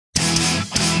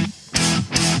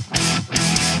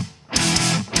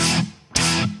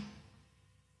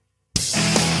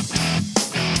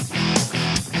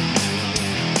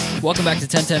Welcome back to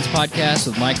 1010's podcast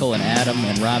with Michael and Adam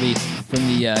and Robbie from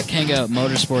the Kanga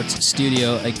Motorsports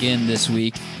studio again this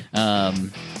week.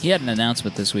 He had an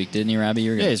announcement this week, didn't he, Robbie?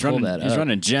 You're he's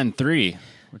running Gen 3,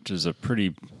 which is a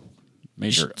pretty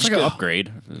major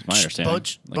upgrade, is my understanding.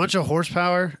 Bunch of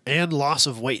horsepower and loss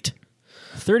of weight.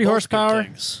 30 Both horsepower, good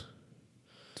things.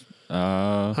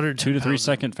 2 to 3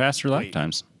 second faster lap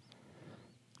times.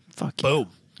 Fuck yeah. Boom.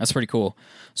 That's pretty cool.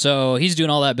 So he's doing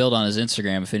all that build on his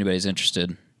Instagram if anybody's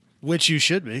interested. Which you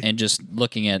should be. And just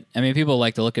looking at, I mean, people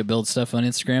like to look at build stuff on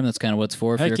Instagram. That's kind of what it's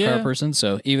for if you're a car person.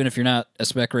 So even if you're not a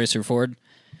spec racer Ford,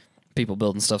 people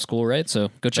building stuff's cool, right?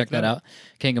 So go check that out.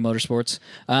 Kanga Motorsports.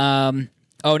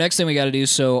 Next thing we got to do,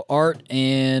 so Art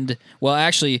and, well,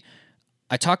 actually,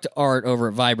 I talked to Art over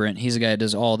at Vibrant. He's a guy that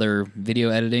does all their video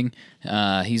editing.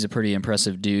 He's a pretty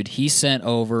impressive dude. He sent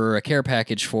over a care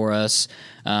package for us.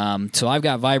 So I've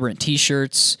got Vibrant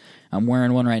T-shirts. I'm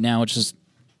wearing one right now, which is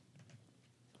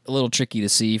a little tricky to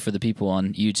see for the people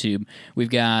on YouTube.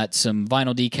 We've got some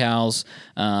vinyl decals.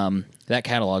 That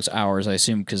catalog's ours, I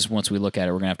assume, because once we look at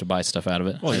it, we're going to have to buy stuff out of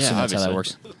it. Well, I assume that's obviously. how that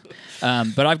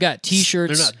works. But I've got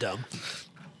T-shirts. They're not dumb.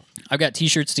 I've got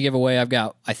T-shirts to give away. I've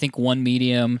got, I think, one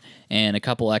medium and a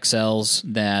couple XLs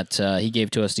that he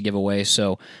gave to us to give away.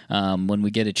 So when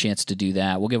we get a chance to do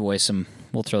that, we'll give away some.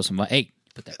 We'll throw some. Hey,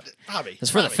 put that. Robbie.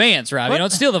 That's for the fans, Robbie. Don't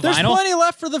steal the There's vinyl. plenty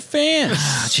left for the fans.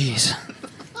 Jeez.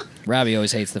 Robbie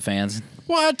always hates the fans.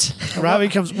 What? Robbie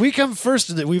comes. We come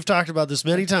first. We've talked about this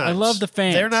many times. I love the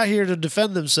fans. They're not here to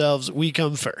defend themselves. We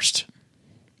come first.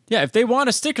 Yeah, if they want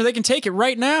a sticker, they can take it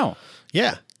right now.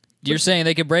 Yeah. You're saying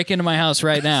they could break into my house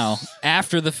right now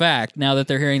after the fact, now that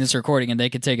they're hearing this recording, and they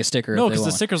could take a sticker No, if they because the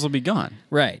want. stickers will be gone.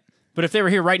 Right. But if they were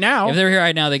here right now... If they were here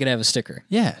right now, they could have a sticker.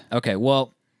 Yeah. Okay,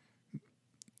 well,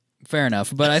 fair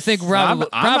enough. But I think I'm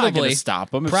not probably going to stop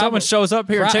them. If someone shows up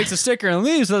here and takes a sticker and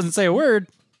leaves, doesn't say a word,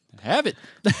 have it.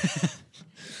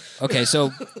 Okay, so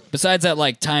besides that,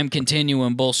 like, time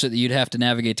continuum bullshit that you'd have to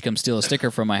navigate to come steal a sticker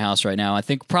from my house right now, I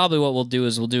think probably what we'll do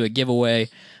is we'll do a giveaway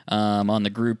on the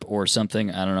group or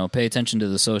something. I don't know. Pay attention to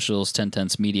the socials,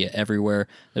 1010's Media everywhere.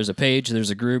 There's a page,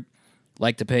 there's a group.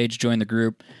 Like the page, join the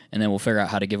group, and then we'll figure out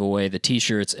how to give away the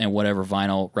T-shirts and whatever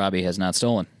vinyl Robbie has not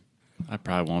stolen. I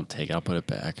probably won't take it. I'll put it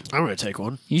back. I'm going to take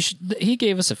one. He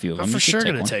gave us a few of them. I'm for sure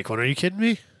going to one. take one. Are you kidding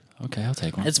me? Okay, I'll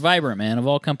take one. It's Vibrant, man. Of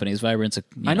all companies, Vibrant's a.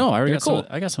 I know. I already got cool.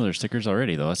 I got some of their stickers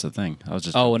already, though. That's the thing. I was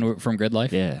just. Oh, and from Grid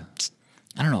Life? Yeah.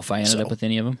 I don't know if I ended up with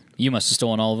any of them. You must have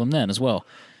stolen all of them then as well.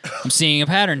 I'm seeing a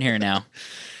pattern here now.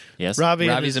 Yes. Robbie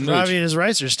and Robbie's a mooch. his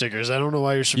Ricer stickers. I don't know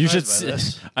why you're surprised You should. by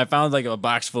this. I found like a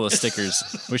box full of stickers.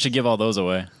 We should give all those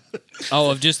away.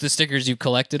 Oh, of just the stickers you've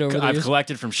collected over the I've years?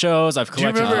 collected from shows. I've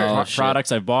collected remember-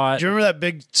 products I've bought. Do you remember that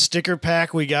big sticker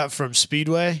pack we got from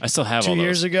Speedway? I still have 2 all those.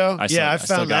 years ago. I I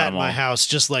still found got that them in my all. house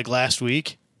just like last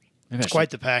week. Maybe It's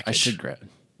quite the package. I should grab.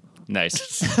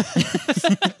 Nice.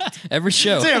 Every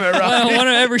show. Damn it, Robbie. One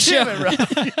of every show. Damn it,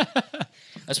 Robbie.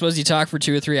 I suppose you talk for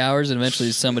 2 or 3 hours, and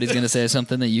eventually somebody's going to say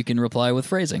something that you can reply with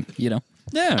phrasing. You know,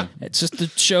 Yeah. it's just the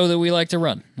show that we like to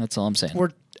run. That's all I'm saying.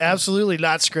 We're absolutely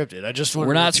not scripted. I just want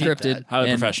We're to not repeat scripted. that. Highly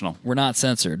and professional. We're not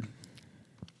censored.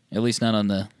 At least not on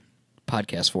the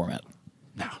podcast format.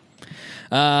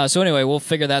 No. So anyway, we'll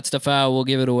figure that stuff out. We'll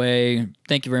give it away.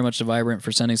 Thank you very much to Vibrant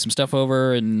for sending some stuff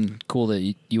over, and cool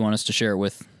that you want us to share it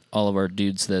with all of our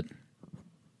dudes that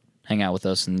hang out with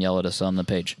us and yell at us on the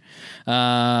page.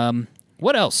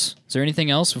 What else? Is there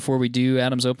anything else before we do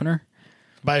Adam's opener?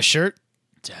 Buy a shirt.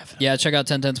 Definitely. Yeah, check out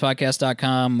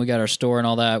 1010spodcast.com. We got our store and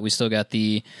all that. We still got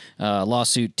the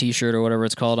lawsuit T-shirt or whatever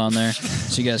it's called on there,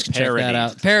 so you guys can check that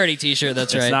out. Parody T-shirt.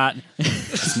 That's right.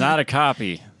 It's not a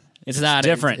copy. It's not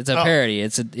different. It's a parody.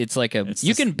 It's like a.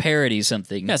 You can parody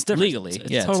something Yeah, it's different. legally.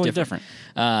 It's totally different.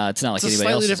 It's not like It's a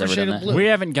anybody else slightly has ever different done shade of that. blue. We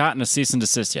haven't gotten a cease and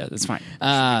desist yet. It's fine.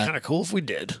 Kind of cool if we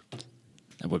did.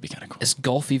 That would be kind of cool. Is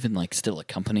golf even like still a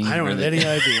company? I don't have any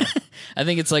idea. I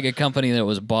think it's like a company that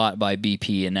was bought by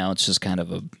BP, and now it's just kind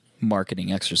of a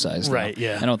marketing exercise. now. Right,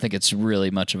 yeah. I don't think it's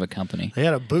really much of a company. They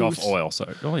had a booth. Golf oil.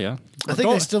 So, oh yeah. I think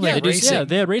they still make racing. Yeah,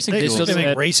 they had racing. They fuels. still make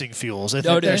At- racing fuels. I Oh,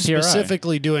 think they're there's TRI.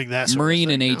 specifically doing that. Sort Marine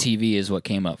of and thing now. ATV is what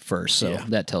came up first, so Yeah.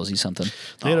 that tells you something.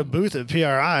 They had a booth at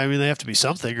PRI. I mean, they have to be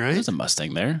something, right? There's a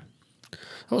Mustang there.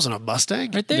 That wasn't a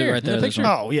Mustang. Right there. Right there, in the there's picture.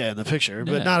 one. Oh yeah, in the picture,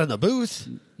 but Yeah. not in the booth.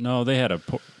 No, they had a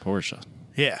Porsche.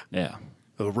 Yeah, Yeah.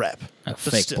 a rep. A But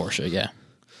fake still. Porsche, yeah.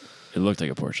 It looked like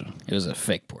a Porsche. It was a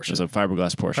fake It Porsche. was a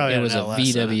fiberglass Porsche. Probably It had was an a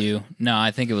LS in it. VW. No,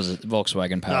 I think it was a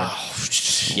Volkswagen powered. Oh,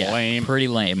 Yeah, Lame. pretty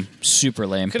lame. Super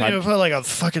lame. couldn't even put like a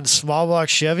fucking small block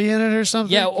Chevy in it or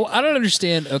something. Yeah, well, I don't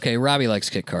understand. Okay, Robbie likes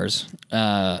kit cars.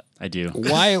 I do.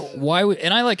 Why?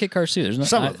 And I like kit cars too. There's no.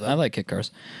 Some of them. I like kit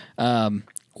cars.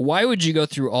 why would you go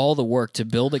through all the work to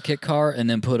build a kit car and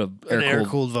then put an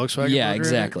air-cooled Volkswagen Yeah, motor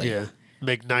exactly. in it? Yeah.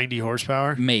 Make 90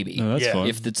 horsepower? Maybe. Oh, that's fun.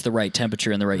 If it's the right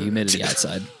temperature and the right humidity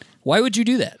outside. Why would you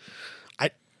do that?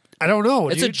 I don't know.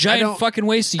 It's a giant fucking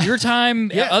waste of your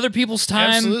time, Yeah, other people's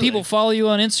time. absolutely. People follow you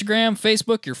on Instagram,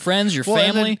 Facebook, your friends, your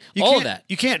family, all of that.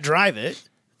 You can't drive it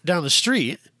down the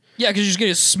street. Yeah, because you're just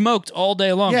getting smoked all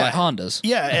day long Yeah. by Hondas.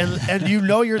 Yeah, and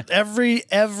you're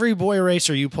every boy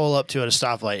racer you pull up to at a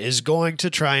stoplight is going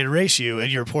to try and race you in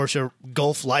your Porsche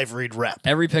Gulf liveried rep.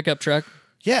 Every pickup truck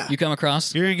Yeah. you come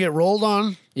across. You're going to get rolled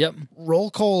on, Yep. roll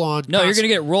coal on. No, you're going to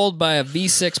get rolled by a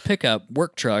V6 pickup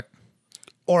work truck.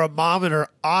 Or a mom in her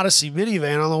Odyssey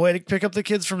minivan on the way to pick up the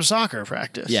kids from soccer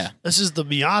practice. Yeah. This is the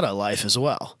Miata life as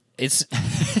well. It's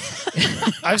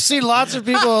I've seen lots of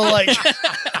people like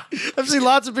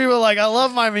I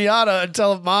love my Miata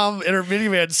until mom in her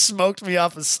minivan smoked me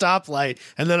off a stoplight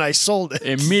and then I sold it.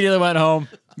 Immediately went home.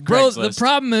 bro. The Craigslist.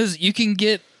 problem is you can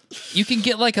get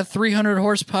like a 300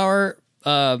 horsepower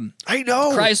I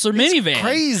know. Chrysler It's minivan.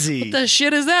 crazy. What the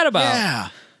shit is that about? Yeah.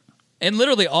 And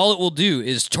literally all it will do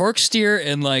is torque steer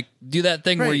and like do that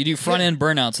thing where Right, you do front end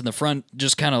burnouts and the front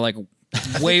just kind of like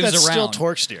That's waves around. still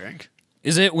torque steering.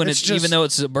 Is it when It's it's just- even though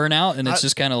it's a burnout and it's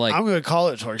just kind of like I'm going to call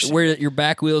it torque steering. where your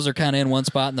back wheels are kind of in one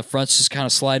spot and the front's just kind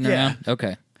of sliding Yeah. around?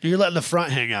 Okay. You're letting the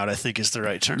front hang out, I think is the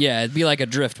right term. Yeah, it'd be like a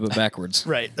drift but backwards.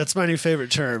 Right. That's my new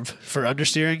favorite term for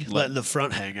understeering, letting the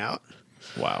front hang out.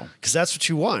 Wow. Because that's what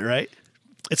you want, right?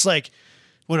 It's like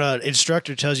when an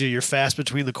instructor tells you you're fast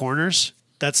between the corners,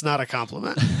 that's not a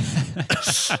compliment.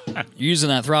 You're using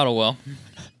that throttle well.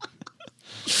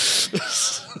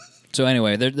 So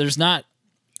anyway, there's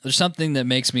something that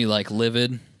makes me like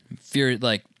livid, fear,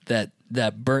 like that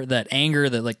anger,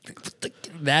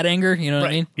 that anger. You know what I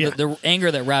Right, mean? yeah. The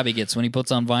anger that Robbie gets when he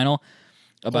puts on vinyl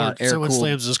about Or air someone cooled.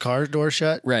 slams his car door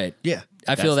shut. Right. Yeah.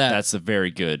 I feel that. That's a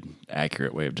very good,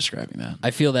 accurate way of describing that.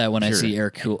 I feel that when I Sure. see air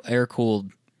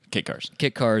cooled Kit cars.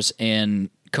 kit cars and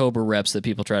Cobra reps that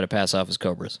people try to pass off as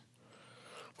Cobras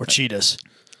Or cheetahs.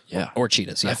 Yeah. or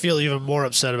Cheetahs. I Yeah. feel even more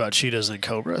upset about cheetahs than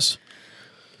cobras.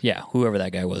 Yeah. Whoever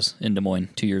that guy was in Des Moines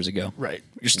 2 years ago. Right.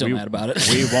 You're still mad about it.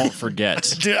 We won't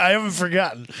forget. Dude, I haven't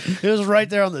forgotten. It was right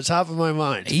there on the top of my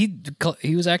mind. He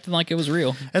was acting like it was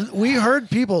real. And we heard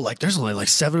people like, there's only like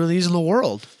 7 of these in the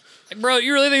world. Like, bro,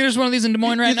 you really think there's one of these in Des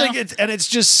Moines right you now? think it's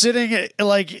just sitting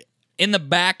like, In the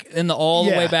back, all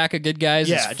the Yeah. way back of Good Guys,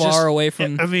 yeah, as far just- away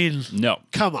from. I mean, No.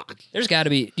 come on. There's got to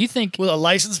be. Do you think? With a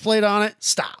license plate on it,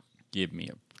 stop. Give me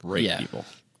a break, Yeah. people.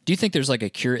 Do you think there's like a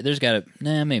curator? There's got to.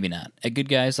 Nah, maybe not. A Good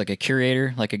Guys, like a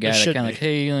curator, like a guy There that should kind of be. like,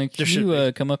 hey, like, There can should you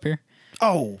be. come up here?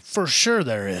 Oh, for sure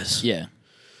there is. Yeah.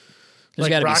 There's Like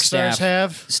got to be rock stars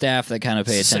have. staff that kind of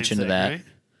pay It's the same attention to thing, that. right?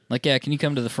 Like, yeah, can you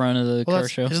come to the front of the Well, car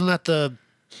that's- show? Isn't that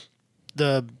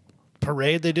the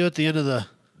parade they do at the end of the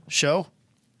show?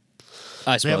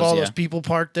 I They suppose. have all Yeah. those people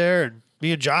parked there, and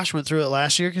me and Josh went through it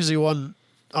last year because he won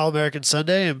All American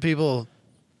Sunday, and people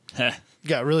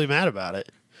got really mad about it.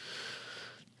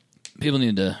 People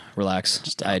need to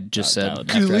relax. I just said. dial it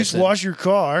Can you at after I least said- wash your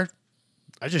car?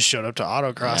 I just showed up to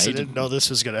autocross. Yeah, I didn't know this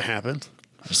was going to happen.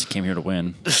 I just came here to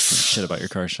win. Shit about your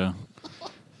car show.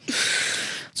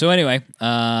 So anyway,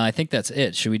 I think that's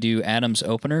it. Should we do Adam's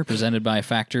opener presented by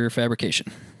Factor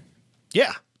Fabrication?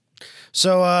 Yeah.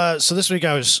 So this week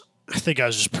I think I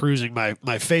was just perusing my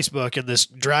Facebook, and this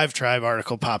Drive Tribe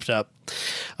article popped up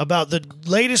about the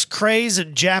latest craze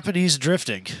in Japanese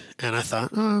drifting. And I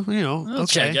thought,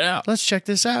 Let's check it out. Let's check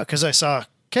this out. Because I saw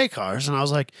K cars, and I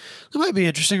was like, that might be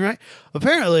interesting, right?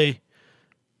 Apparently,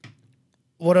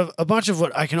 a bunch of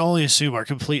what I can only assume are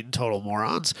complete and total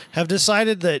morons have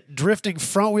decided that drifting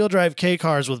front-wheel drive K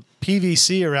cars with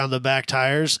PVC around the back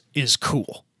tires is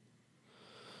cool.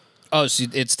 Oh, so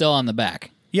it's still on the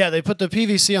back. Yeah, they put the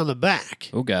PVC on the back.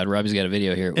 Oh God, Robbie's got a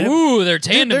video here. And Ooh, they're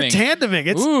They're tandeming. tandeming.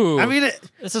 It's, Ooh. I mean,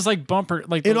 This is like bumper.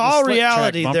 Like in the all slick track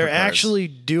reality, bumper they're cars. actually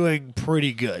doing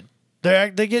pretty good. They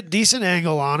get decent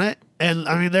angle on it, and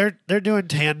I mean they're doing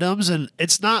tandems, and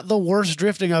it's not the worst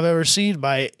drifting I've ever seen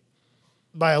by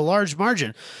a large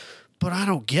margin. But I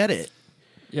don't get it.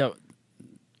 Yeah.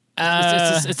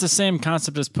 It's the same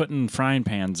concept as putting frying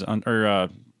pans on, or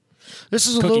This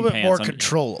is a Cooking little bit pans more on-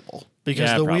 controllable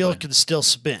because Yeah, the wheel probably. can still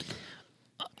spin.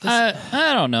 I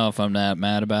don't know if I'm that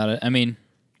mad about it. I mean,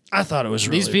 I thought it was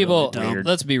really, these people. really dumb.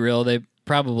 Let's be real. They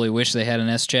probably wish they had an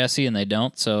S chassis and they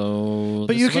don't. So,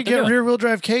 But this you is can what they're get doing. rear-wheel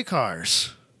drive K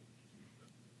cars.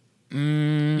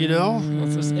 You know, I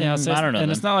don't know.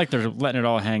 And it's then. not like they're letting it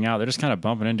all hang out. They're just kind of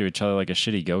bumping into each other like a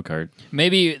shitty go-kart.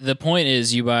 Maybe the point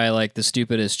is you buy like the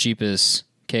stupidest, cheapest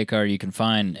K car you can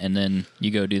find, and then you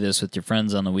go do this with your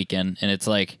friends on the weekend, and it's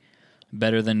like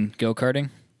better than go karting.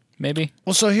 maybe.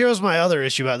 Well, so here's my other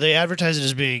issue about it. They advertise it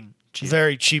as being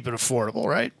very cheap and affordable,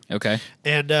 right? Okay.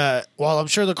 And while I'm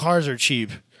sure the cars are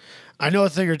cheap, I know a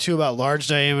thing or two about large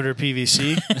diameter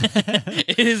PVC.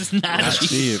 It is not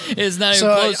cheap. It is not even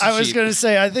close to I was cheap. going to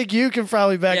say, I think you can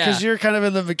probably back because you're kind of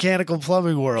in the mechanical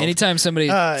plumbing world. Anytime somebody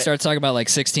starts talking about like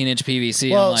 16-inch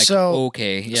PVC, I'm like,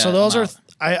 okay, yeah. So those are.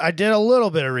 I did a little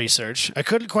bit of research. I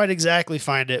couldn't quite exactly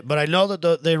find it, but I know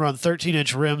that they run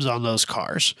 13-inch rims on those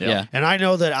cars. Yeah. And I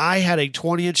know that I had a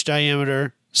 20-inch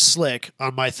diameter slick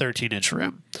on my 13-inch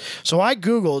rim. So I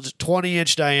Googled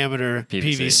 20-inch diameter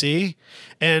PVC,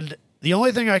 and the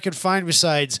only thing I could find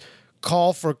besides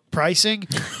call for pricing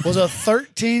was a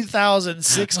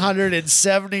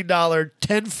 $13,670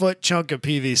 10-foot chunk of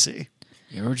PVC.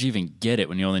 Yeah, where'd you even get it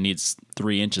when you only need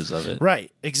 3 inches of it?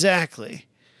 Right, exactly.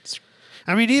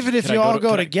 I mean, even if you all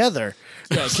go together.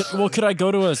 Yeah, could I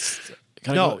go to a...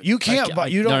 No, you can't buy.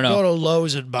 You don't go to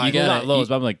Lowe's and buy. You got not Lowe's,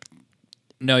 but I'm like...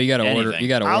 No, you got to order. You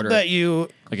got to order. I'll bet you...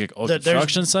 Like a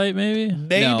construction site, maybe?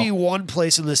 Maybe one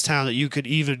place in this town that you could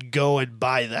even go and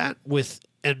buy that with,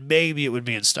 and maybe it would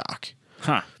be in stock.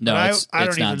 Huh. No, I it's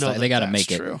don't even know. They got to make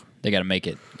true. it. They got to make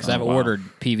it. Because I've ordered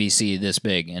PVC this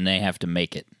big, and they have to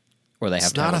make it. Or they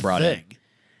have to have it brought in.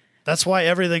 That's why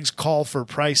everything's call for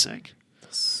pricing.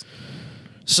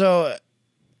 So,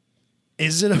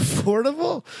 is it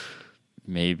affordable?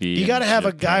 Maybe. You got to have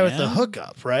a guy with the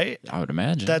hookup, right? I would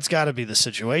imagine. That's got to be the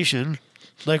situation.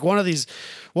 Like one of these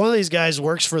guys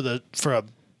works for a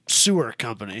sewer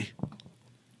company,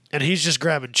 and he's just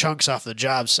grabbing chunks off the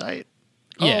job site.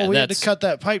 Yeah, we had to cut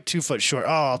that pipe 2 foot short. Oh,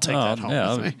 I'll take that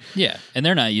home with me. Yeah, and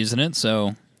they're not using it,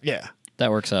 so yeah,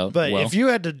 that works out. But well. if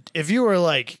you were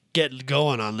like getting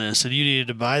going on this and you needed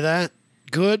to buy that,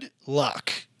 good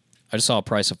luck. I just saw a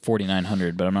price of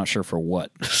 $4,900, but I'm not sure for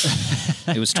what.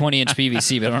 It was 20-inch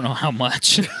PVC, but I don't know how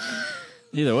much.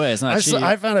 Either way, it's not cheap.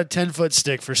 I found a 10-foot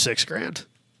stick for $6,000.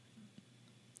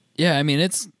 Yeah, I mean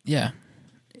it's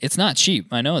not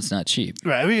cheap. I know it's not cheap.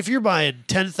 Right. I mean, if you're buying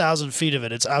 10,000 feet of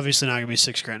it, it's obviously not going to be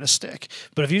 $6,000 a stick.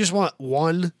 But if you just want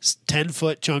one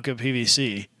 10-foot chunk of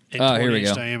PVC in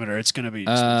 20-inch diameter, it's going to be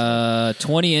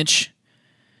 20-inch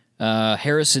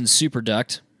Harrison Super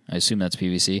Duct. I assume that's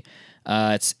PVC.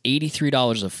 It's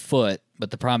 $83 a foot,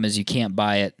 but the problem is you can't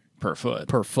buy it per foot.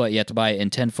 You have to buy it in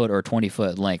 10-foot or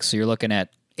 20-foot length. So you're looking at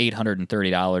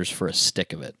 $830 for a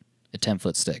stick of it, a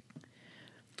 10-foot stick.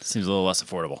 Seems a little less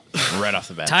affordable right off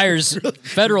the bat. Tires,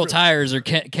 Federal tires or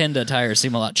Kenda tires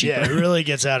seem a lot cheaper. Yeah, it really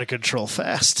gets out of control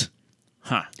fast.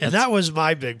 Huh. And that was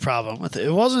my big problem with it.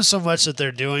 It wasn't so much that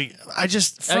they're doing. I'm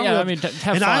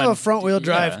a front wheel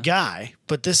drive guy,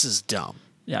 but this is dumb.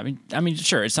 Yeah, I mean,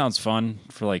 sure, it sounds fun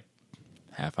for like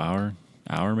half hour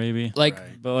maybe.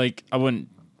 Like, but like I wouldn't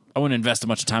invest a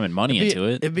bunch of time and money into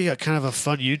it. It'd be a kind of a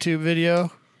fun YouTube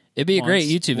video. It'd be a great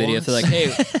YouTube video if they're like,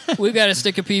 hey, we've got a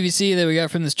stick of PVC that we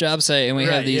got from this job site, and we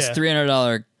have these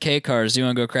 $300 K cars. Do you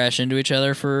want to go crash into each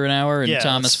other for an hour? And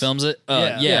Thomas films it?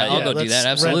 I'll go do that.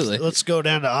 Absolutely. Let's go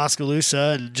down to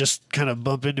Oskaloosa and just kind of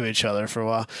bump into each other for a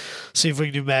while. See if we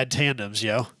can do mad tandems,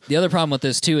 yo. The other problem with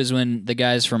this, too, is when the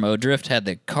guys from O'Drift had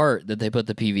the cart that they put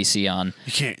the PVC on.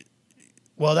 You can't.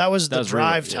 Well, that was the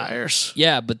drive tires.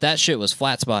 Yeah, but that shit was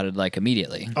flat spotted like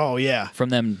immediately. Oh, yeah. From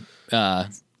them...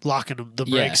 locking the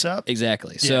brakes up.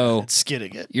 Exactly. Yeah, so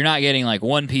skidding it. You're not getting like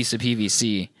one piece of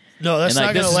PVC. No, that's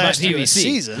not going to last you a PVC.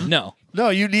 season. No,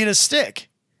 you need a stick.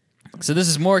 So this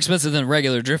is more expensive than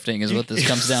regular drifting, is what this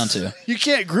comes down to. You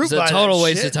can't group. It's a total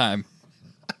waste of time.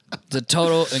 It's a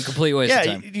total and complete waste of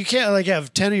time. You can't like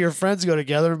have 10 of your friends go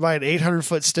together and buy an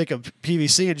 800-foot stick of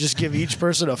PVC and just give each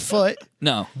person a foot.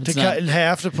 No, to cut in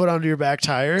half to put onto your back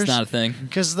tires. It's not a thing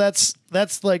because that's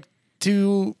like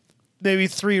 2, maybe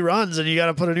 3 runs, and you got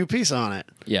to put a new piece on it.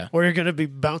 Yeah, or you're going to be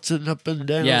bouncing up and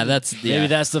down. Yeah, maybe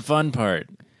that's the fun part.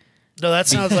 No, that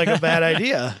sounds like a bad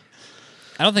idea.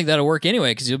 I don't think that'll work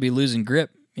anyway because you'll be losing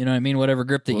grip. You know what I mean? Whatever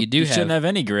grip that you do have. You shouldn't have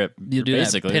any grip. You do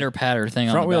basically. that pitter-patter thing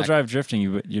on the back. Front-wheel drive drifting,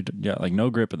 you like no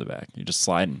grip at the back. You're just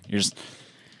sliding. It's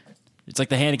like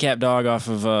the handicapped dog off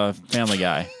of Family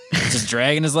Guy. Just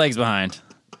dragging his legs behind.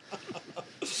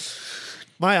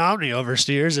 My Omni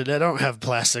oversteers, and they don't have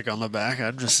plastic on the back.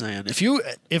 I'm just saying.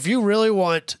 If you really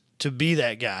want to be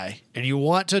that guy and you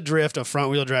want to drift a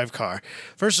front-wheel drive car,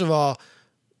 first of all,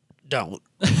 don't.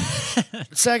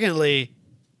 Secondly,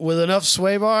 with enough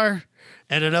sway bar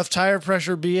and enough tire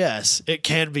pressure BS, it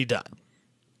can be done.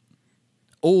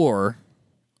 Or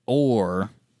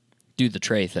do the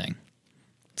tray thing.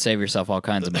 Save yourself all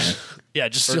kinds of money. Yeah,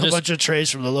 just steal a bunch of trays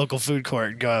from the local food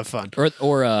court and go have fun.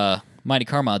 Or Mighty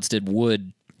Car Mods did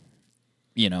wood,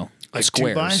 like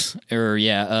squares.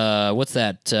 2x? Or what's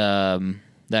that?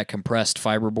 that compressed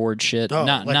fiberboard shit. Oh,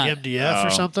 not MDF or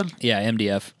something? Yeah,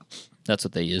 MDF. That's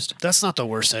what they used. That's not the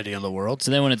worst idea in the world.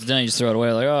 So then when it's done, you just throw it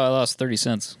away like, oh, I lost 30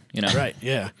 cents. Right,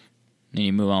 yeah. And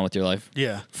you move on with your life.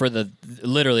 Yeah. For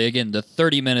literally, again, the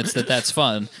 30 minutes that's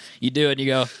fun, you do it and you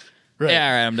go, right. Yeah,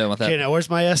 all right, I'm done with that. Okay, now where's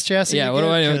my S chassis? Yeah, what do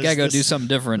I do? I gotta go do something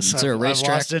different. Is there a racetrack?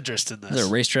 I've lost interest in this. Is there a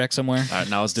racetrack somewhere? All right,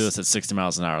 now let's do this at 60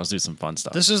 miles an hour. Let's do some fun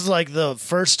stuff. This is like the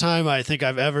first time I think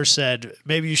I've ever said,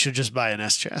 maybe you should just buy an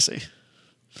S chassis.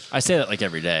 I say that like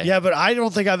every day. Yeah, but I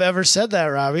don't think I've ever said that,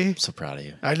 Robbie. I'm so proud of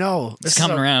you. I know. It's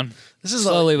coming around. This is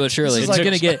slowly but surely. It's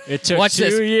gonna get. It took watch 2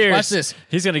 this. years. Watch this.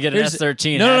 He's gonna get an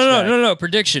S13. No.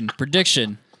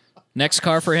 Prediction. Next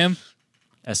car for him.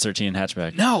 S13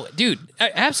 hatchback. No, dude,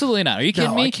 absolutely not. Are you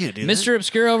kidding me? I can't do Mr. that.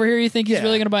 Obscure over here. You think he's Yeah.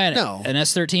 really gonna buy an No.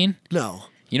 No.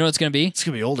 You know what it's gonna be? It's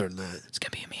going to be older than that. It's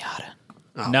gonna be a Miata.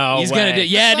 No He's way. gonna do.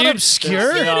 Yeah, It's not dude.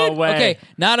 obscure. No way. Okay,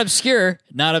 not obscure,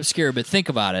 but think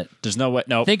about it. There's no way.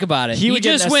 No. Think about it. He He would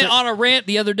get just an went S13 on a rant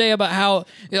the other day about how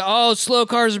slow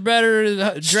cars are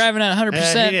better, driving at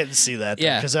 100%. He didn't see that,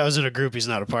 Yeah. because that was in a group he's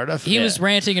not a part of. He was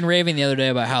ranting and raving the other day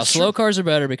about how slow cars are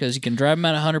better because you can drive them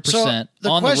at 100%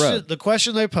 on the road. The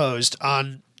question they posed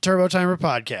on Turbo Timer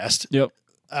podcast Yep.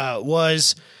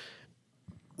 was,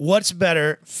 what's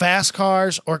better, fast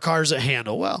cars or cars that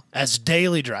handle well as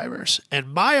daily drivers?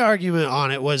 And my argument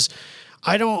on it was,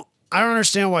 I don't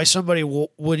understand why somebody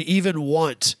would even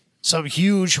want some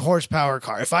huge horsepower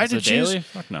car. If I had to choose, daily?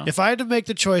 Fuck no. if I had to make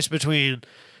the choice between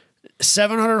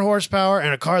 700 horsepower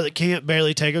and a car that can't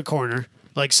barely take a corner,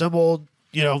 like some old,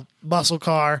 muscle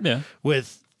car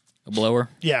with A blower.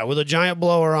 with a giant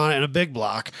blower on it and a big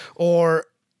block, or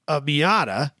a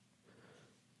Miata,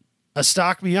 a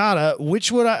stock Miata,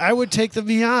 which would I would take the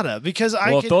Miata, because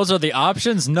if those are the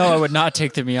options, no, I would not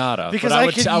take the Miata. because but I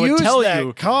would use tell that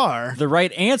you car, the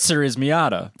right answer is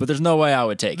Miata, but there's no way I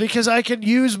would take it. because I can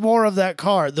use more of that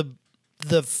car. The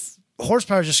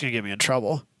horsepower is just going to get me in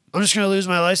trouble. I'm just going to lose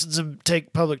my license and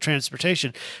take public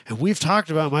transportation. And we've talked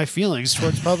about my feelings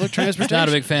towards public transportation. Not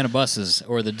a big fan of buses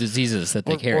or the diseases that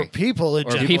they carry. Or people in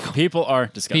general. People are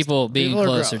disgusting. People being People are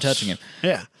close or gross. touching him.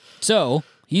 Yeah. So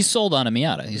he's sold on a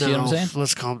Miata. You see what I'm saying?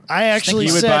 Let's calm. I actually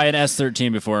He would said, buy an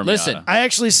S13 before a Listen, Miata. I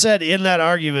actually said in that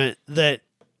argument that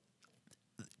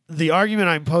the argument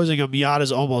I'm posing of Miata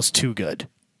is almost too good.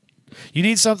 You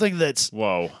need something that's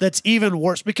even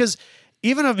worse, because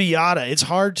even a Miata, it's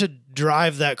hard to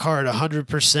drive that car at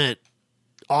 100%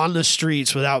 on the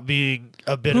streets without being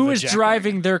a bit of a Who is jackrabbit.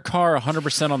 driving their car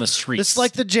 100% on the streets? It's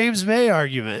like the James May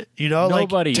argument.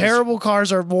 Nobody is. Terrible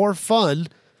cars are more fun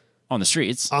on the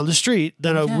streets. on the street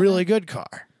than a really good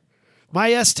car.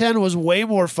 My S10 was way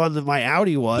more fun than my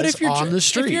Audi was on the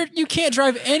street. You can't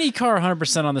drive any car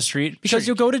 100% on the street because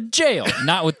you'll go to jail.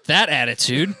 Not with that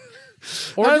attitude.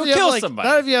 Or Not if you'll you have, kill like- somebody.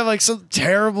 Not if you have like some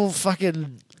terrible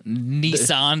fucking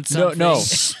Nissan something. No.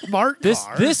 smart This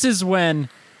car. this is when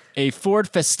a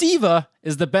Ford Festiva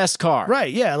is the best car.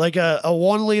 Right, yeah, like a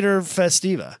 1 liter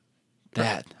Festiva.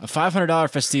 That a $500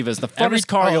 Festiva is the funnest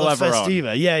car you'll the ever own.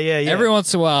 Festiva. Yeah. Every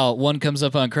once in a while, one comes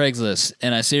up on Craigslist,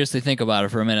 and I seriously think about it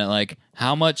for a minute. Like,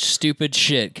 how much stupid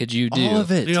shit could you do All of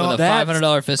it. with a $500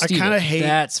 Festiva? I kind of hate.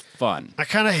 That's fun. I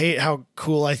kind of hate how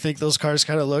cool I think those cars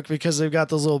kind of look, because they've got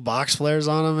those little box flares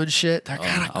on them and shit. They're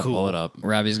kind of I'll cool. pull it up.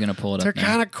 Robbie's gonna pull it They're up. now.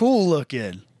 kind of cool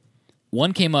looking.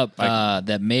 One came up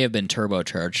that may have been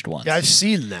turbocharged once, Yeah, I've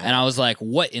seen that. and I was like,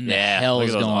 "What in the hell look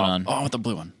is at going those. on?" Oh, I want the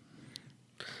blue one.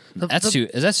 That's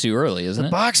too early, isn't the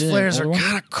it? box The flares older are one?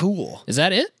 kind of cool. Is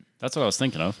that it? That's what I was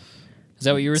thinking of. Is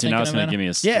that what you were See, thinking now of? it's going to Anna? give me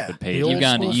a stupid Yeah, page. the old You've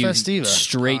gone school you Festiva.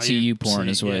 straight Oh, to you you porn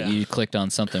see, is what yeah. you clicked on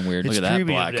something weird. It's Look at that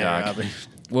premium black day, cock. Robbie.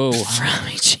 Whoa,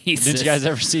 Robbie, Jesus! Did you guys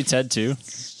ever see Ted 2?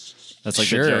 That's like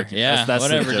sure, the joke. yeah, That's the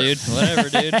whatever, joke. dude.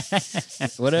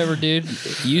 Whatever, dude.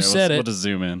 You Yeah, said We'll it. just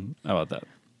zoom in. How about that?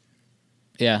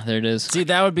 Yeah, there it is. See,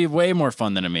 that would be way more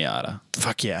fun than a Miata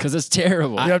Fuck yeah. because it's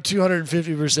terrible. You have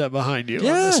 250% behind you on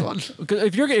this one. 'Cause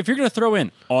if you're gonna throw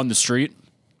in on the street,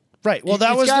 Right. Well,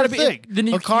 that It's was gotta the be- thing. then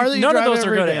A car that you none of drive those are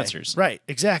every good day. answers. Right.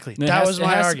 Exactly. it That has- was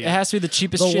my argument. It has to be the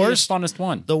cheapest, The shittiest, worst- funnest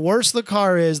one. The worse the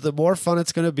car is, the more fun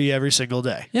it's going to be every single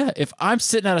day. Yeah, if I'm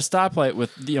sitting at a stoplight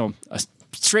with a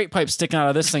straight pipe sticking out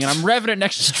of this thing, and I'm revving it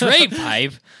next to Straight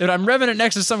pipe. and I'm revving it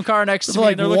next to some car next to me,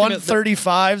 Like and they're looking at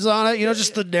 135s on it,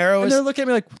 just the and narrowest. they're looking at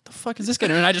me like, "What the fuck is this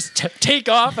going to?" And I just take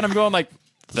off, and I'm going like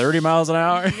 30 miles an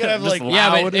hour. have, Just like-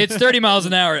 Yeah, but loud. it's 30 miles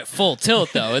an hour at full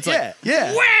tilt, though. It's like,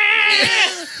 Yeah.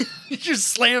 You're just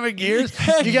slamming gears.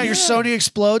 You got your Sony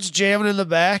Explodes jamming in the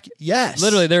back. Yes.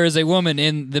 literally, there is a woman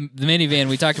in the minivan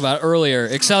we talked about earlier,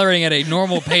 accelerating at a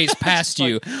normal pace past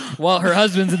you, while her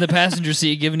husband's in the passenger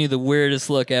seat giving you the weirdest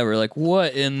look ever. Like,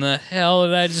 what in the hell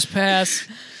did I just pass?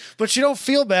 But you don't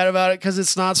feel bad about it because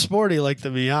it's not sporty like the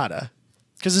Miata.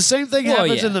 Because the same thing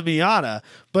happens in the Miata,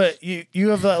 but you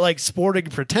have that like sporting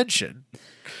pretension.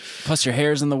 Plus your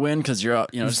hair's in the wind because you're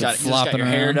just got your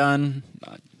hair done.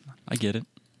 I get it.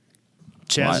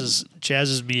 Chaz's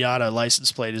Miata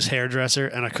license plate is hairdresser,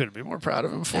 and I couldn't be more proud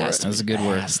of him for it. That was a good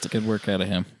work. Good work out of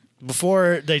him.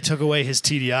 Before they took away his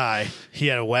TDI, he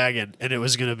had a wagon, and it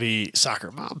was going to be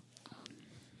soccer mom.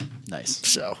 Nice.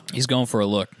 So he's going for a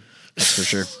look. That's for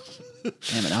sure.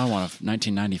 Damn it! Now I want a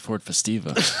 1990 Ford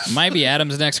Festiva. Might be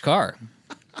Adam's next car.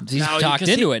 He's talked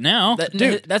into it now.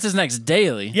 Dude, that's his next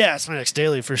daily. Yeah, it's my next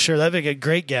daily for sure. That'd make a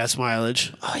great gas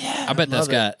mileage. Oh, yeah. I bet that's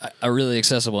got a really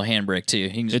accessible handbrake, too. You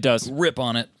can just It does. rip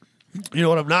on it. You know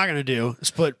what I'm not going to do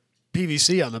is put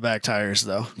PVC on the back tires,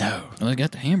 though. No. Well, I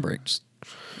got the handbrake. Just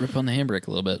rip on the handbrake a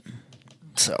little bit.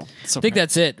 So I think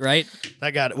that's it, right?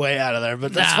 that got way out of there,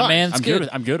 but that's fine. Man, it's I'm good.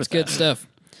 I'm good with good stuff.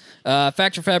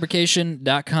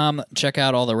 Factorfabrication.com. Check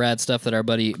out all the rad stuff that our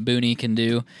buddy Booney can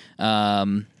do.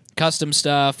 Custom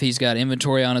stuff. He's got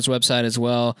inventory on his website as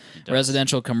well.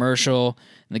 Residential, commercial.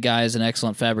 And the guy is an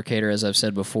excellent fabricator, as I've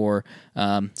said before.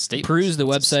 Peruse the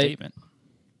website. Statement.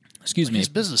 Excuse me. His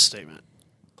business statement.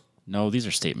 No, these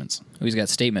are statements. Oh, he's got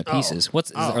statement pieces.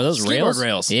 Are those Keyboard rails?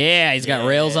 rails. Yeah, he's got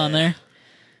rails on there.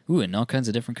 Ooh, in all kinds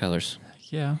of different colors.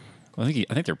 Yeah. Well, I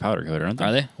think they're powder coated, aren't they?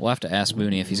 Are they? We'll have to ask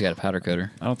Booney if he's got a powder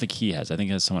coater. I don't think he has. I think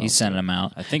he has someone He's else. sending them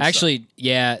out. I think actually,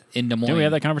 yeah, in Des Moines. Didn't we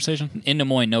have that conversation? In Des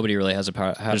Moines, nobody really has a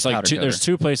powder coater. There's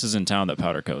two places in town that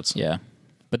powder coats. Yeah,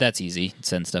 but that's easy.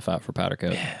 Send stuff out for powder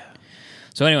coat. Yeah.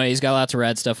 So anyway, he's got lots of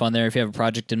rad stuff on there. If you have a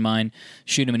project in mind,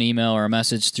 shoot him an email or a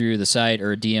message through the site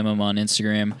or DM him on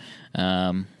Instagram.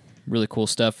 Really cool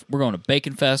stuff. We're going to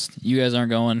Bacon Fest. You guys aren't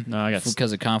going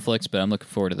because of conflicts, but I'm looking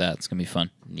forward to that. It's going to be fun.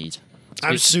 Neat.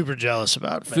 I'm super jealous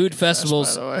about food Bacon festivals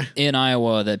Fest, by the way. in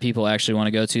Iowa that people actually want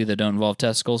to go to that don't involve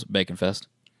testicles. Bacon Fest.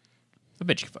 I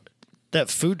bet you could. That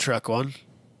food truck one.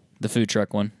 The food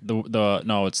truck one.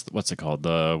 It's what's it called?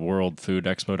 The World Food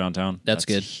Expo downtown. That's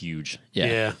good. Huge.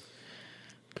 Yeah.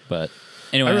 But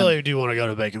anyway, I really do want to go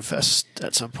to Bacon Fest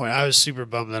at some point. I was super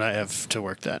bummed that I have to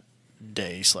work that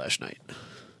day/night.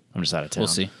 I'm just out of town. We'll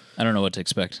see. I don't know what to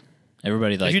expect.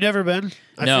 Everybody have you never been?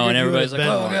 No, and everybody's like,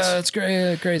 "Oh god, it's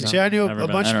crazy." See, I knew a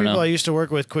bunch of people I used to work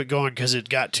with quit going because it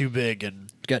got too big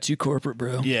and got too corporate,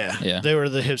 bro. Yeah, they were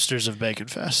the hipsters of Bacon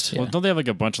Fest. Well, don't they have like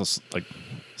a bunch of like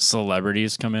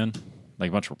celebrities come in?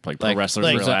 Like a bunch of pro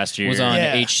wrestlers were last year. Was on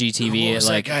HGTV at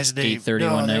like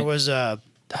 8:30 one night. There was oh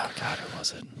god, who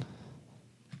was it?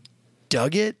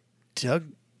 Doug.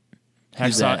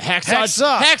 Hacksaw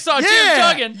Yeah, Jim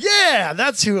Duggan. Yeah,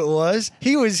 that's who it was.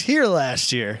 He was here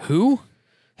last year. Who?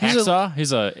 Hacksaw?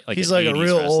 He's like a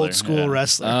real wrestler. old school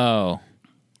wrestler. Oh.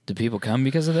 Do people come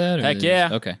because of that? Heck yeah.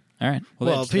 Okay. All right.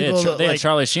 Well, they people had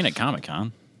Charlie Sheen at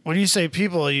Comic-Con. When you say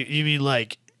people, you mean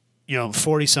like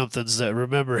 40-somethings that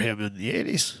remember him in the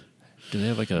 80s. Do they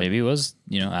have like a maybe it was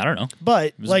I don't know.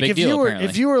 But like if you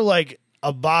were like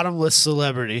a bottomless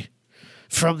celebrity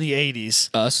from the 80s,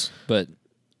 us, but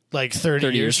like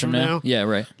 30 years from now. Yeah,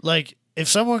 right. Like, if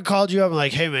someone called you up and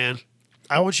like, hey, man,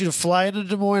 I want you to fly into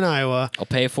Des Moines, Iowa. I'll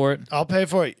pay for it. I'll pay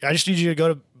for it. I just need you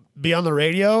to be on the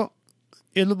radio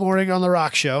in the morning on the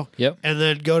rock show. Yep. And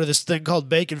then go to this thing called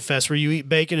Bacon Fest where you eat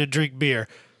bacon and drink beer.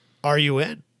 Are you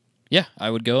in? Yeah, I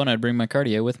would go and I'd bring my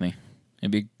cardio with me.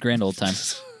 It'd be a grand old time.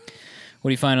 What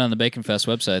do you find on the Bacon Fest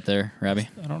website there, Robbie?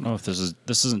 I don't know if this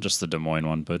isn't just the Des Moines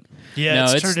one, but yeah,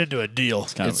 it's turned into a deal.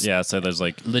 It's kind of so there's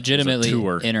like legitimately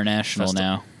international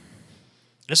now.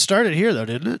 It started here though,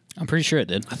 didn't it? I'm pretty sure it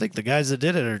did. I think the guys that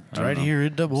did it are right here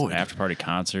in Des Moines. It's an after party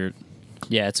concert.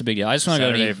 Yeah, it's a big deal. I just want to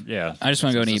go and eat. Yeah, I just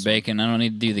want to go and eat bacon. I don't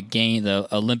need to do the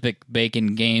Olympic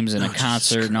bacon games and a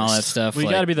concert and all that stuff. We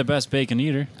got to be the best bacon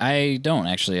eater. I don't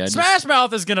actually. Smash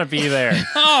Mouth is gonna be there.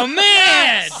 Oh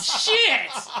man,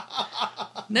 shit!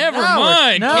 Never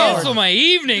mind. Cancel my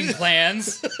evening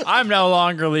plans. I'm no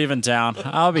longer leaving town.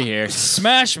 I'll be here.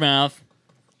 Smash Mouth.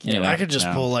 Anyway, I could just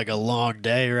pull like a long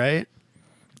day, right?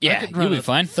 Yeah, you'll be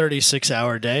fine.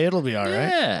 36-hour day. It'll be all right.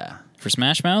 Yeah. For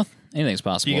Smash Mouth, anything's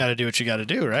possible. You got to do what you got to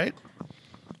do, right?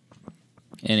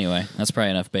 Anyway, that's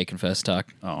probably enough Bacon Fest talk.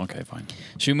 Oh, okay, fine.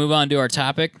 Should we move on to our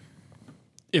topic?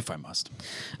 If I must.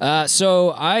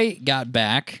 So I got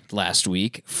back last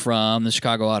week from the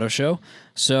Chicago Auto Show.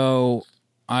 So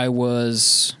I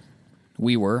was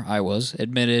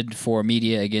admitted for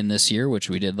media again this year, which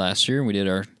we did last year. We did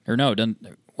is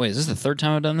this the third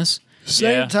time I've done this?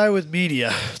 Same time with media.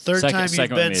 Third time you've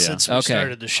been since we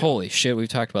started the show. Holy shit, we've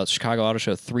talked about Chicago Auto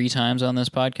Show 3 times on this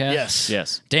podcast?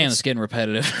 Yes. Damn, it's getting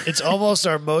repetitive. It's almost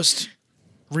our most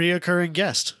reoccurring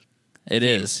guest. It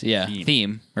is, yeah.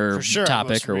 Theme or For sure,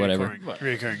 topic or whatever.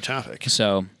 Reoccurring topic.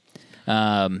 So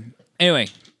Anyway,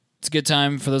 it's a good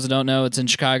time. For those that don't know, it's in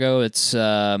Chicago.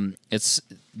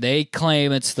 They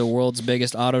claim it's the world's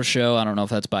biggest auto show. I don't know if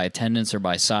that's by attendance or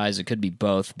by size. It could be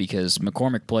both because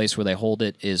McCormick Place, where they hold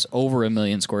it, is over 1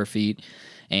 million square feet,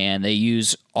 and they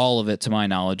use all of it, to my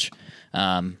knowledge.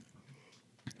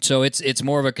 So it's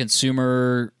more of a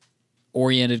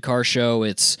consumer-oriented car show.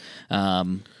 It's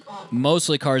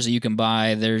mostly cars that you can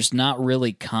buy. There's not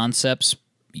really concepts.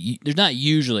 There's not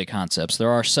usually concepts.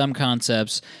 There are some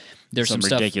concepts. There's some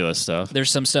ridiculous stuff. There's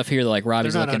some stuff here that like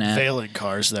Robbie's looking at. They're not unveiling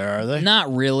cars there, are they?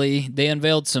 Not really. They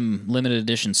unveiled some limited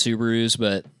edition Subarus,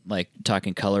 but like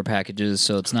talking color packages,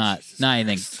 so it's not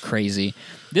anything crazy.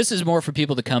 This is more for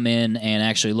people to come in and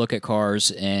actually look at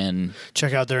cars and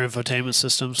check out their infotainment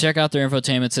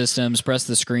systems. Press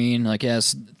the screen, like,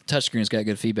 yes, touchscreen's got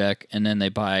good feedback, and then they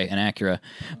buy an Acura.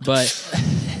 But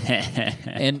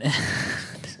and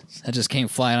that just came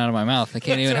flying out of my mouth. I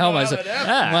can't even help myself.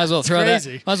 Might as well throw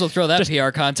that PR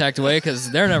contact away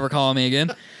because they're never calling me again.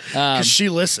 Because she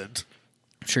listened.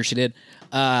 I'm sure she did.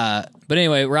 But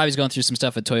anyway, Robbie's going through some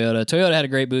stuff at Toyota. Toyota had a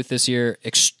great booth this year.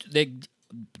 They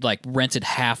like rented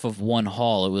half of one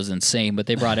hall. It was insane, but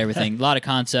they brought everything. A lot of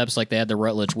concepts. Like they had the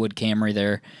Rutledge Wood Camry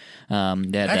there.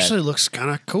 Actually looks kind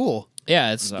of cool.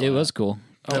 Yeah, it was cool.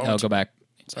 Oh, go back.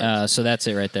 So that's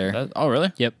it right there. Oh, really?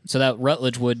 Yep. So that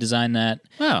Rutledge Wood designed that.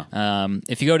 Oh.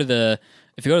 If you go to the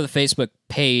Facebook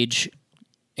page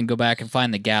and go back and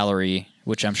find the gallery,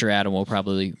 which I'm sure Adam will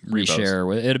probably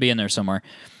reshare, it'll be in there somewhere.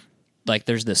 Like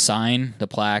there's the sign, the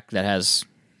plaque that has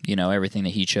everything that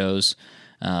he chose,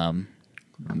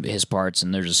 his parts,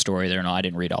 and there's a story there. No, I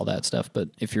didn't read all that stuff, but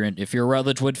if you're a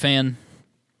Rutledge Wood fan,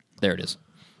 there it is.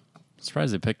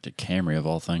 Surprised they picked a Camry of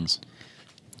all things.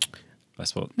 I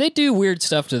suppose They do weird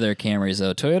stuff to their Camrys,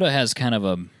 though. Toyota has kind of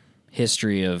a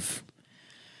history of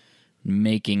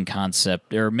making custom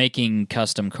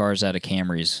cars out of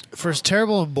Camrys. For as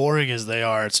terrible and boring as they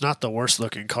are, it's not the worst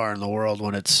looking car in the world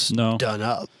when it's done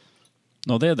up.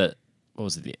 No, they had that. What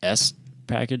was it? The S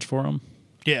package for them.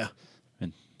 Yeah,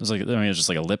 And it was it was just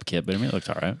like a lip kit, but it looked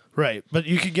all right. Right, but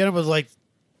you can get them with like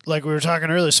we were talking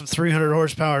earlier, some 300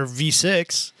 horsepower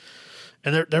V6,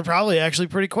 and they're probably actually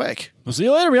pretty quick. We'll see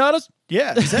you later, Miatas.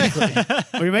 Yeah, exactly.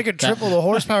 When you're making triple the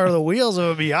horsepower of the wheels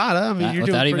of a Miata, I mean, you're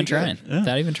without doing even trying. good.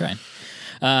 Without even trying.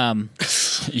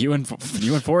 You and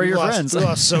four of your friends. We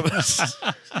lost so much.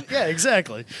 Yeah,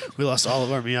 exactly. We lost all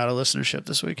of our Miata listenership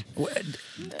this week.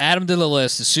 Adam did a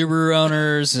list of Subaru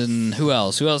owners and who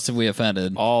else? Who else have we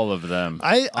offended? All of them.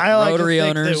 I like Rotary to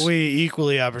think owners. that we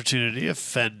equally opportunity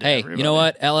offend Hey, everybody. you know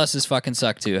what? LS's fucking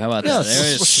suck too. How about that? Well,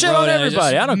 shit on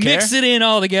everybody. I don't care. Mix it in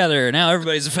all together. Now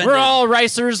everybody's offended. We're all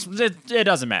racers. It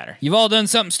doesn't matter. You've all done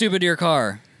something stupid to your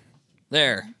car.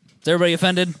 There. Is everybody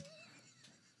offended?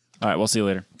 All right, we'll see you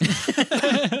later.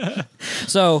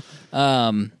 So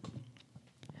every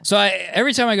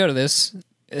time I go to this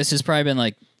has probably been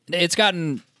like, it's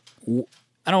gotten,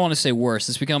 I don't want to say worse.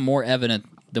 It's become more evident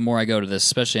the more I go to this,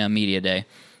 especially on media day.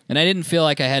 And I didn't feel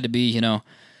like I had to be,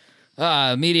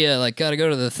 media, like, got to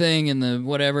go to the thing and the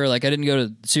whatever. Like, I didn't go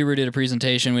to, Subaru did a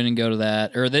presentation. We didn't go to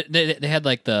that. Or they had,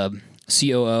 like, the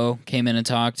COO came in and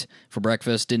talked for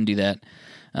breakfast. Didn't do that.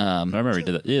 I remember you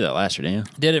did that last year, didn't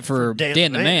you? Did it for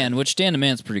Dan the Man, which Dan the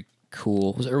Man's pretty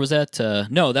cool. Was that?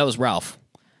 No, that was Ralph.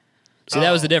 See,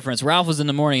 that was the difference. Ralph was in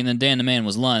the morning, and then Dan the Man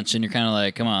was lunch, and you're kind of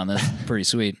like, come on, that's pretty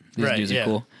sweet. These dudes are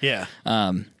cool. Yeah.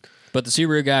 But the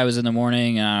Subaru guy was in the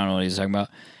morning, and I don't know what he's talking about.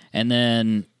 And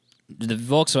then the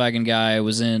Volkswagen guy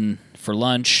was in for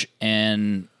lunch,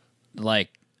 and like,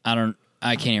 I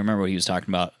can't even remember what he was talking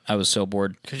about. I was so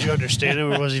bored. Could you understand it,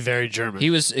 or was he very German? He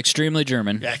was extremely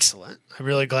German. Excellent. I'm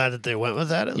really glad that they went with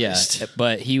that at least.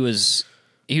 But he's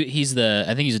the,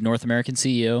 I think he's a North American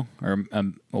CEO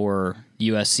or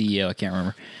U.S. CEO. I can't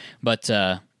remember. But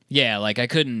like I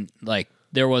couldn't, like,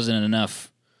 there wasn't enough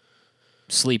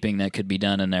sleeping that could be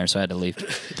done in there, so I had to leave.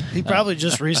 He probably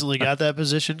just recently got that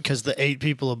position because the 8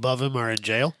 people above him are in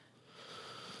jail.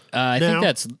 I think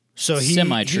that's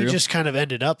semi-true. He just kind of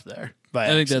ended up there. I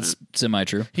think that's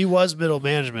semi-true. He was middle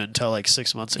management until like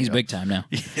 6 months ago. He's big time now.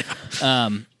 Yeah.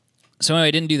 So anyway,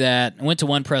 I didn't do that. I went to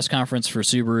one press conference for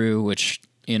Subaru, which,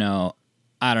 I don't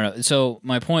know. So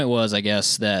my point was, I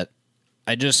guess, that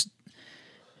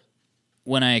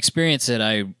when I experience it,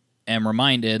 I am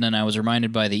reminded, and I was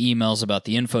reminded by the emails about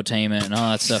the infotainment and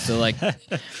all that stuff. They're like,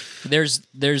 there's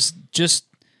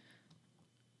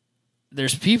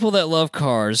people that love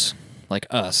cars like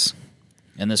us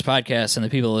and this podcast and the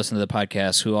people that listen to the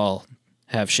podcast who all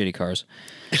have shitty cars.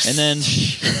 And then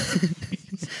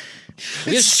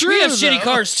We have true, shitty though.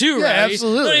 cars too, Yeah, right?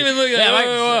 absolutely. Don't even look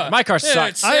at my car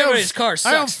sucks. Everybody's car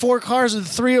sucks. I own 4 cars and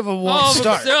 3 of them won't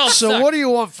start. they all So suck. what do you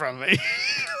want from me?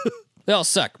 They all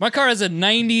suck. My car has a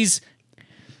 90s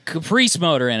Caprice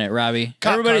motor in it, Robbie.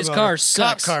 Cop Everybody's car car motor.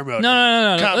 sucks. Cop car motor.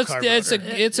 No. Cop car It's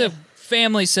motor. a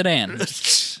family sedan.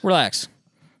 Relax.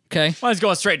 Okay. Mine's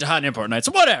going straight to hot and import nights.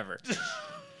 Whatever.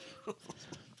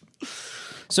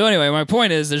 So anyway, my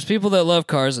point is there's people that love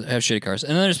cars that have shitty cars.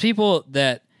 And then there's people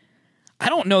that I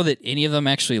don't know that any of them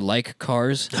actually like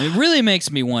cars. It really makes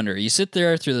me wonder. You sit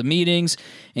there through the meetings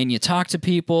and you talk to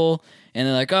people and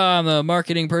they're like, oh, I'm a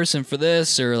marketing person for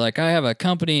this, or like I have a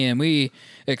company and we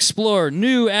explore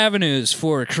new avenues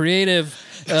for creative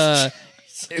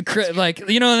like,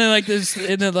 you know, and then like this,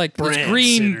 and then like this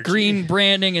green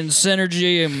branding and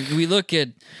synergy, and we look at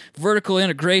vertical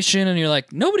integration, and you're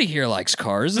like, nobody here likes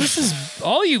cars. This is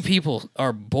all you people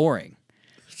are boring.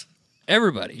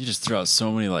 Everybody. You just throw out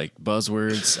so many like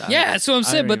buzzwords. Yeah, that's what I'm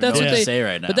saying. But that's what they say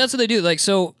right now. But that's what they do. Like,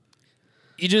 so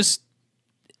you're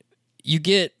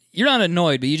not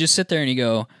annoyed, but you just sit there and you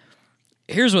go,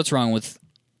 here's what's wrong with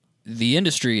the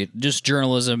industry, just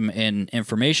journalism and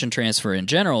information transfer in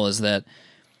general, is that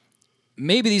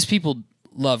maybe these people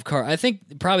love cars. I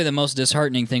think probably the most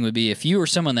disheartening thing would be if you were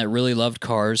someone that really loved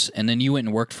cars and then you went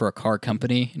and worked for a car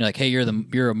company. You're like, hey,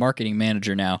 you're a marketing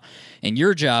manager now, and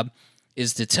your job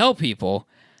is to tell people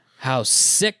how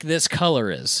sick this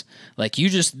color is. Like,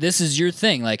 this is your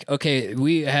thing. Like, okay,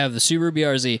 we have the Subaru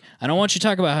BRZ. I don't want you to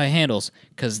talk about how it handles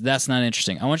because that's not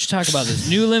interesting. I want you to talk about this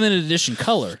new limited edition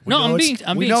color. I'm being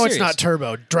serious. It's not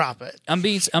turbo. Drop it. I'm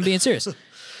being serious.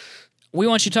 We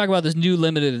want you to talk about this new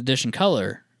limited edition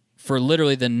color for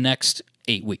literally the next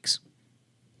 8 weeks.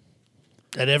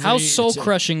 How soul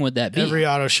crushing would that be? Every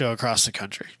auto show across the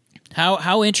country.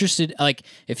 How interested? Like,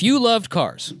 if you loved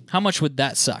cars, how much would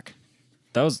that suck?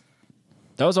 That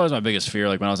was always my biggest fear.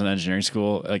 Like when I was in engineering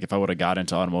school, like if I would have got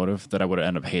into automotive, that I would have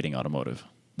ended up hating automotive.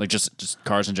 Like just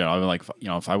cars in general. I mean, like, you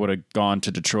know, if I would have gone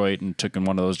to Detroit and taken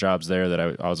one of those jobs there that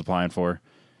I was applying for,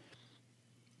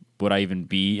 would I even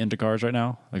be into cars right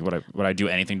now? Like would I do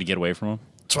anything to get away from them?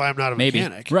 That's why I'm not a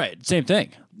mechanic. Right. Same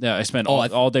thing. Yeah, I spent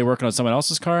all day working on someone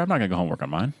else's car. I'm not gonna go home and work on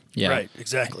mine. Yeah. Right.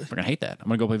 Exactly. I'm gonna hate that. I'm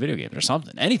gonna go play video games or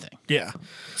something. Anything. Yeah.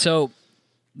 So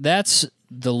that's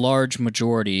the large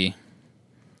majority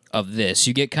of this.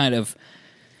 You get kind of,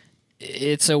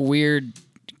 it's a weird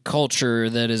culture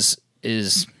that is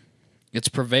it's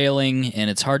prevailing and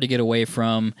it's hard to get away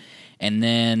from, and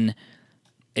then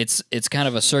it's kind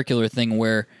of a circular thing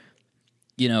where,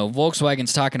 you know,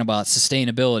 Volkswagen's talking about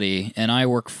sustainability and I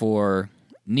work for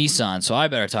Nissan, so I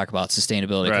better talk about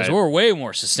sustainability because we're way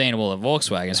more sustainable than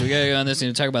Volkswagen. So we gotta go on this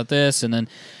and talk about this, and then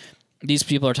these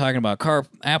people are talking about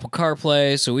Apple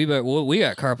CarPlay, so we got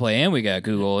CarPlay and we got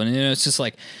Google, and you know, it's just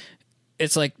like,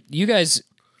 it's like you guys.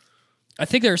 I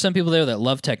think there are some people there that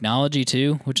love technology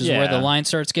too, which is where the line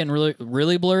starts getting really,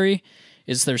 really blurry.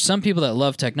 Is there's some people that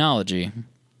love technology,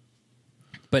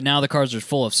 but now the cars are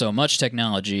full of so much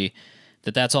technology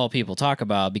that's all people talk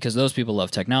about because those people love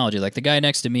technology. Like the guy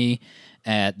next to me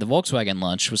at the Volkswagen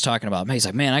lunch was talking about, he's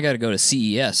like, man, I got to go to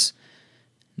CES,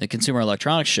 the Consumer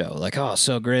Electronics Show. Like, oh,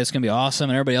 so great, it's gonna be awesome.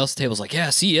 And everybody else at the table's like, yeah,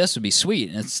 CES would be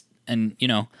sweet. And you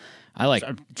know, I like,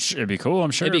 it'd be cool.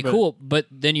 I'm sure it'd be cool. But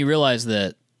then you realize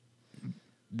that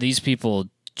these people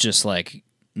just like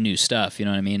new stuff. You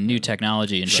know what I mean? New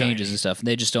technology and changes and stuff. And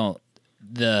they just don't.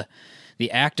 The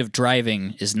act of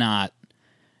driving is not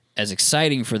as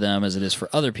exciting for them as it is for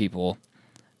other people,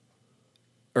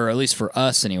 or at least for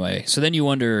us anyway. So then you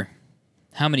wonder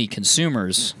how many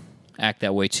consumers act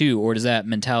that way too, or does that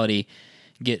mentality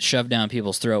get shoved down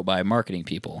people's throat by marketing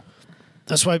people?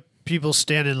 That's why people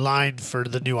stand in line for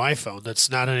the new iPhone. That's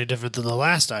not any different than the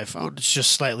last iPhone. It's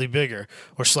just slightly bigger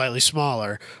or slightly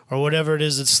smaller or whatever it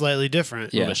is that's slightly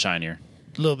different. A little bit shinier.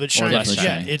 A little bit shinier. less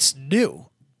shiny. Yeah, it's new.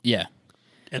 Yeah.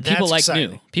 And People that's like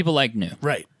exciting. new. People like new.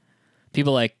 Right.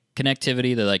 People like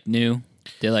connectivity. They like new.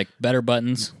 They like better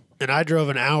buttons. And I drove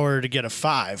an hour to get a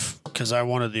 5 because I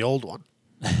wanted the old one.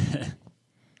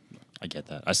 I get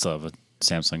that. I still have a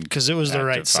Samsung Because it was the Active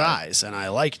right 5. size and I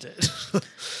liked it.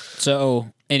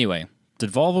 So anyway,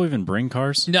 Did Volvo even bring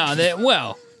cars? no,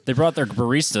 They brought their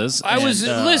baristas.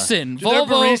 listen. Dude, their Volvo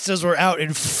baristas were out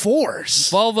in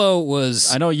force. Volvo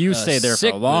was. I know you stayed there for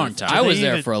sick a long booth. time. I Do was they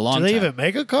there even- for a long Do they time. even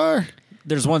make a car?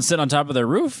 There's one sitting on top of their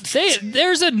roof.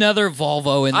 There's another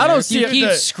Volvo in there. I don't If see you it. keep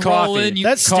The scrolling. coffee. You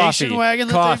That station Coffee. wagon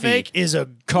that Coffee. they make is a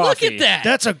Coffee. look at that.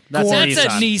 That's a That's a gorgeous.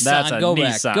 That's a Nissan. That's a Go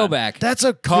Nissan. back. Go back. That's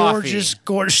a Coffee.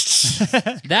 gorgeous.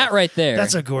 That right there.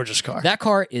 That's a gorgeous car. That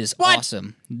car is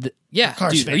awesome. Yeah,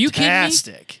 car's dude. Are you kidding me?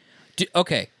 fantastic.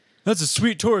 Okay, That's a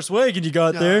sweet Taurus wagon you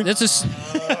got there. that's a.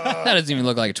 That doesn't even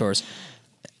look like a Taurus.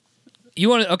 You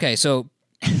want to? Okay, so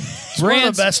It's one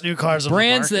of the best new cars on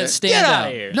brands the market. that stand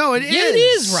out. No, it is. Yeah, it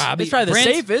is, Robbie. It's probably the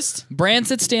brands, safest. Brands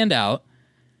that stand out.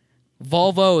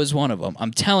 Volvo is one of them.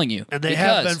 I'm telling you, And they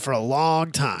have been for a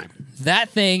long time. That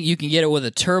thing, you can get it with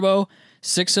a turbo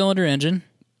 6-cylinder engine.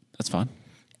 That's fun.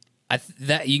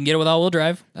 That you can get it with all-wheel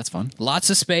drive. That's fun. Lots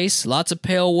of space, lots of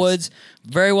pale woods,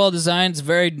 very well designed. It's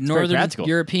very northern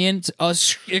European.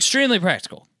 It's extremely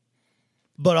practical.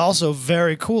 But also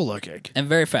very cool looking. And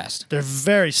very fast. They're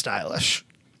very stylish.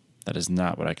 That is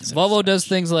not what I consider. Volvo does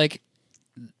things like,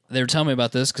 they were telling me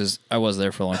about this because I was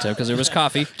there for a long time because there was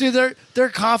coffee. Dude, their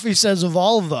coffee says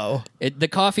Volvo. The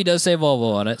coffee does say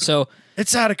Volvo on it. So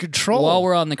it's out of control. While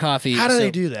we're on the coffee. How do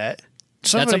they do that?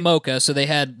 That's a mocha. So they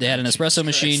had an espresso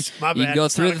machine. You can go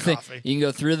through the thing. You can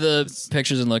go through the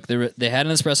pictures and look. They had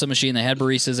an espresso machine. They had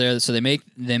baristas there. So they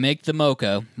make the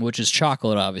mocha, which is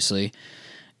chocolate, obviously.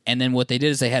 And then what they did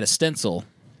is they had a stencil,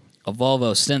 a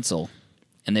Volvo stencil,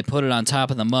 and they put it on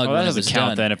top of the mug. That doesn't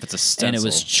count then if it's a stencil. And it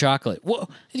was chocolate. What?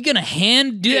 Are you gonna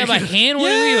do that by hand?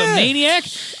 What are you, a maniac?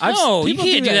 No, you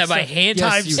can't do that by hand.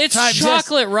 Yes, it's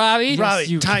chocolate, Robbie.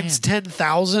 Robbie, times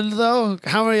 10,000 though.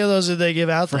 How many of those did they give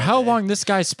out? For how long this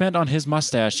guy spent on his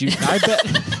mustache? I bet.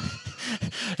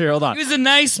 Here, hold on. He was a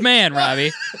nice man,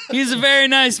 Robbie. He's a very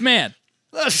nice man.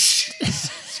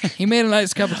 He made a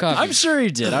nice cup of coffee. I'm sure he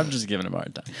did. I'm just giving him a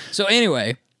hard time. So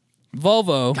anyway,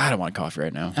 Volvo. God, I want coffee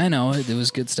right now. I know. It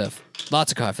was good stuff.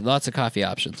 Lots of coffee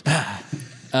options.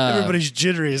 Everybody's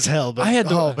jittery as hell, but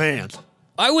oh man.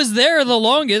 I was there the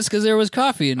longest because there was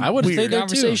coffee and I would have stayed there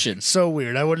conversation. Too. So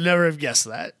weird. I would never have guessed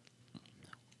that.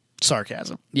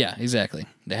 Sarcasm. Yeah, exactly.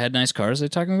 They had nice cars. They're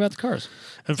talking about the cars.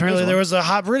 And apparently there was a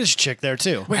hot British chick there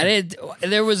too.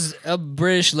 There was a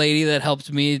British lady that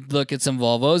helped me look at some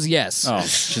Volvos. Yes. Oh,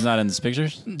 she's not in these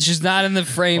pictures? She's not in the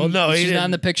frame. Oh, no, she's not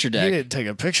in the picture deck. He didn't take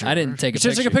a picture. I didn't take a picture. picture.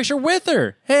 Just take a picture with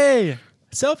her. Hey,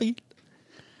 selfie.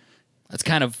 That's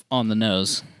kind of on the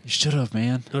nose. You should have,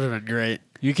 man. That would have been great.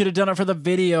 You could have done it for the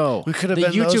video. We could have the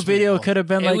been YouTube those video people. could have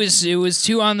been like It was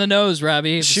too on the nose,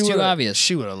 Robbie. It was too obvious.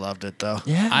 She would have loved it though.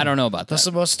 Yeah. I don't know about that. That's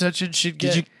the most attention she'd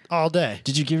get all day.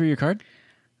 Did you give her your card?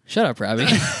 Shut up, Robbie.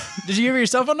 Did you give her your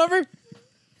cell phone number?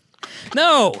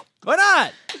 No. Why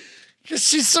not? Because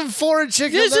she's some foreign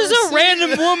chick. This is a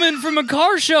random woman from a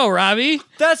car show, Robbie.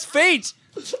 That's fate.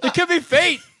 It could be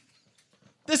fate.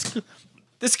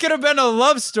 This could have been a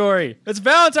love story. It's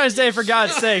Valentine's Day, for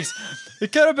God's sakes.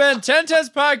 It could have been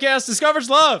 1010's podcast discovers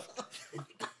love.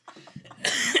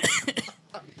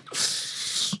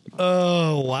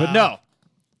 Oh, wow. But no,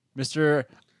 Mr.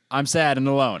 I'm sad and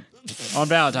alone on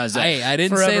Valentine's Day. Hey, I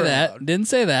didn't say that. Didn't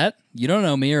say that. You don't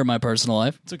know me or my personal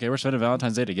life. It's okay. We're spending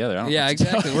Valentine's Day together. I don't Yeah, think so.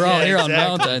 exactly. We're all here on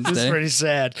Valentine's It's Day. pretty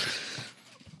sad.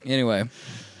 Anyway.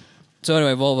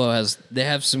 Volvo they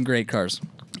have some great cars.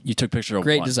 You took a picture of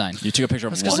Great one. design. You took a picture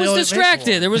of That's I one. They was only make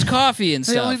distracted. one. There was coffee and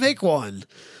They only stuff. make one.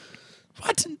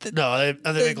 What? No,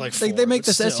 they make like four. They make but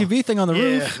this still. SUV thing on the Yeah,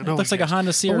 roof. It no looks one like a cares.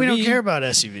 Honda CR-V. But we don't care about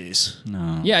SUVs.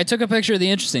 No. Yeah, I took a picture of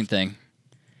the interesting thing.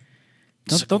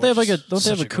 Don't they have like a? Don't they Such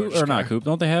have a a coupe gorgeous or not car. a coupe?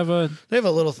 Don't they have a? They have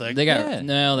a little thing. They got Yeah.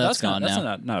 no, that's That's not- gone that's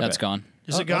now. not That's bad. gone.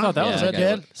 Is it I gone? thought that Yeah, was Is I that got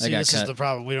dead? it. I See, got this is cut. the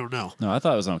problem. We don't know. No, I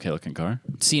thought it was an okay looking car.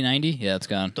 C90, yeah, it's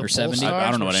gone. The Or 70. Polestar?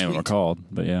 I don't know were what any of them are sweet. called,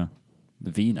 but yeah,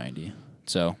 the V90.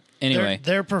 So anyway,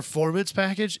 Their performance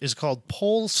package is called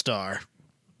Polestar.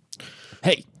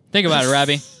 Hey, think about it,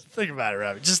 Robbie. Think about it,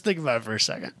 Robbie. Just think about it for a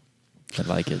second. I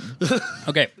like it.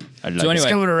 Okay. I like So it. It's anyway,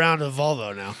 coming around to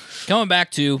Volvo now. coming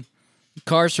back to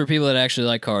cars for people that actually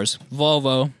like cars.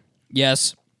 Volvo,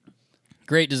 yes,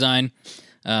 great design.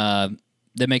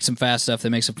 They make some fast stuff. They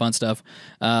make some fun stuff.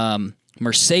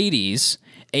 Mercedes,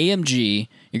 AMG.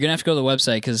 You're gonna have to go to the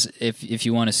website because if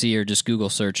you want to see or just Google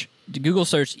search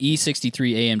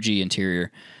E63 AMG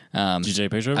interior. Did you take a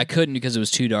picture of it? I couldn't because it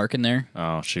was too dark in there.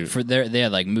 Oh shoot! They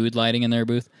had like mood lighting in their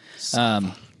booth.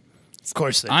 Of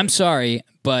course they I'm sorry,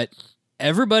 but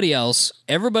everybody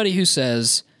who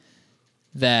says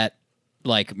that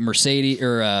like Mercedes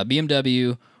or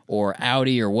BMW or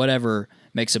Audi or whatever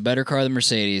makes a better car than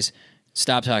Mercedes,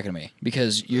 stop talking to me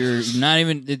because you're not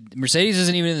even. Mercedes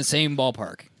isn't even in the same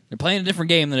ballpark. They're playing a different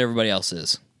game than everybody else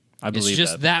is. I believe It's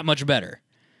just that much better.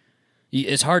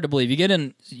 It's hard to believe.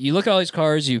 You look at all these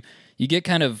cars, you get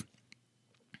kind of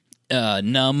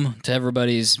numb to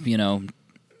everybody's,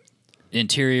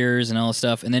 interiors and all this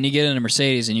stuff, and then you get into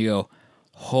Mercedes and you go,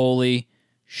 holy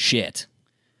shit.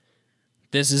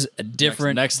 This is a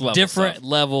different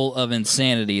level of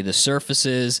insanity. The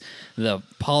surfaces, the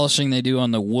polishing they do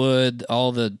on the wood,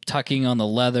 all the tucking on the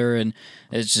leather, and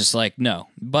it's just like, no.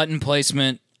 Button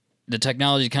placement, the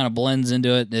technology kind of blends into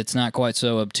it. It's not quite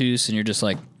so obtuse, and you're just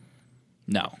like,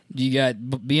 No, you got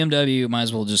BMW. Might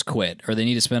as well just quit, or they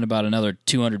need to spend about another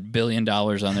 $200 billion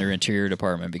on their interior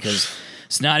department because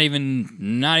it's not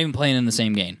even playing in the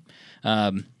same game.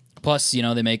 Plus,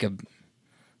 they make a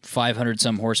 500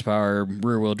 some horsepower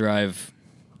rear wheel drive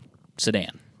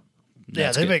sedan.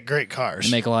 That's they make great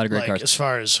cars. They make a lot of great cars as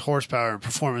far as horsepower and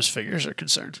performance figures are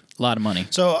concerned. A lot of money.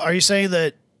 So, are you saying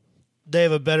that they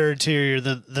have a better interior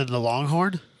than the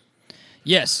Longhorn?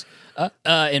 Yes.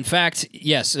 In fact,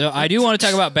 yes. So I do want to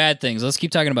talk about bad things. Let's keep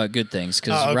talking about good things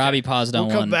because Robbie paused on one.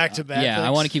 We'll come back to bad things. Yeah,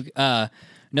 I want to keep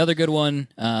another good one.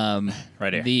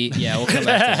 Right here. We'll come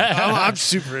back to that. I'm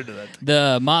super into that.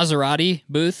 The Maserati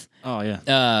booth. Oh,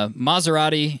 yeah.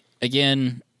 Maserati,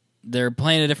 again, they're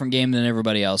playing a different game than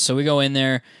everybody else. So we go in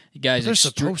there. You guys are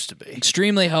supposed to be.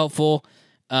 Extremely helpful.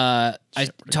 I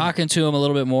talking to him a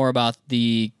little bit more about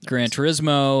the Gran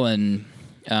Turismo, and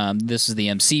this is the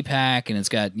MC pack, and it's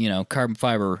got carbon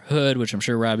fiber hood, which I'm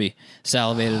sure Robbie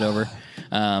salivated over.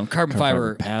 Carbon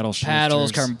fiber paddles,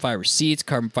 carbon fiber seats,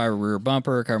 carbon fiber rear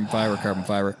bumper, carbon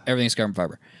fiber. Everything's carbon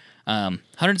fiber.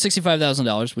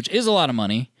 $165,000, which is a lot of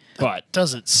money, but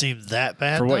doesn't seem that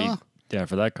bad for what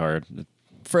for that car.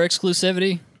 For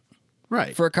exclusivity.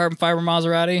 Right. For a carbon fiber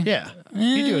Maserati? Yeah.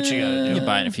 You do what you gotta do. You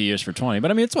buy it in a few years for 20, but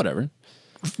I mean, it's whatever.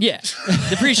 Yeah.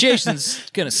 Depreciation's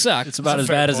going to suck. It's about as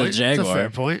bad as a Jaguar. It's a fair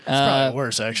point. It's probably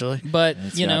worse, actually. But,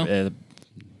 it's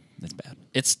bad.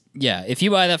 If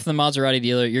you buy that from the Maserati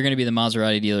dealer, you're going to be the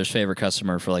Maserati dealer's favorite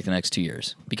customer for like the next 2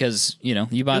 years. Because, you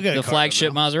bought the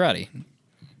flagship Maserati.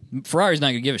 Ferrari's not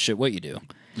going to give a shit what you do.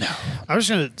 No. I'm just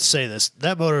going to say this.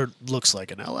 That motor looks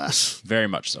like an LS. Very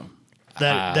much so.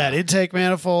 That intake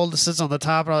manifold that sits on the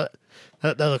top,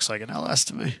 that looks like an LS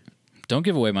to me. Don't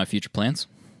give away my future plans.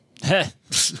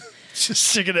 Just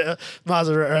sticking a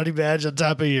Maserati badge on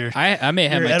top of your I may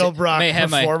have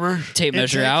my tape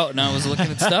measure out, and I was looking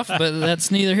at stuff, but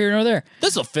that's neither here nor there.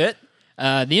 This will fit.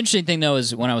 The interesting thing, though,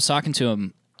 is when I was talking to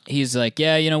him, he's like,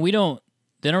 yeah, they don't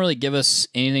really give us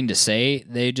anything to say.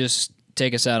 They just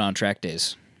take us out on track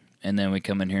days. And then we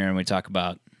come in here and we talk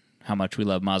about how much we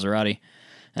love Maserati.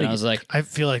 And I was like, I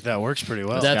feel like that works pretty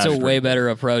well. That's a way better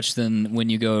approach than when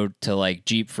you go to like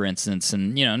Jeep, for instance.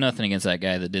 And nothing against that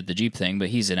guy that did the Jeep thing, but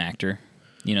he's an actor.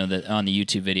 That on the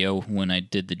YouTube video when I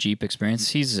did the Jeep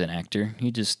experience, he's an actor.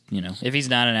 He just, if he's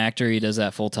not an actor, he does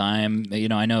that full time.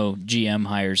 I know GM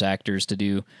hires actors to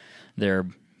do their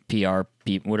PR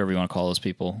people, whatever you want to call those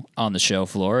people, on the show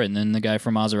floor. And then the guy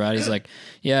from Maserati's like,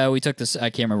 yeah, we took this. I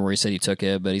can't remember where he said he took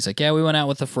it, but he's like, yeah, we went out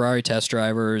with the Ferrari test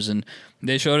drivers and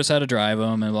they showed us how to drive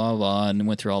them and blah, blah, blah, and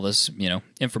went through all this,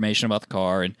 information about the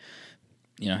car. And,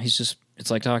 it's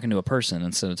like talking to a person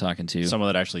instead of talking to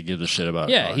someone that actually gives a shit about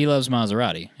it. Yeah, he loves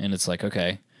Maserati. And it's like,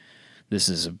 okay, this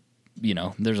is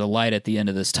there's a light at the end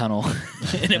of this tunnel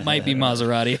and it might be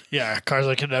Maserati. Yeah, cars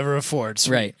I can never afford.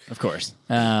 Sweet. Right. Of course.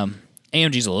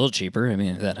 AMG's a little cheaper. I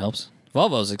mean, if that helps.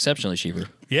 Volvo's exceptionally cheaper.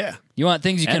 Yeah. You want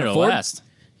things you can afford?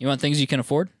 You want things you can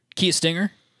afford? Kia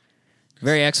Stinger.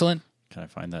 Very excellent. Can I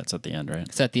find that? It's at the end, right?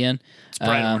 It's at the end. It's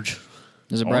bright orange.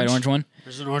 There's a bright orange one?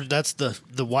 There's an orange. That's the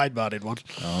wide-bodied one.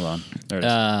 Oh, hold on. There it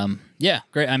is. Yeah,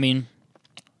 great. I mean,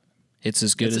 it's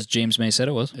as good as James May said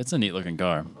it was. It's a neat-looking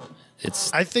car.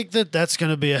 I think that's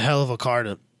going to be a hell of a car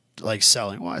to, like,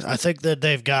 selling-wise. I think that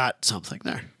they've got something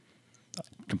there.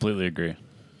 Completely agree.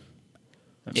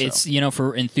 It's,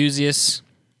 for enthusiasts,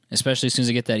 especially as soon as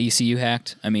they get that ECU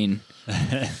hacked. I mean,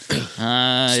 I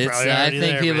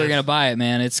think people are going to buy it,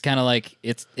 man. It's kind of like,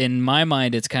 in my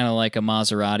mind, it's kind of like a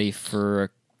Maserati for a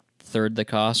third the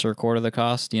cost or a quarter the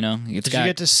cost, Did you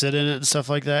get to sit in it and stuff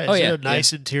like that? Is it a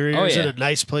nice interior? Is it a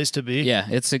nice place to be? Yeah,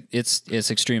 it's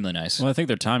extremely nice. Well, I think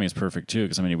their timing is perfect, too,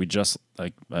 because, we just,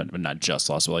 not just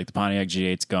lost, but, the Pontiac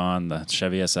G8's gone, the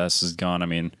Chevy SS is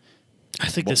gone. I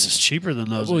think this is cheaper than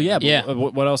those. Well, yeah, but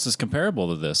what else is comparable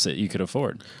to this that you could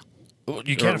afford? Well,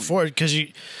 you can't afford because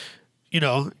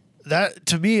that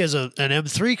to me is an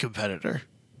M3 competitor,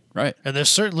 right? And there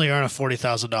certainly aren't a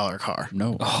 $40,000 car.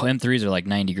 No, M3s are like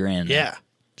 $90,000. Yeah,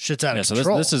 shit's out of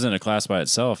control. So this isn't a class by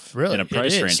itself. Really, in a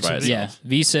price range by itself. Yeah,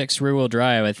 V6 rear wheel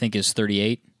drive I think is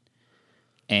 38.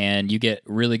 And you get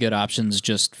really good options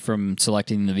just from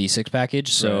selecting the V6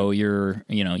 package. So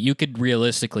you could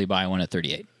realistically buy one at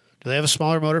 38. Do they have a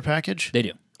smaller motor package? They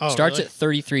do. Oh, starts really?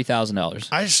 at $33,000.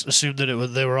 I just assumed that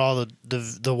they were all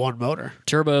the one motor.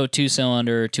 Turbo,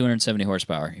 2-cylinder, 270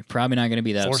 horsepower. You're probably not going to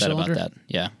be that upset about that.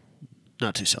 Yeah.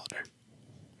 Not 2-cylinder.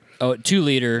 Oh,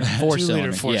 2-liter,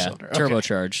 4-cylinder. 4-cylinder. Yeah,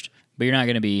 turbocharged. But you're not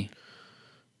going to be.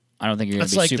 I don't think you're going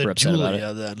to be super upset about it.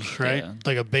 That's like the Giulia, then, right? Yeah.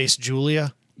 Like a base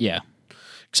Giulia. Yeah.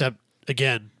 Except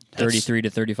again, $33,000 to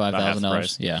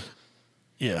 $35,000. Yeah.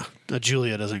 Yeah, a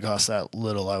Giulia doesn't cost that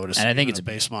little. I would assume. And I think than it's a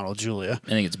base model Giulia. I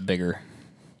think it's bigger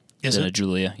Is than it? a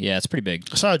Giulia. Yeah, it's pretty big.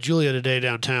 I saw a Giulia today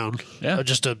downtown. Yeah.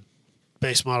 Just a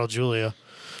base model Giulia.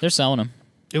 They're selling them.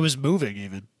 It was moving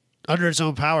even under its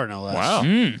own power, no less. Wow.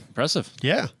 Impressive.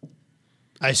 Yeah.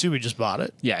 I assume he just bought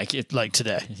it Yeah. like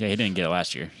today. Yeah, he didn't get it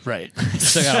last year. Right.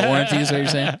 Still got a warranty, is what you're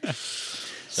saying?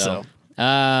 So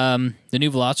The new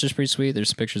Veloster's pretty sweet. There's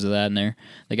some pictures of that in there.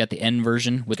 They got the N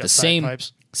version with got the side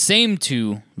pipes. same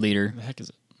 2-liter What the heck is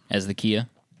it? as the Kia.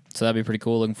 So that'd be pretty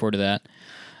cool. Looking forward to that.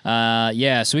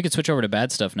 Yeah, so we could switch over to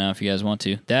bad stuff now if you guys want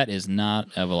to. That is not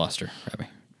a Veloster, Robbie.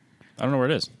 I don't know where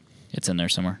it is. It's in there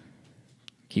somewhere.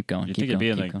 Keep going. You keep think it'd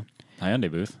going, be in keep the going.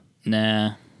 Hyundai booth?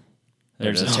 Nah.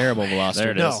 There's it a is. terrible Veloster.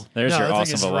 There it is. no, There's no, your I think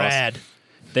awesome it's Veloster. rad.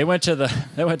 They went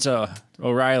to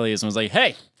O'Reilly's and was like,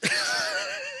 "Hey,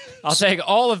 I'll take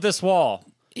all of this wall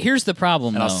Here's the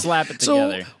problem, and though. I'll slap it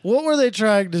So together." what were they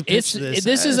trying to pitch This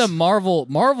this? is as? a Marvel.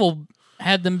 Marvel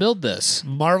had them build this.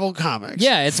 Marvel Comics.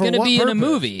 Yeah, it's For going to what be in a purpose?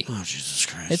 movie. Oh Jesus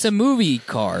Christ! It's a movie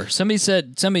car.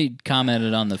 Somebody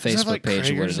commented on the Does it have, Facebook like, page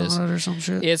of what it Kragers is. on it or some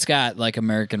shit. It's got like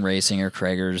American Racing or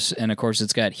Kragers, and of course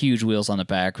it's got huge wheels on the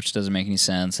back, which doesn't make any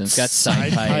sense. And it's got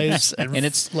side pipes, and,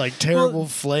 it's like terrible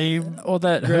flame. Well,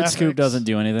 that hood scoop graphics. doesn't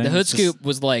do anything. the hood It's just- scoop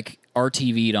was like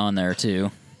RTV'd on there too.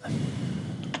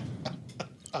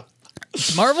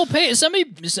 Marvel pay somebody.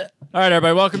 All right,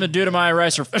 everybody, welcome to Due to My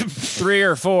Ricer 3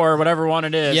 or 4, whatever one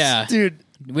it is. Yeah, Dude,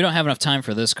 we don't have enough time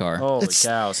for this car. Holy It's-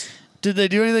 cows. did they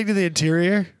do anything to the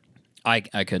interior? I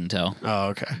couldn't tell. Oh,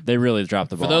 okay. They really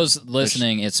dropped the ball. For those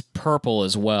listening, it's purple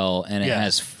as well, and it Yeah.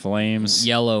 has flames.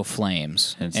 yellow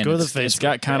flames. And And Go to the it's, Facebook It's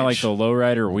got kind of like page. the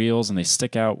lowrider wheels, and they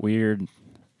stick out weird.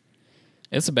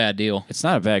 it's a bad deal. It's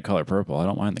not a bad color purple. I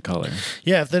don't mind the color.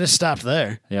 Yeah, if they just stopped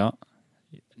there. Yeah.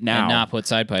 Now, And not put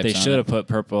side pipes they on should it. have put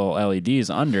purple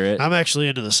LEDs under it. I'm actually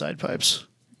into the side pipes.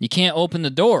 You can't open the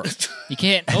door. You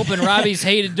can't open Robbie's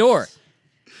hated door.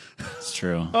 It's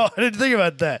true. Oh, I didn't think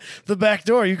about that. The back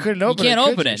door, you couldn't open it. can't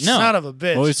could open you? it, no. Son of a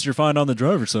bitch. At least you're fine on the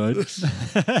driver's side.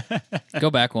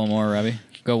 Go back one more, Robbie.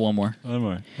 Go one more. One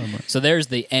more. So there's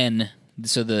the N.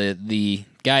 So the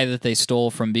guy that they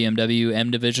stole from BMW M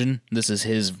Division, this is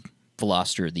his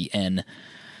Veloster, the N.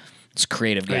 It's a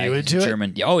creative guy. you He's into it?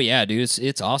 German. Oh yeah, dude,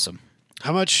 it's awesome.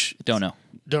 How much? Don't know.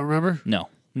 Don't remember? No,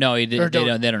 they Or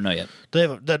don't- don't know yet. They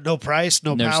have no price,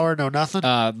 no There's- power, no nothing?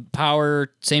 Power,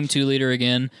 same 2-liter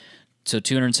again. So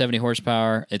 270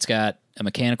 horsepower. It's got a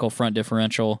mechanical front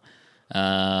differential.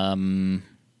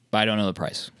 But I don't know the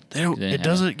price. they don't. didn't It have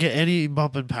doesn't get any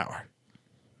bump in power.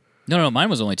 No, mine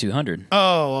was only 200.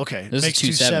 Oh, okay. This is Makes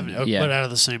 270, 270, yeah. but out of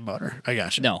the same motor. I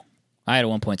got you. No, I had a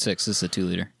 1.6. This is a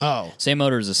 2-liter. Oh. Same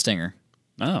motor as a Stinger.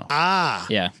 Oh. Ah.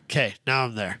 Yeah. Okay, now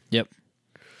I'm there. Yep.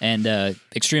 And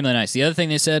extremely nice. The other thing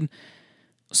they said,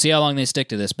 see how long they stick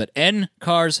to this, but N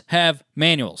cars have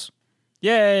manuals.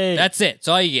 Yay. That's it. That's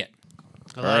all you get.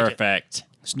 I like it. perfect.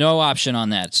 There's no option on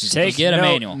that. It's just Take you get a note,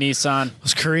 manual. Nissan.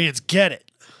 Those Koreans get it.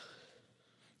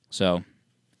 So,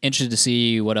 interested to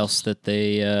see what else that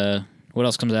they what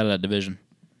else comes out of that division.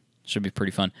 Should be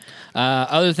pretty fun.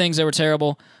 Other things that were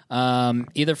terrible.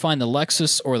 Either find the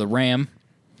Lexus or the Ram.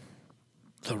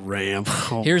 The Ram.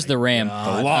 Oh Here's my the Ram.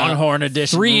 The Longhorn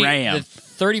Edition Ram. The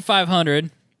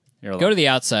 3500. Here, Go look. to the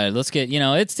outside. Let's get,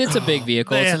 it's a big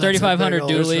vehicle. man, it's a that's a big 3500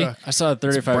 old dually. truck. I saw a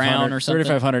 3500 brown or something.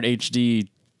 3500 HD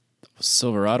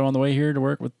Silverado on the way here to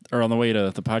work with, or on the way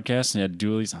to the podcast, and he had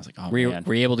dualies. I was like, oh Were you, man.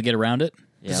 were you able to get around it?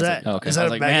 Yeah, Is I was that, like, okay. is I that was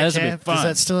a like, mega man, this would be cab? fun. Is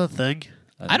that still a thing?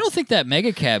 I don't think that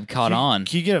mega cab caught on.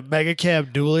 Can you get a mega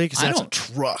cab dually? Because I that's a don't-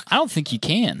 truck. I don't think you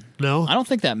can. No? I don't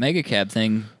think that mega cab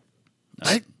thing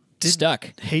I did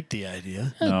stuck. hate the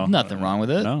idea. No. Nothing wrong with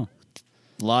it. No.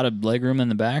 A lot of legroom in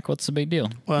the back. What's the big deal?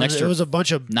 Well, Next it was a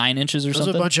bunch of 9 inches or There's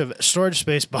something. a bunch of storage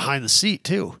space behind the seat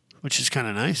too, which is kind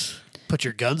of nice. Put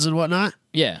your guns and whatnot.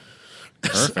 Yeah.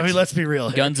 I mean, let's be real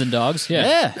here. Guns and dogs.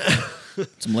 Yeah.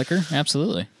 Some liquor.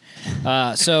 Absolutely.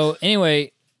 So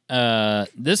anyway,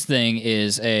 this thing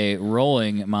is a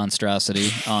rolling monstrosity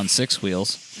on 6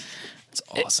 wheels. It's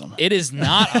awesome. It is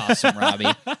not awesome, Robbie.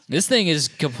 This thing is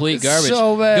complete garbage.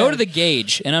 so bad. Go to the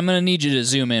gauge, and I'm going to need you to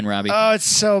zoom in, Robbie. Oh, it's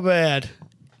so bad.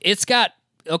 It's got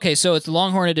okay, so it's the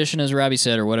Longhorn Edition, as Robbie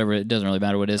said, or whatever. It doesn't really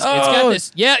matter what it is. It's got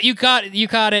this. Yeah, you caught it. You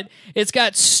caught it. It's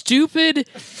got stupid,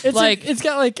 It's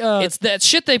got like it's that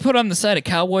shit they put on the side of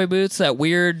cowboy boots. That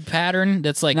weird pattern.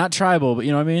 That's like not tribal, but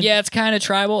you know what I mean? yeah, it's kind of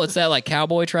tribal. It's that like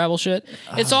cowboy tribal shit.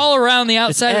 It's all around the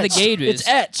outside of the gauges. It's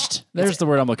etched. There's the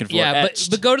word I'm looking for. Yeah,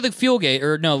 etched. but go to the fuel gauge,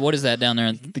 or no, what is that down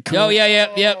there? Oh yeah,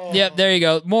 yep. There you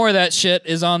go. More of that shit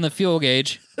is on the fuel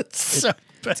gauge. It's so bad.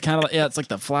 it's kind of like, it's like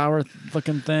the flower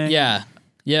looking thing. Yeah,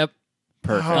 yep.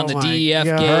 Perfect. Oh on the my DEF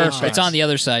gauge. God. It's on the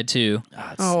other side too.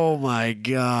 Oh my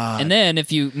God. And then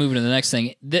if you move to the next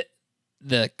thing,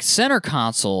 the center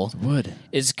console Wood.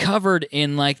 is covered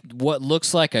in like what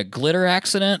looks like a glitter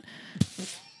accident.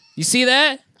 You see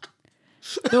that?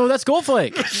 No, that's Gold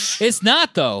Flake. It's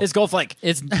not though. It's Gold Flake.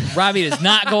 It's Robbie. It's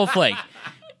not Gold Flake.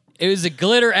 It was a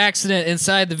glitter accident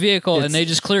inside the vehicle, and they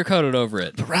just clear coated over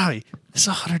it. But Robbie, it's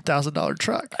 $100,000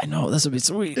 truck. I know, this would be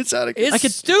sweet. It's out of.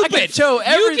 It's stupid. I could show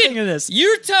everything in this.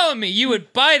 You're telling me you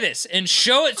would buy this and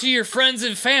show it to your friends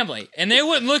and family, and they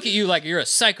wouldn't look at you like you're a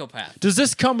psychopath. Does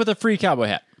this come with a free cowboy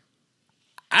hat?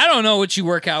 I don't know what you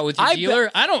work out with your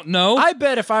dealer. I don't know. I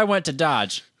bet if I went to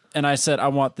Dodge and I said, I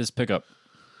want this pickup,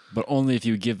 but only if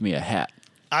you give me a hat.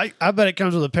 I bet it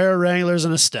comes with a pair of Wranglers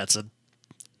and a Stetson.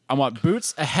 I want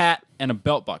boots, a hat, and a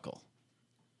belt buckle.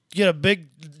 Get a big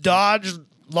Dodge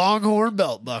Longhorn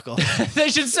belt buckle. They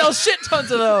should sell shit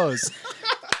tons of those.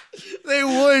 They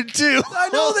would too. I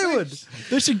know they would.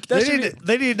 They should.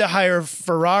 They need to hire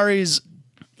Ferrari's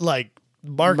like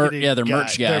marketing. Their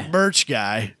merch guy. Their merch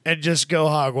guy, and just go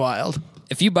hog wild.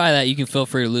 If you buy that, you can feel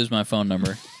free to lose my phone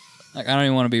number. Like, I don't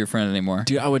even want to be your friend anymore.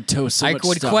 Dude, I would tow so much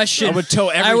stuff. I would tow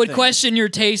everything. I would question your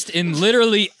taste in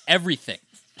literally everything.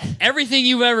 Everything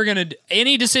you've ever gonna do,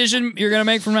 any decision you're gonna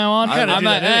make from now on. I don't know.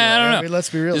 I mean, let's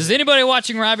be real. Is anybody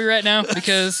watching Robbie right now?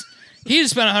 Because he just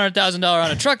spent $100,000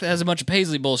 on a truck that has a bunch of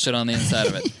Paisley bullshit on the inside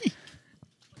of it.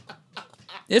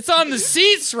 It's on the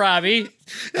seats, Robbie.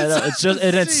 I know, it's just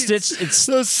it's stitched. It's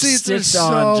Those seats are stitched so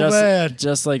on bad.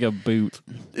 just like a boot.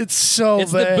 It's so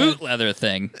It's bad. the boot leather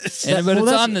thing, but well, it's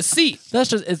that's- on the seat. That's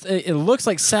just it looks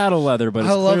like saddle leather, but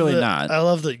it's clearly not. I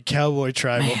love the cowboy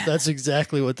tribal. That's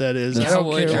exactly what that is. I don't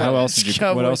Cowboy care. tribal. How else did you?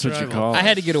 Cowboy What else would you tribal. call it? I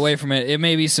had to get away from it. It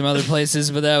may be some other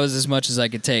places, but that was as much as I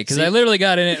could take. Because I literally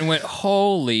got in it and went,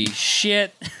 holy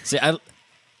shit. See,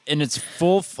 in its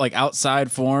full like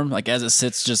outside form, like as it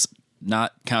sits, just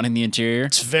not counting the interior.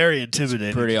 It's very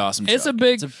intimidating. Pretty awesome. It's truck. a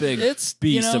big- It's a big it's,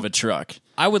 beast you know, of a truck.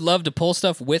 I would love to pull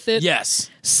stuff with it. Yes.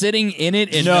 Sitting in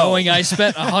it and No. knowing I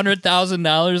spent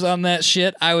 $100,000 on that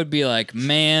shit, I would be like,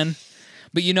 man.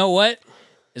 But you know what?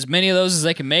 As many of those as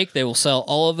they can make, they will sell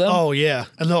all of them. Oh yeah,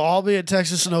 and they'll all be in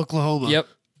Texas and Oklahoma. Yep.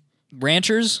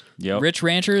 Ranchers, rich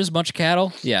ranchers, bunch of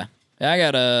cattle. Yeah. I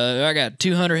got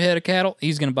 200 head of cattle.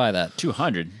 He's going to buy that.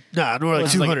 200. Nah, more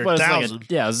like 200,000.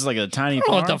 Yeah, this is like a tiny I don't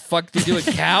know farm. what the fuck do you do with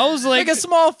cows? Like a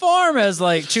small farm has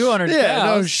like 200 Yeah, no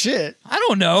cows. shit. I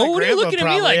don't know. My What are you grandpa looking at me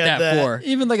probably like had that that. for?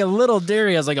 Even like a little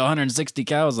dairy has like 160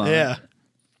 cows on it. Yeah.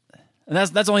 And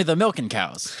that's only the milking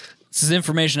cows. This is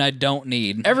information I don't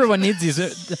need. Everyone needs these.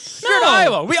 You're in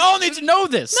Iowa. We all need to know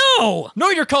this. No. Know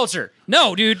your culture.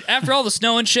 No, dude. After all the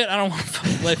snow and shit, I don't want to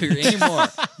fucking live here anymore.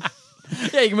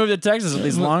 Yeah, you can move to Texas with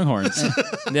these longhorns.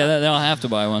 Yeah, they'll have to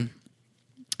buy one.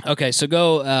 Okay, so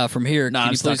go from here. Nah, Can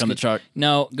I'm you stuck please on the truck.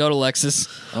 No, go to Lexus.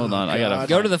 Hold on, I gotta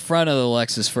Go to the front of the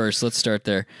Lexus first. Let's start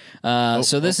there.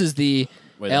 So this is the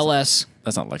Wait, LS.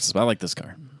 That's not Lexus, but I like this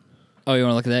car. Oh, you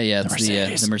want to look at that? Yeah, it's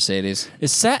Mercedes. the Mercedes.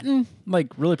 Is satin like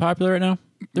really popular right now?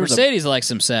 Mercedes likes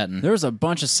some satin. There was a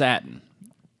bunch of satin.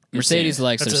 Mercedes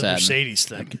likes That's their a satin. Mercedes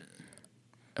thing.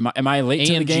 Am I late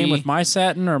to the AMG. game with my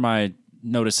satin, or am I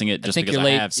noticing it just think because you're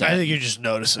I late. have I satin? think you're just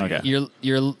noticing. Okay. it.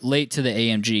 You're late to the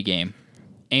AMG game.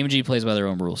 AMG plays by their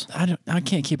own rules. I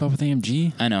can't keep up with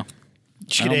AMG. I know. You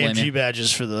should I don't get blame AMG you.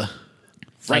 badges for the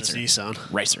Racer.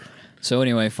 Nissan. Racer. So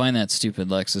anyway, find that stupid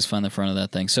Lexus. Find the front of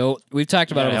that thing. So we've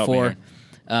talked about gotta it help me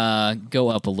before. Go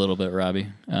up a little bit, Robbie.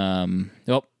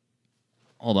 Oh,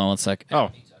 hold on one sec.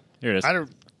 Oh, here it is. I don't.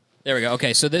 There we go.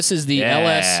 Okay, so this is the Yeah.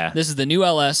 LS. This is the new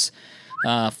LS.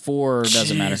 4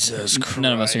 doesn't matter. Jesus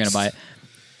None of us are going to buy Christ.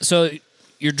 it. So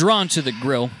you're drawn to the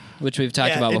grill, which we've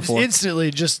talked about it's before. instantly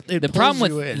just The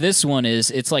problem with this one is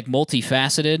it's like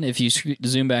multifaceted. If you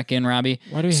zoom back in, Robbie,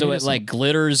 Why do you so hate it it so like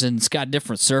glitters and it's got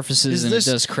different surfaces and it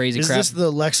does crazy is crap. this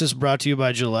the Lexus brought to you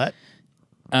by Gillette?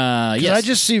 'Cause Yes, I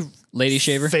just see Lady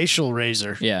Shaver. facial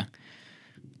razor. Yeah.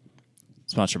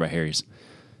 Sponsored by Harry's.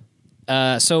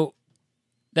 So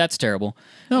that's terrible.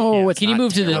 No, it's Can you not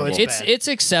move to the? terrible. It's It's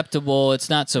bad. acceptable. It's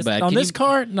not so bad. on Can this you,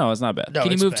 car? No, it's not bad. No,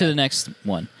 Can you it's move to bad. the next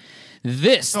one?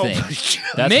 This Oh thing my God.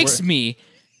 That's makes where- me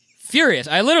furious.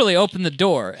 I literally opened the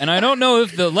door, and I don't know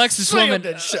if the Lexus woman, Slammed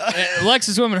it shut.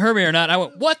 Lexus woman heard me or not. I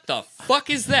went, "What the fuck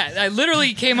is that?" I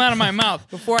literally came out of my mouth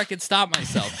before I could stop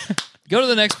myself. Go to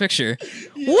the next picture.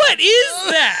 What is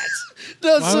that?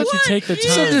 No, Why would you take the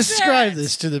So time? describe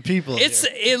this to the people. It looks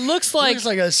it like looks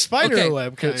like a spider okay,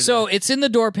 web kind So it's in the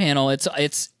door panel. It's on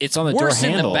the door worse in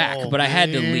the handle. back, Oh, but I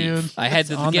had to man. leave. I had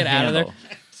to on get the out of there. handle.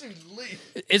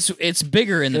 It's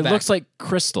bigger in the It back. looks like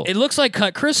crystal. It looks like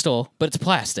cut crystal, but it's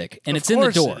plastic, and it's in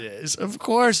the door. It is. Of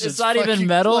course, It's not even fucking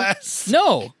metal? glass.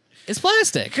 No, It's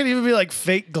plastic. It could even be like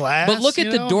fake glass. But look at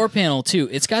you the know? door panel too.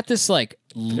 It's got this like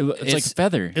It's like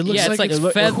feather. It looks yeah, like it's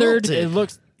like feathered. quilted. It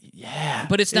looks. Yeah.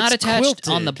 But it's not It's attached quilted.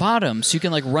 on the bottom, so you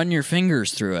can like run your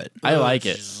fingers through it. I like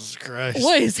it. Jesus Christ.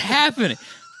 What is happening?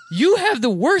 You have the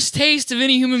worst taste of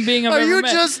any human being I've Are ever you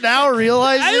met. just now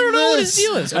realizing I don't know what his this?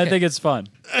 deal is. I Okay. think it's fun.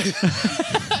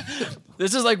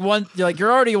 This is like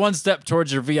you're already one step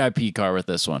towards your VIP car with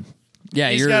this one. Yeah,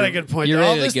 He's you're got a good point. You're All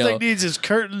ready this to go. thing needs is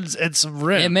curtains and some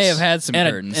rims. It may have had some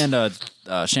curtains. And a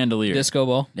chandelier. Disco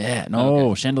ball. Yeah,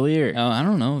 no chandelier. Oh, I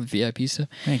don't know, VIP stuff.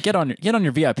 Man, get on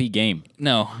your VIP game.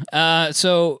 No.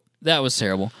 So that was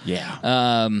terrible.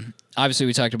 Yeah. Obviously,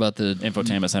 we talked about the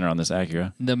Infotainment center on this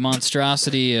Acura.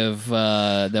 monstrosity of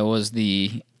that was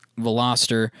the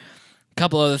Veloster. A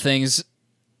couple other things.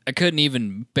 I couldn't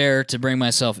even bear to bring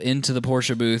myself into the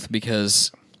Porsche booth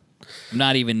because I'm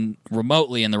not even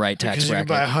remotely in the right tax Because you can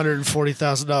bracket. buy a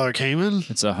 $140,000 Cayman.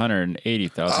 It's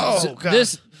 $180,000. Oh, God.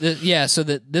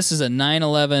 This is a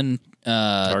 911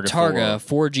 Targa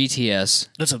 4 GTS.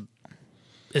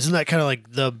 Isn't that kind of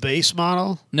like the base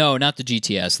model? No, not the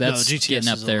GTS. That's GTS getting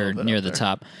up is a there little bit near up the there.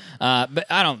 top. But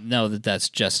I don't know that that's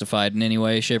justified in any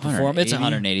way, shape, or form. It's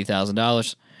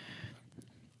 $180,000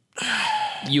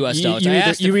 U.S.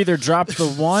 dollars. You either dropped the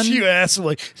one. You asked him,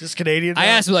 like, is this Canadian? I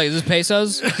now? asked him, like, is this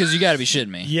pesos? Because you got to be shitting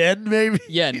me. Yen, maybe?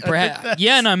 Yen, perhaps.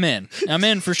 Yen, I'm in. I'm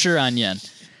in for sure on yen.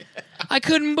 I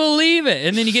couldn't believe it.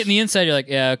 And then you get in the inside, you're like,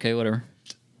 yeah, okay, whatever.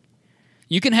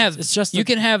 You can have It's just you a-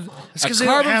 can have a 'cause they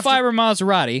don't carbon have to- fiber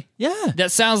Maserati Yeah.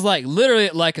 that sounds like literally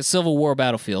like a Civil War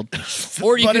battlefield,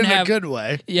 or you But can in have a good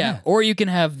way. yeah, or you can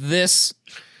have this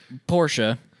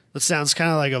Porsche. That sounds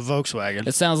kind of like a Volkswagen.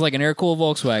 It sounds like an air cooled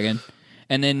Volkswagen,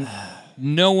 and then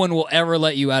no one will ever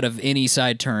let you out of any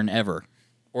side turn ever,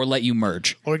 or let you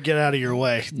merge. Or get out of your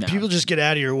way. People just get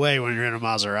out of your way when you're in a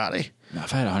Maserati. No,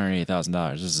 if I had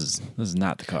 $180,000, this is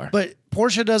not the car. But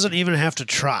Porsche doesn't even have to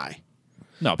try.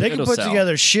 no, They can it'll put sell.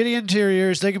 together shitty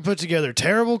interiors. They can put together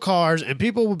terrible cars, and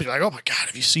people will be like, "Oh my god,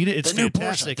 have you seen it? It's The new Porsche,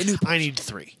 fantastic. the new I need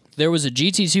 3." There was a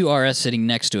GT2 RS sitting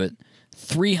next to it,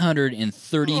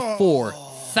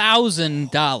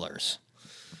 $334,000.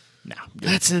 No,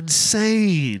 That's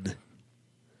insane.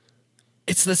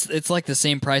 It's like the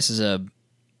same price as a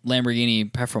Lamborghini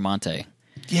Performante.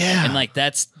 Yeah, And like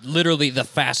that's literally the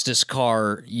fastest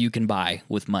car you can buy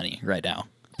with money right now.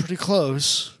 pretty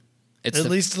close. It's At the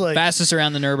least, like- fastest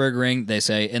around the Nürburgring, they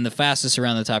say, and the fastest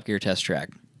around the Top Gear test track.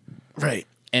 Right.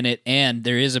 And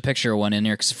there is a picture of one in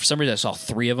there because for some reason I saw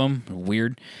 3 of them.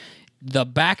 Weird. The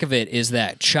back of it is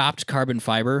that chopped carbon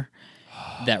fiber.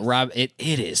 That it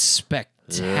is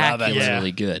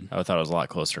spectacularly good. I thought it was a lot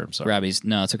closer. I'm sorry. Robbie's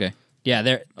no, it's okay. Yeah,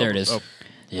 there it is. oh.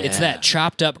 It's that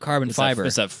chopped up carbon fiber.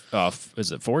 Is it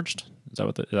forged? Is that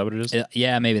what it is?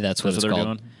 Yeah, maybe that's what That's it's what they're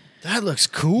called. doing. That looks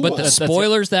cool. But the That's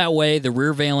spoiler's that way, the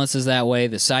rear valence is that way,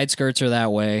 the side skirts are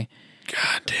that way.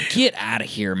 God damn. Get out of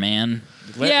here, man.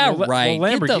 La- yeah, well, right.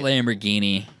 well, Get the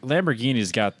Lamborghini.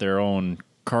 Lamborghini's got their own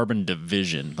carbon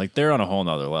division. Like they're on a whole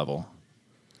nother level.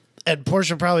 And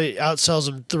Porsche probably outsells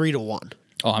them 3-1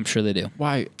 Oh, I'm sure they do.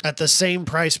 Why? at the same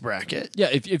price bracket. Yeah,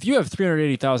 if you have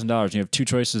 $380,000 and you have 2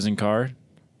 choices in car,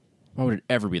 why would it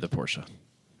ever be the Porsche?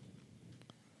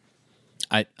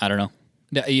 I don't know.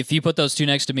 Now, if you put those two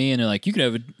next to me and they're like, you could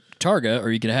have a Targa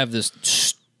or you could have this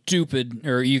stupid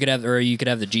or you could have the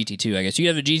GT2, I guess. You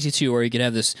could have the GT2 or you could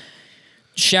have this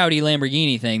shouty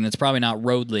Lamborghini thing that's probably not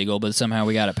road legal, but somehow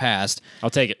we got it passed. I'll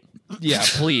take it. Yeah,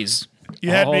 please. You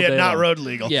had All me at day not long. road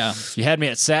legal. Yeah. You had me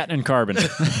at satin and carbon.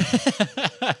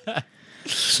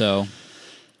 So,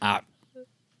 yeah,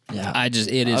 it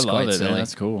is I love quite it, silly. man.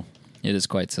 That's cool. It is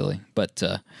quite silly. But,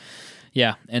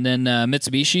 yeah. And then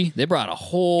Mitsubishi, they brought a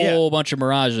whole bunch of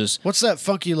Mirages. What's that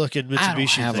funky looking I don't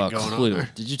Mitsubishi have thing a going clue. on there?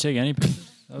 Did you take any pictures?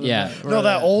 Yeah. No,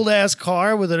 that old ass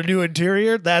car with a new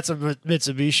interior, that's a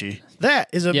Mitsubishi. That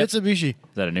is a Yep. Mitsubishi. Is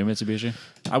that a new Mitsubishi?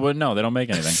 I wouldn't know. They don't make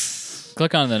anything.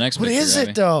 Click on the next What picture, is Robbie.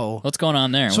 it though? What's going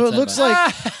on there? So What's it that looks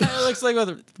about? like It looks like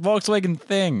a Volkswagen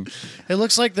thing. it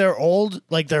looks like their old,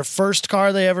 like their first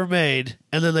car they ever made,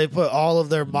 and then they put all of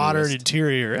their modern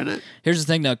interior in it. Here's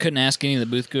the thing, though. I couldn't ask any of the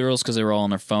booth girls because they were all on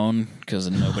their phone because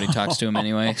nobody talks to them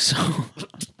anyway. So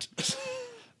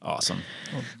Awesome.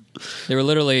 they were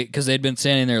literally, because they'd been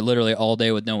standing there literally all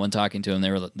day with no one talking to them.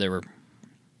 They were,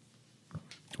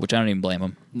 which I don't even blame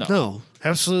them. No,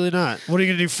 absolutely not. What are you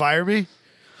gonna do? Fire me?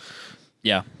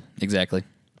 Yeah, exactly.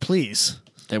 Please.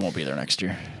 They won't be there next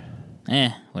year.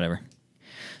 Whatever.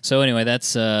 So anyway,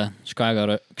 that's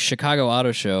Chicago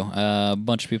Auto Show. A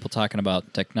bunch of people talking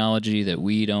about technology that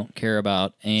we don't care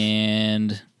about,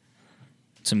 and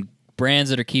some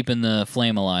brands that are keeping the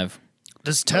flame alive.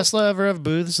 Does Tesla ever have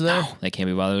booths there? No, they can't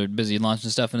be bothered. They're busy launching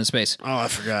stuff into space. Oh, I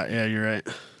forgot. Yeah, you're right.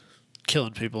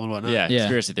 Killing people and whatnot. Yeah, Yeah.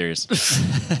 conspiracy theories.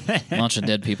 Launching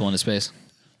dead people into space.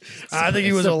 I think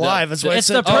he was alive. That's why It's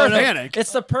I said the perfect. panic.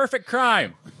 It's the perfect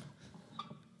crime.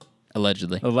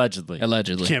 Allegedly. Allegedly.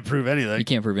 Allegedly. Can't prove anything. You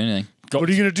can't prove anything. What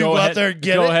are you gonna do? Go out there and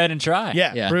get it? Go ahead and try.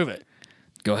 Yeah, Yeah. prove it.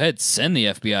 Go ahead, send the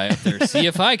FBI up there. See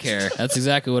if I care. That's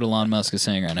exactly what Elon Musk is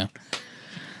saying right now.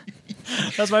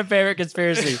 That's my favorite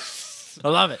conspiracy. I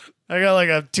love it. I got like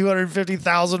a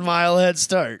 250,000 mile head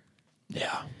start.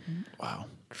 Yeah. Wow.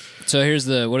 So here's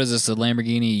what is this? The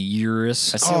Lamborghini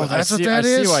Urus? I see Oh, what, that's I what see, that I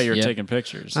is? see why you're Yep. taking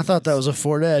pictures. I thought that was a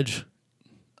Ford Edge.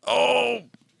 Oh.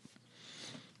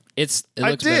 It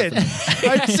I looks better did. from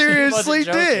I seriously Wasn't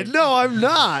joking. did. No, I'm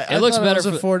not. It looks better It was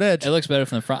a for- Ford Edge. It looks better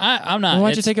from the front. I'm not.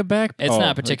 Why'd you it's- take it back? It's Oh,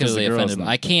 not because particularly the girls offensive.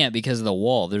 I can't because of the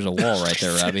wall. There's a wall right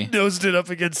there, Robbie. Nosed it up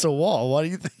against a wall. Why do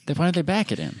you think? Why did they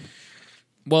back it in?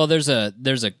 Well, there's a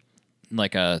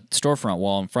like a storefront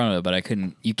wall in front of it, but I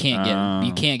couldn't. You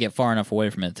can't get far enough away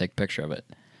from it to take a picture of it.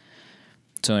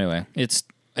 So anyway, it's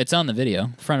on the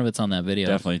video. Front of it's on that video.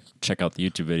 Definitely check out the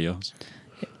YouTube videos.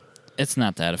 It's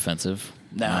not that offensive.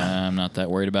 Nah. I'm not that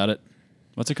worried about it.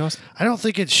 What's it cost? I don't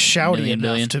think it's shouty Million,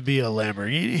 enough billion. to be a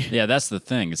Lamborghini. Yeah, that's the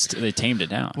thing. They tamed it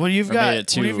down. When you've Or made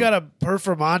it got a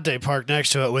Performante parked next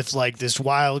to it with like this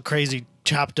wild, crazy,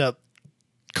 chopped up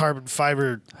carbon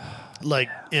fiber, like,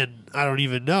 and I don't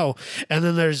even know. And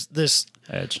then there's this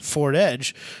Edge. Ford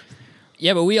Edge.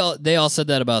 Yeah, but they all said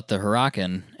that about the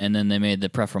Huracan, and then they made the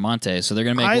Performante, so they're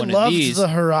gonna make I one of loved these. the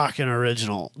Huracan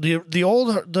original. The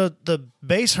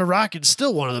base Huracan's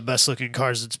still one of the best looking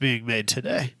cars that's being made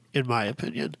today, in my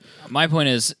opinion. My point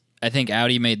is, I think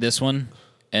Audi made this one,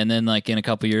 and then like in a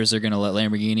couple years they're gonna let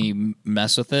Lamborghini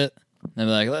mess with it. They'll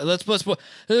be like, let's put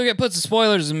some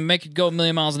spoilers and make it go a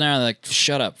million miles an hour. They're like,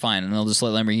 shut up, fine, and they'll just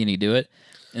let Lamborghini do it,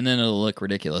 and then it'll look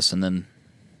ridiculous, and then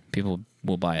people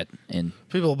will buy it. And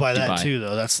People will buy that Dubai. too,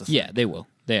 though. That's the thing. yeah, they will.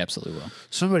 They absolutely will.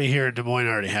 Somebody here in Des Moines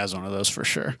already has one of those for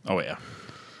sure. Oh, yeah.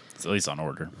 It's at least on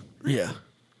order. Yeah.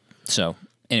 So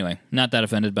anyway, not that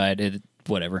offended by it.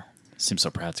 Whatever. Seems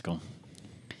so practical.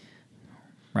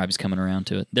 Robbie's coming around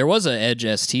to it. There was a Edge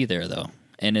ST there though,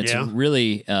 and it's Yeah?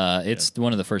 really it's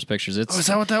one of the first pictures. It's Oh, is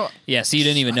that what that was? yeah. See, you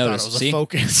didn't even I thought notice. it was See? a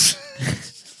Focus.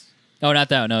 Oh, not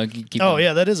that one. No. Keep Oh, going.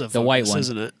 yeah, that is a Focus, The white one.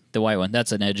 isn't it? The white one.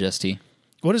 That's an Edge ST.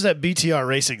 What is that BTR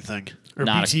racing thing? Or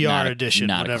Not a- BTR not a- edition,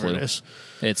 not a whatever clue. it is.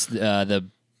 It's the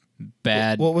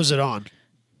bad. What was it on?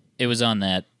 It was on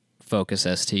that Focus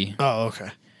ST Oh,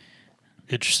 okay.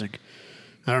 Interesting.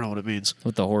 I don't know what it means.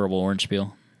 with the horrible orange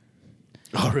peel.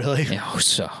 Oh, really? Yeah, oh,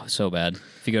 so bad.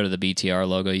 If you go to the BTR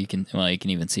logo, you can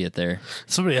even see it there.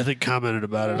 Somebody, I think, commented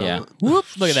about it. Yeah. Whoop!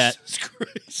 Look at that. Jesus Christ.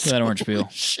 Look at that orange peel.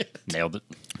 Shit. Nailed it.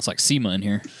 It's like SEMA in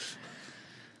here.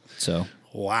 So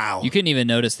Wow. you couldn't even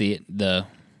notice the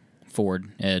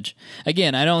Ford Edge.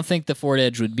 Again, I don't think the Ford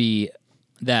Edge would be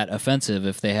that offensive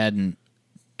if they hadn't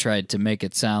tried to make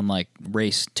it sound like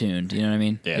race tuned. You know what I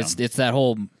mean? Yeah. It's that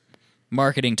whole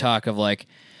marketing talk of like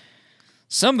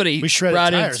somebody we shredded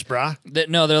brought tires, in brah.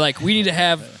 no, they're like, we need to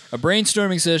have a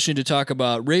brainstorming session to talk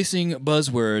about racing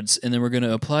buzzwords, and then we're going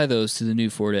to apply those to the new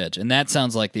Ford Edge. And that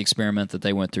sounds like the experiment that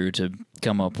they went through to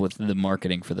come up with the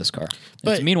marketing for this car.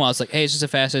 But- Meanwhile, it's like, hey, it's just a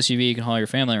fast SUV you can haul your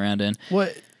family around in.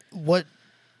 What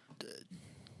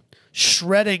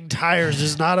shredding tires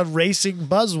is not a racing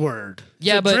buzzword. It's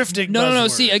Yeah, a but drifting no.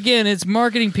 buzzword. See, again, it's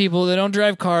marketing people. They don't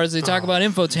drive cars. They talk about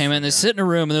infotainment. And they sit in a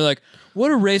room and they're like,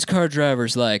 "What are race car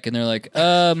drivers like?" And they're like,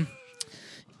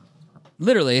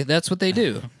 literally, that's what they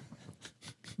do.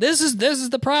 This is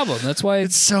the problem. That's why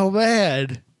It's so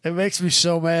bad. It makes me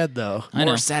so mad, though. I know.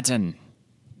 More satin.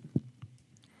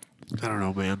 I don't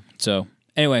know, man. So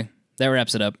anyway, that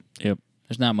wraps it up. Yep.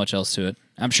 There's not much else to it.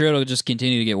 I'm sure it'll just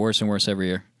continue to get worse and worse every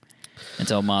year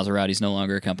until Maserati's no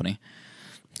longer a company.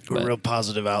 We're But- a real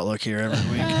positive outlook here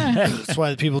every week. That's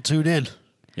why the people tune in.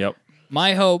 Yep.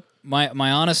 My hope, my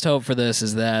honest hope for this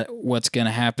is that what's going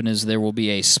to happen is there will be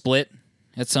a split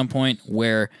at some point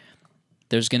where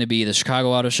there's going to be the Chicago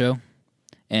Auto Show,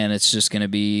 and it's just going to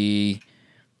be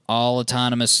all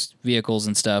autonomous vehicles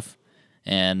and stuff,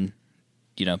 and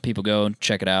people go and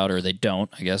check it out, or they don't,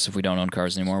 I guess, if we don't own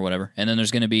cars anymore, whatever. And then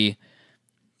there's going to be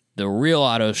the real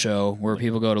auto show where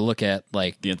people go to look at,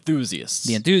 like, The enthusiasts.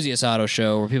 the enthusiast auto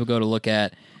show where people go to look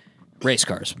at race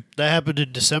cars. That happened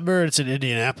in December. It's in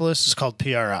Indianapolis. It's called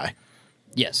PRI.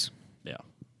 Yes. Yeah.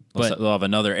 But- They'll have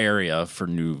another area for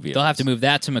new vehicles. They'll have to move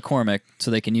that to McCormick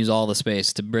so they can use all the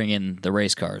space to bring in the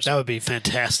race cars. That would be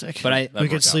fantastic. But we work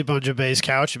could out. sleep on Jabay's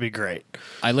couch. It'd be great.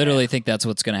 I literally think that's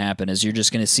what's going to happen is you're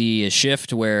just going to see a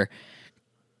shift where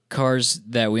cars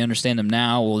that we understand them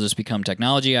now will just become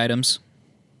technology items,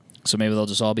 So maybe they'll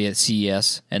just all be at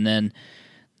CES, and then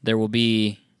there will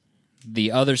be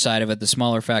the other side of it, the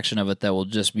smaller faction of it, that will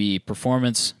just be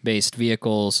performance-based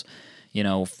vehicles,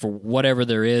 for whatever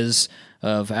there is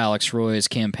of Alex Roy's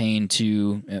campaign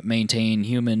to maintain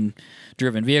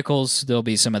human-driven vehicles. There'll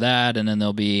be some of that, and then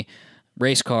there'll be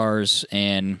race cars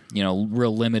and,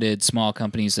 real limited small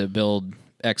companies that build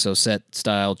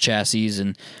exoset-style chassis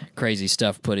and crazy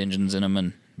stuff, put engines in them,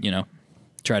 and,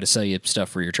 try to sell you stuff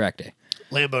for your track day.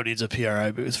 Lambo needs a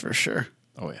PRI booth for sure.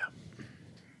 Oh, yeah.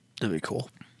 That'd be cool.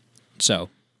 So,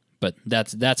 but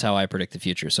that's how I predict the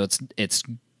future. So it's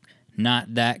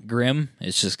not that grim.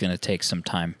 It's just going to take some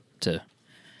time to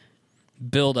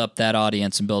build up that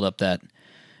audience and build up that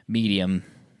medium.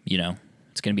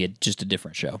 It's going to be just a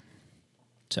different show.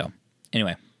 So,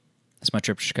 anyway, that's my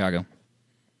trip to Chicago.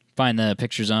 Find the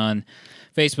pictures on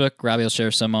Facebook. Robbie will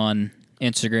share some on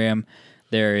Instagram.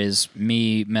 There is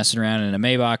me messing around in a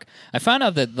Maybach. I found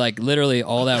out that literally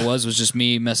all that was just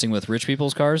me messing with rich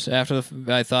people's cars after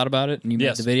I thought about it and you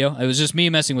made the video. It was just me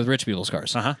messing with rich people's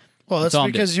cars. Uh-huh. Well, that's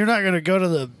because you're not going to go to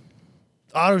the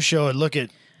auto show and look at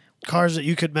cars that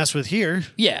you could mess with here.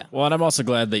 Yeah. Well, and I'm also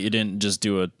glad that you didn't just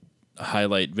do a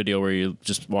highlight video where you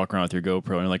just walk around with your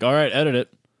GoPro and you're like, all right, edit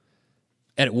it.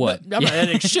 Edit what? I'm not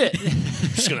editing shit.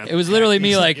 It was literally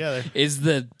me is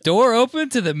the door open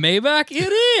to the Maybach?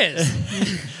 It is.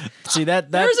 See, there's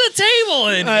a table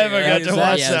in here. I haven't got to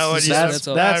watch that one yet. That's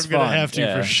I'm going to fun. have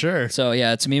to for sure. So,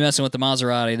 yeah, it's me messing with the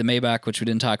Maserati, the Maybach, which we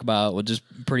didn't talk about, which is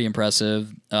pretty impressive.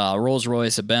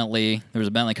 Rolls-Royce, a Bentley. There was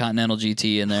a Bentley Continental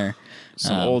GT in there.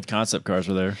 Some old concept cars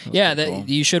were there. Cool.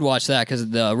 You should watch that because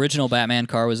the original Batman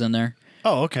car was in there.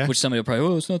 Oh, okay. Which somebody will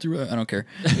probably, it's not the I don't care.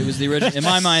 It was the original. In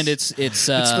my mind, it's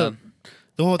the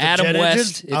one with the Adam jet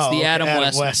West. engine? It's the Adam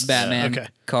West West Batman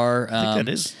car. I think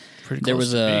that is pretty close there was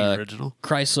to being a original.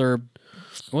 Chrysler.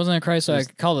 It wasn't a Chrysler. I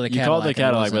called it a Cadillac. You called it a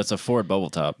Cadillac, but it's a Ford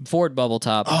bubble top. Ford bubble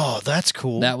top. Oh, that's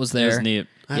cool. That was It there. was neat.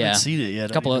 I haven't seen it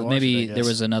yet. A couple of maybe there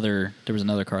was another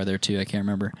car there too. I can't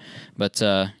remember, but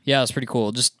yeah, it was pretty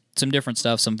cool. Just some different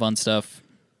stuff, some fun stuff.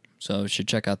 So you should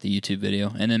check out the YouTube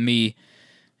video. And then me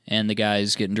and the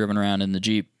guys getting driven around in the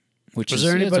Jeep. Was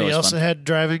there anybody else that had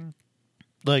driving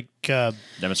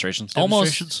demonstrations?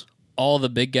 Almost all the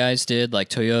big guys did, like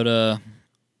Toyota.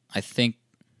 I think.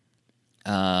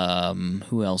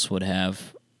 Who else would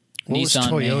have? What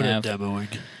Nissan was Toyota may have. demoing?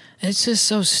 It's just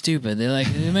so stupid.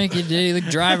 They make you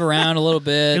drive around a little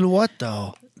bit. In what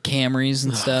though? Camrys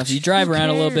and stuff. You drive around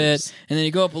a little bit, and then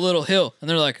you go up a little hill, and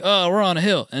they're like, "Oh, we're on a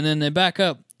hill," and then they back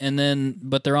up,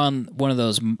 but they're on one of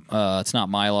those. It's not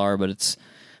Mylar, but it's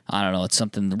it's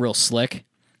something real slick,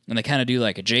 and they kind of do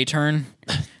like a J turn.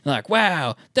 They're like,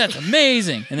 "Wow, that's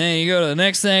amazing!" And then you go to the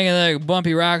next thing, and like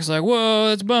bumpy rocks, like,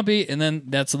 "Whoa, it's bumpy," and then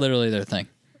that's literally their thing.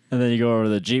 And then you go over to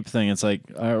the Jeep thing. It's like,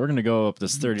 all right, we're going to go up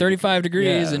this 35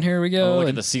 degrees, and here we go. Look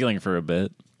at the ceiling for a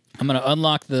bit. I'm going to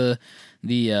unlock the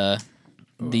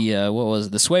what was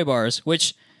it? The sway bars,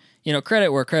 which,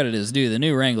 credit where credit is due. The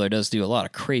new Wrangler does do a lot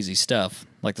of crazy stuff,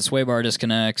 like the sway bar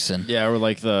disconnects and or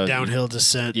like the downhill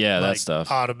descent. Yeah, that stuff.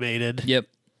 Automated. Yep,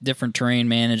 different terrain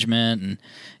management, and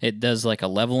it does like a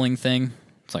leveling thing.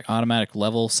 It's like automatic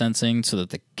level sensing, so that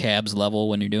the cabs level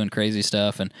when you're doing crazy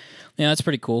stuff, and that's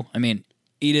pretty cool. I mean,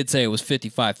 he did say it was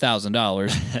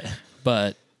 $55,000,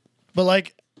 but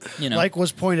like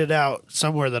was pointed out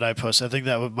somewhere that I posted. I think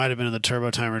that might have been in the Turbo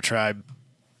Timer Tribe.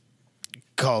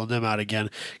 Calling them out again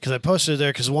because I posted it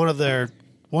there because one of their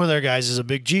guys is a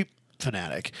big Jeep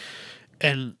fanatic,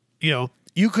 and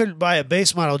you couldn't buy a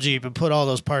base model Jeep and put all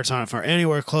those parts on it for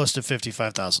anywhere close to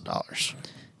 $55,000.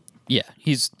 Yeah,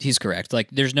 he's correct.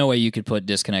 Like, there's no way you could put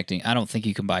disconnecting. I don't think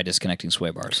you can buy disconnecting sway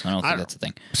bars. I don't think that's a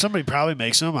thing. Somebody probably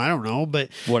makes them. I don't know, but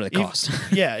what do they cost?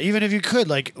 Yeah, even if you could,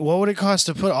 what would it cost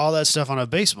to put all that stuff on a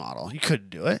base model? You couldn't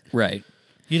do it. Right.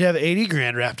 You'd have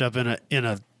 $80,000 wrapped up in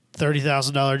a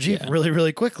 $30,000 Jeep really,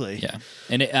 really quickly. Yeah,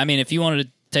 and if you wanted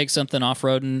to take something off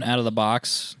roading out of the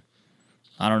box,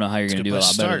 I don't know how you're going to do a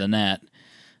lot better than that.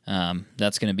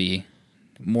 That's going to be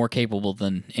more capable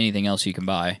than anything else you can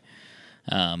buy.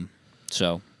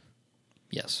 So,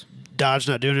 yes. Dodge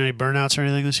not doing any burnouts or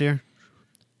anything this year?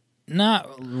 Not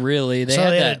really. They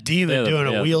had a Demon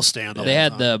doing a wheel stand. They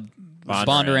had the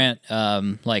Bondurant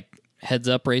heads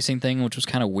up racing thing, which was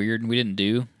kind of weird. We didn't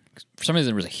do. For some reason,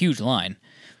 there was a huge line.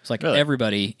 It's like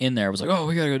everybody in there was like, "Oh,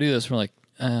 we gotta go do this." We're like,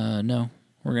 "No,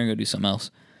 we're gonna go do something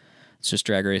else." It's just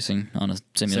drag racing on a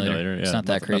simulator. It's not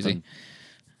that crazy. Nothing.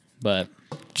 But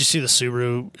did you see the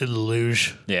Subaru in the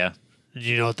luge? Yeah. Did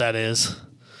you know what that is?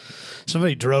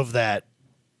 Somebody drove that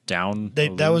down.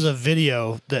 That was a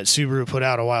video that Subaru put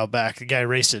out a while back. The guy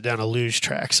raced it down a luge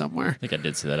track somewhere. I think I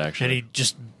did see that actually. And he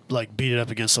just like beat it up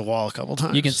against the wall a couple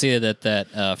times. You can see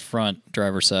that front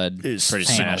driver's side is pretty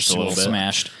smashed a little bit.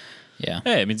 Smashed. Yeah.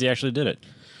 Hey, it means he actually did it.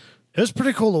 It was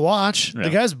pretty cool to watch. Yeah. The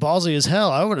guy's ballsy as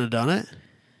hell. I wouldn't have done it.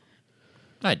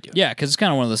 I'd do it. Yeah, because it's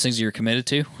kind of one of those things you're committed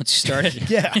to once you start it.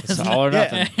 Yeah. It's all or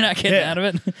nothing. You're not getting out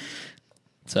of it.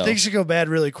 So Things should go bad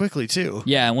really quickly, too.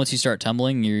 yeah, and once you start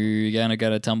tumbling, you kind of got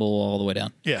to tumble all the way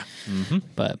down. Yeah.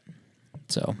 But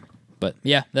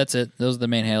yeah, that's it. Those are the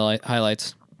main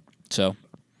highlights. So,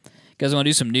 you guys want to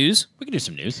do some news? We can do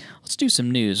some news. Let's do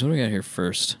some news. What do we got here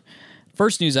first?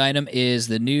 First news item is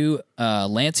the new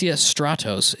Lancia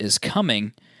Stratos is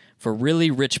coming for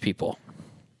really rich people.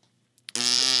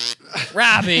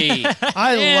 Robbie,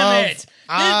 I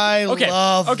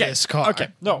love this car. Okay,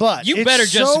 no. But you it's better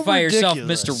so justify yourself,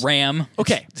 ridiculous. Mr. Ram.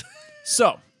 Okay,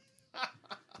 so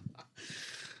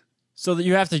that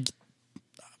you have to.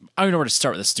 I don't know where to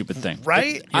start with this stupid thing.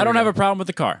 Right? I don't have a problem with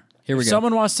the car. Here we If go.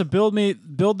 Someone wants to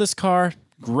build this car,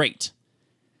 great.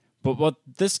 But what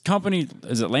this company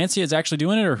is it Lancia is actually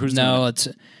doing it, or who's doing No, it?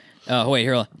 it's wait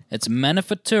here. It's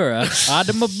Manifattura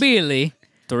Automobili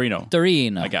Torino.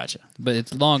 I gotcha. But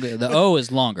it's longer. The O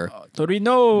is longer.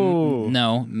 Torino.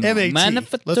 No, MAT.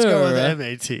 Manifattura Let's go with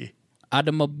MAT.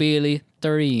 Automobili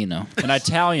Torino. An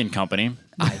Italian company.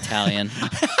 Italian.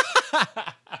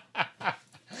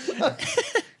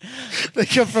 They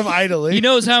come from Italy. He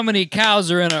knows how many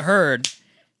cows are in a herd.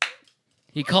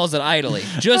 He calls it idly.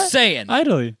 Just saying.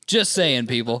 Italy. Just saying,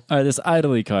 people. All right, this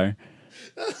Italy car.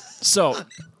 So,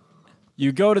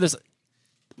 you go to this.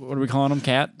 What are we calling him?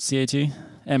 Cat? C-A-T?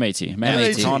 M-A-T.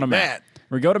 MAT. Calling him Matt.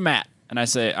 We go to Matt, and I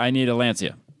say, I need a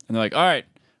Lancia. And they're like, all right,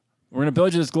 we're going to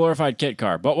build you this glorified kit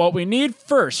car. But what we need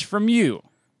first from you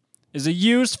is a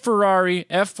used Ferrari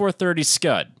F430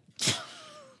 Scud.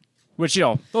 Which,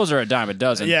 those are a dime a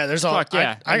dozen. Yeah, there's all. Fuck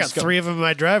yeah. I got 3 of them in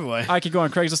my driveway. I could go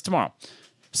on Craigslist tomorrow.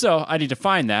 So I need to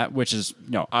find that, which is,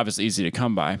 obviously easy to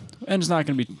come by. And it's not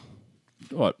going to be,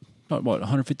 what,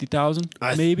 150,000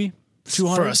 maybe?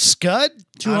 200? For a Scud?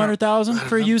 200,000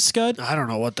 for a used Scud? I don't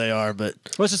know what they are, but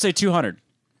Let's just say 200.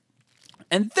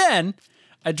 And then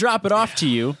I drop it off to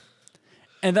you,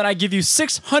 and then I give you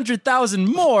 600,000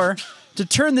 more to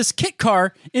turn this kit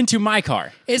car into my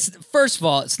car. It's first of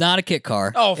all, it's not a kit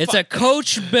car. Oh, it's fuck. a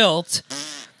coach built.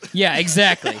 Yeah,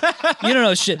 exactly. You don't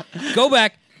know shit. Go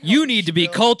back. You need to be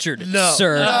cultured,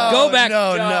 sir. Go back.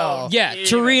 No. Yeah,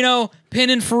 Torino,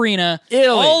 Pininfarina,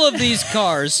 Italy. all of these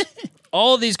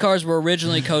cars were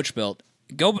originally coach built.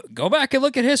 Go back and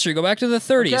look at history. Go back to the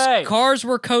 30s. Okay. Cars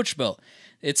were coach built.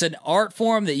 It's an art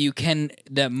form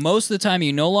that most of the time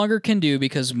you no longer can do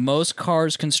because most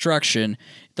cars construction,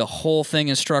 the whole thing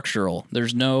is structural.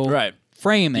 There's no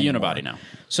frame anymore. Unibody now.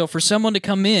 So for someone to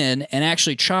come in and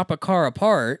actually chop a car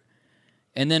apart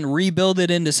and then rebuild it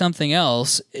into something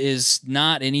else is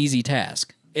not an easy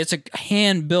task. It's a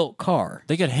hand-built car.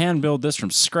 They could hand build this from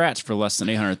scratch for less than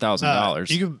 $800,000.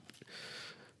 you can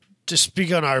just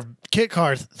speak on our kit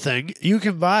car thing. You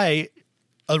can buy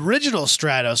original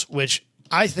Stratos, which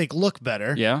I think look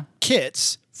better. Yeah.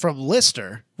 Kits from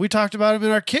Lister. We talked about them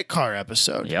in our kit car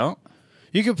episode. Yeah.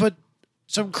 You can put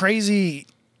some crazy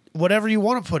whatever you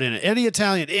want to put in it. Any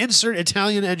Italian, insert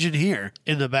Italian engine here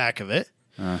in the back of it,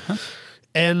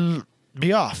 and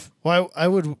be off. Well, I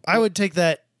would take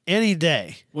that any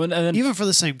day, Well, and then, even for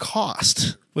the same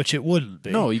cost, which it wouldn't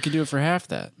be. no, you could do it for half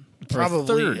that.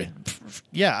 probably. Or a third.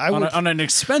 Yeah, I would. On an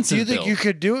expensive Do you think build. you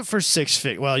could do it for 6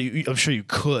 figures? Well, I'm sure you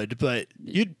could, but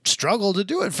you'd struggle to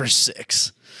do it for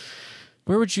 6.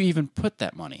 Where would you even put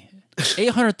that money?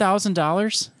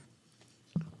 $800,000?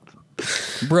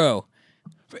 Bro.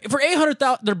 For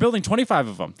 $800,000, they're building 25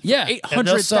 of them. Yeah. And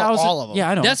they'll sell $800,000. all of them. Yeah,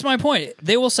 I know. That's my point.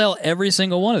 They will sell every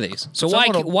single one of these. So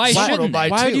Someone will- why someone will shouldn't buy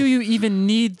they? Why two. do you even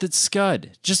need the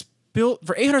Scud? Just build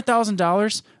for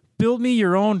 $800,000. Build me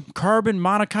your own carbon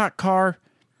monocoque car.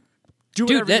 Do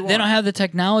Dude, whatever you they don't want. have the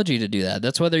technology to do that.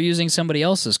 That's why they're using somebody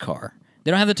else's car.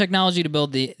 They don't have the technology to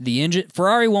build the engine.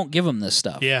 Ferrari won't give them this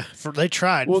stuff. Yeah, they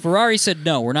tried. Ferrari said,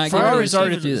 no, we're not Ferrari's going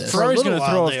already to do this. For a Ferrari's little going to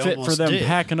throw while, a they fit for almost them did.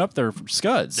 packing up their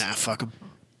Scuds. Nah, fuck them.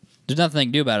 There's nothing they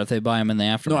can do about it if they buy them in the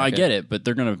aftermarket. No, I get it, but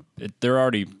they're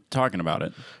already talking about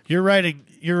it. You're writing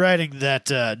that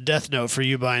death note for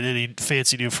you buying any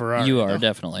fancy new Ferrari. You are,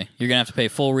 definitely. You're going to have to pay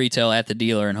full retail at the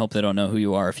dealer and hope they don't know who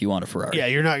you are if you want a Ferrari. Yeah,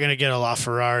 you're not going to get a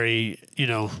LaFerrari,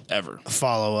 Ever.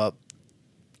 follow-up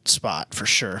spot for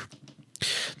sure.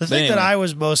 The thing anyway. that I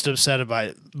was most upset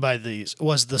by these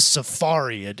was the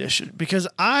Safari edition, because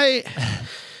I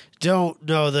don't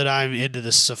know that I'm into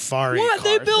the Safari What?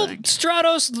 car They build thing.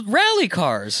 Stratos rally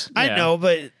cars. I Yeah. know,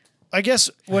 but I guess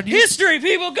when you History,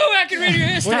 people, go back and read your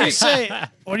history.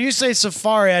 when you say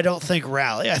safari, I don't think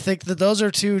rally. I think that those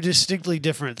are two distinctly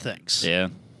different things. Yeah.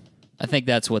 I think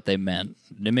that's what they meant.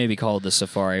 They may be called the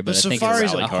safari, but I think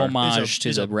Safari's it's a homage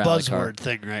to the rally car. buzzword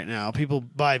thing right now. People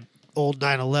buy old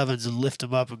 911s and lift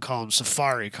them up and call them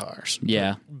safari cars.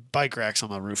 Yeah. Bike racks on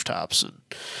the rooftops, and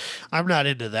I'm not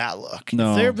into that look.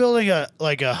 No. If they're building a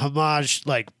homage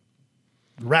like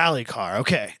rally car,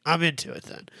 okay, I'm into it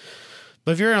then.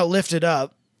 But if you're gonna lift it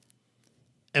up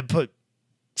and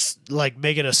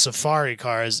make it a safari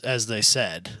car as they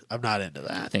said, I'm not into I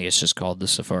that. think it's just called the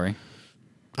safari.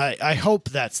 I hope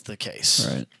that's the case.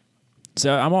 Right.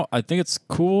 So I think it's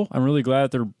cool. I'm really glad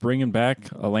that they're bringing back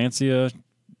a Lancia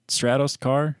Stratos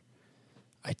car.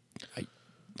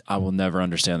 I will never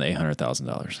understand the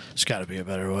 $800,000. There's got to be a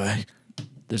better way.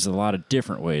 There's a lot of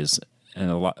different ways, and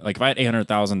a lot like if I had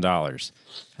 $800,000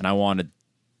 and I wanted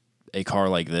a car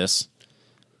like this,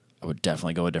 I would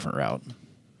definitely go a different route.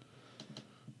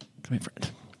 Come here,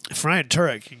 friend. If Ryan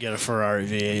Turek can get a Ferrari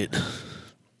V8.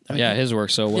 Yeah, his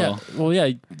works so well.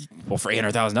 Yeah. Well, for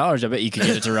 $800,000, I bet you could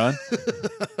get it to run.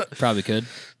 Probably could.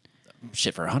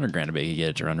 Shit, for $100,000, I bet you could get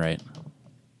it to run right.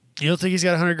 You don't think he's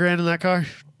got $100,000 in that car?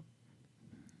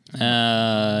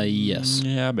 Yes.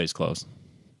 Yeah, I bet it's close.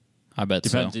 I bet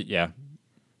Depends. so. Yeah.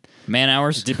 Man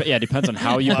hours? Depends on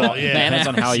how you bought. yeah. Depends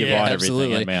on how you Yeah, bought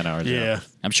absolutely. everything in man hours. Yeah.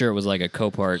 I'm sure it was like a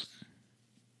Copart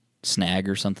snag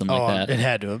or something like that. It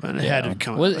had to have been. It had to have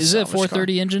come. Is it a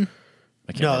 430 engine?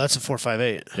 No, that's a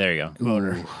 458 There you go.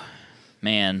 motor. Ooh.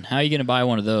 Man, how are you going to buy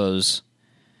one of those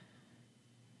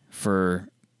for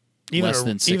less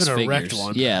than six even figures? a wrecked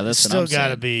one. Yeah, that's it's what I'm still got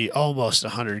to saying. be almost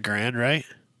 $100,000, right?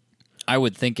 I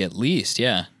would think at least,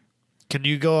 yeah. Can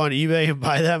you go on eBay and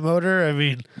buy that motor? I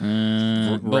mean,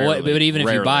 But even if you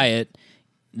Rarely. buy it,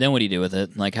 then what do you do with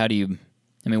it? Like, how do you?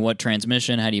 I mean, what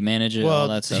transmission? How do you manage it? All well,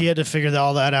 that stuff. he had to figure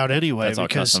all that out anyway. That's all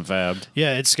because, custom fabbed.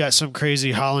 yeah, it's got some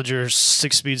crazy Hollinger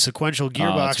 6-speed sequential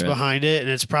gearbox that's right. behind it, and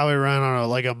it's probably run on a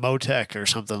Motec or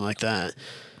something like that.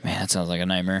 Man, that sounds like a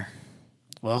nightmare.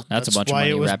 Well, That's a bunch of why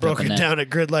money it was wrapped up in broken that. down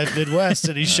at Grid Life Midwest,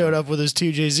 and he showed up with his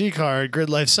 2JZ car at Grid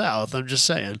Life South. I'm just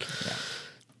saying. Yeah.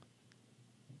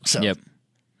 So, Yep.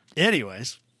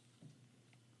 anyways,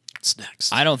 what's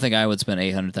next? I don't think I would spend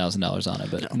 $800,000 on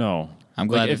it, but No. I'm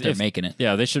glad that they're making it.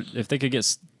 Yeah, they should. If they could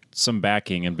get some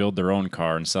backing and build their own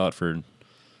car and sell it for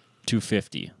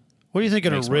 $250. What do you think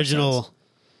an Makes more original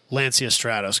Lancia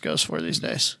Stratos goes for these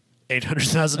days?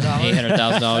 $800,000.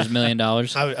 $800,000, $1 million.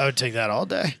 I would take that all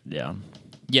day, Yeah.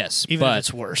 Yes, even but if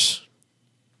it's worse.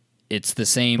 it's the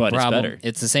same But it's problem. better.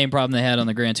 It's the same problem they had on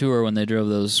the Grand Tour when they drove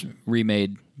those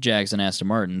remade Jags and Aston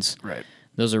Martins. Right.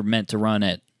 Those are meant to run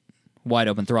at wide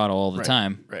open throttle all the Right,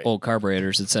 time, right. old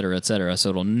carburetors, et cetera, so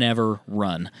it'll never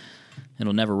run.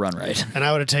 It'll never run right. And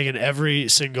I would have taken every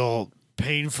single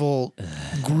painful,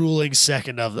 grueling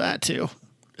second of that too. And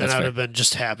That's I would fair. have been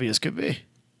just happy as could be.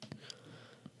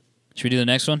 Should we do the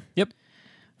next one? Yep.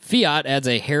 Fiat adds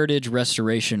a heritage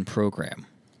restoration program.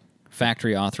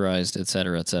 Factory authorized, et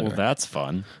cetera, et cetera. Well, that's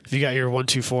fun. If you got your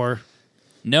 124,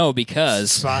 No,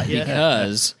 because Spot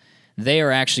yet? they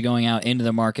are actually going out into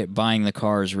the market, buying the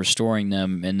cars, restoring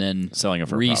them, and then Selling them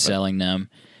for reselling them,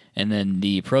 and then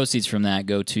the proceeds from that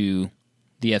go to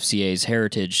the FCA's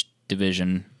Heritage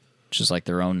Division, which is like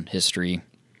their own history.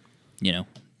 You know,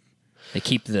 they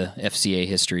keep the FCA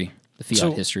history, the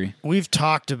Fiat history. we've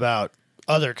talked about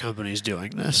other companies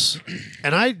doing this,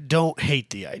 and I don't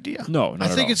hate the idea. No, not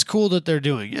I at think all. it's cool that they're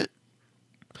doing it.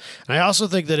 And I also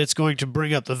think that it's going to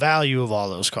bring up the value of all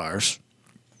those cars.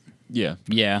 Yeah.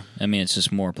 Yeah, I mean it's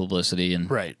just more publicity and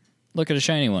Right. look at a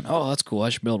shiny one. Oh, that's cool. I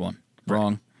should build one.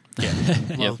 Wrong.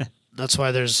 Well, that's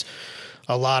why there's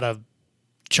a lot of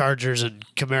Chargers and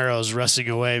Camaros rusting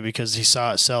away because he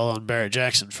saw it sell on Barrett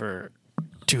Jackson for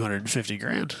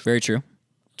 $250,000. Very true.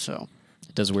 So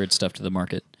It does weird stuff to the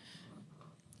market.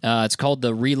 It's called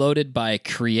the Reloaded by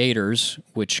Creators,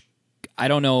 which I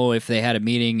don't know if they had a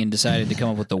meeting and decided to come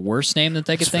up with the worst name that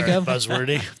they could think very of.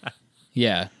 buzzwordy.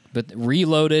 Yeah, but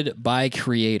Reloaded by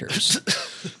Creators.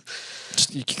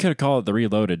 You could have called it the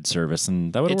Reloaded service,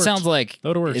 and that would have It worked. sounds like That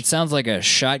would've worked. it sounds like a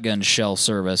shotgun shell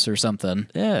service or something.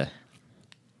 Yeah.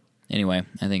 Anyway,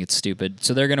 I think it's stupid.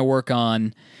 So they're going to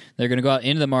go out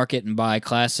into the market and buy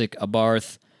classic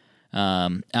Abarth,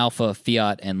 Alpha,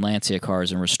 Fiat, and Lancia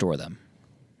cars and restore them.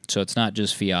 So it's not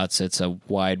just Fiats, it's a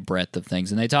wide breadth of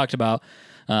things. And they talked about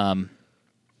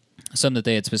some that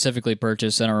they had specifically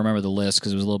purchased. I don't remember the list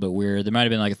because it was a little bit weird. There might have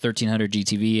been like a 1300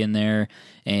 GTV in there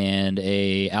and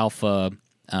a Alpha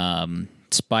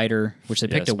Spider, which they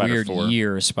picked a Spider weird 4.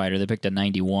 year Spider. They picked a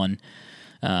 91.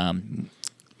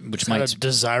 which Is that a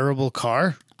desirable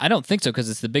car? I don't think so because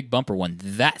it's the big bumper one.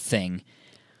 That thing,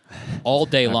 all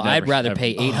day long. I'd rather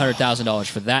pay $800,000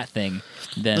 for that thing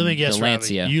than Let me guess, the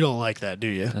Lancia. Robbie, you don't like that, do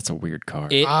you? That's a weird car.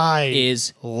 I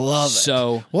is love it.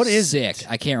 So what is sick.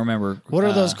 I can't remember. What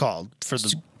are those called? For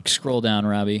the scroll down,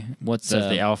 Robbie. What's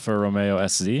the Alfa Romeo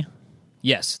SZ?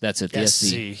 Yes, that's it. The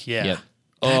SZ. Yeah. Yep.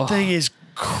 That thing is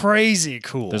crazy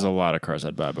cool. There's a lot of cars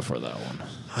I'd buy before that one.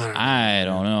 I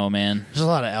don't know, man. There's a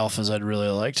lot of Alphas I'd really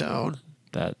like to own.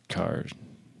 That car.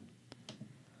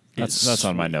 That's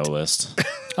on my no list.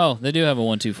 Oh, they do have a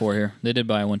 124 here. They did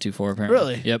buy a 124 apparently.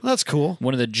 Really? Yep. That's cool.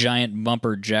 One of the giant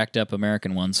bumper jacked up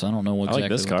American ones. So I don't know what exactly. I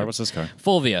like this car. What's this car?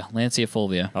 Fulvia, Lancia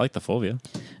Fulvia. I like the Fulvia.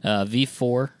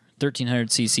 V4, 1300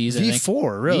 cc's.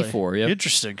 V4, really? V4, yep.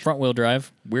 Interesting. Front wheel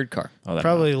drive, weird car. Oh,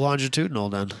 probably longitudinal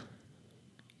then.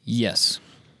 Yes.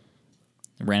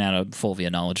 Ran out of Fulvia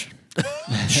knowledge.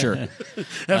 Sure.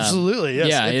 Absolutely, yes.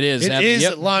 Yeah, it is. It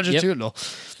is longitudinal.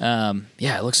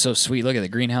 Yeah, it looks so sweet. Look at the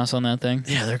greenhouse on that thing.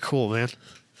 Yeah, they're cool, man.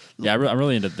 Yeah, I'm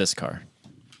really into this car.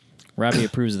 Robbie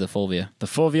approves of the Fulvia. The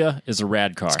Fulvia is a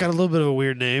rad car. It's got a little bit of a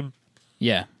weird name.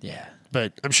 Yeah. Yeah.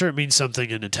 But I'm sure it means something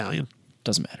in Italian.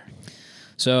 Doesn't matter.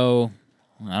 So,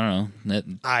 I don't know.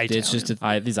 It's just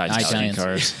these Italian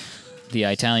cars. The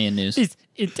Italian news. These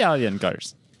Italian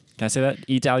cars. Can I say that?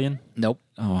 Italian? Nope.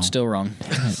 Oh. Still wrong.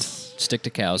 Stick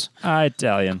to cows.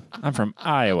 Italian. I'm from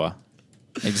Iowa.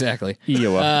 Exactly.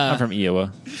 Iowa. I'm from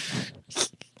Iowa.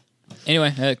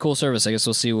 Anyway, cool service. I guess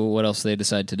we'll see what else they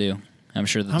decide to do. I'm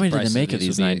sure that how many did they make of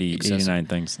these 89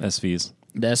 things, SVs?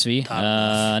 The SV?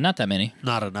 Not that many.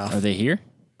 Not enough. Are they here?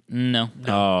 No.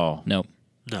 Oh. Nope.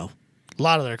 No. A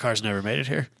lot of their cars never made it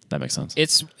here. That makes sense.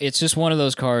 It's just one of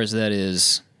those cars that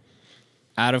is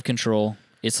out of control.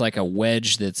 It's like a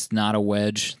wedge that's not a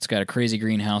wedge. It's got a crazy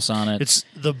greenhouse on it. It's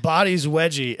the body's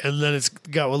wedgy, and then it's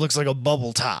got what looks like a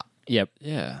bubble top. Yep.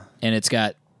 Yeah. And it's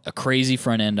got a crazy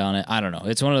front end on it. I don't know.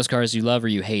 It's one of those cars you love or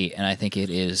you hate, and I think it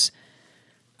is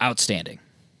outstanding.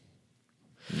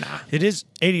 Nah. It is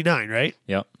 89, right?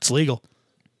 Yep. It's legal.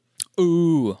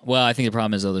 Ooh. Well, I think the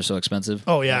problem is, though, they're so expensive.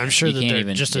 Oh, yeah. I'm sure You that can't they're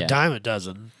even- just yeah. a dime a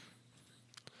dozen.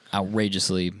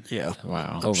 Outrageously Yeah.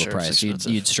 Wow. overpriced.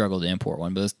 You'd struggle to import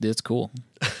one, but it's cool.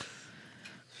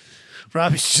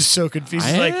 Robbie's just so confused. I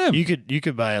He's like, am. you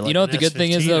could buy like You know what the good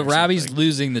thing is, though? or Robbie's something.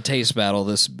 losing the taste battle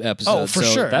this episode. Oh, for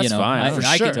so, sure. That's you know, fine.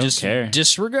 I sure. can just Don't care.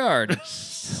 disregard.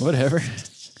 Whatever.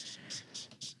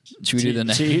 Should we do the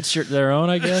next? To each their own,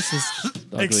 I guess. Is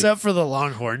ugly. Except for the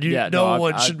Longhorn. No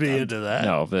one should be into that.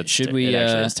 No, but Should we, It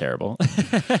actually is terrible.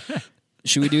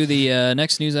 Should we do the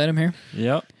next news item here?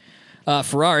 Yep.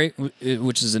 Ferrari,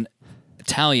 which is an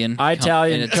Italian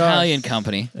Italian car. Italian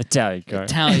company. Italian car.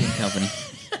 Italian company.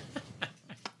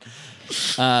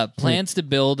 Plans to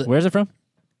build Where's it from?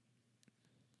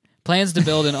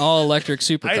 an all-electric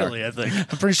supercar. Idly, I think.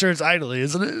 I'm pretty sure it's Idly,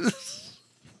 isn't it?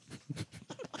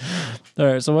 All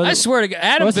right. So what? I swear to God,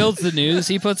 Adam builds the news.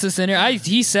 He puts this in here.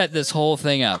 He set this whole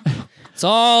thing up. It's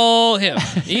all him.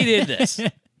 He did this. All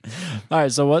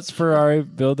right. So what's Ferrari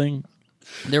building?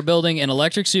 They're building an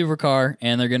electric supercar,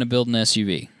 and they're going to build an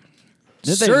SUV.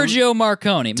 Did they- Sergio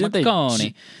Marconi. Did they-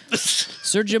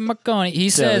 Sergio Marconi. He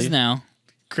says now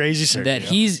Crazy Sergio. that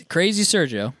he's crazy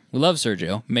Sergio. We love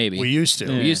Sergio, maybe. We used to.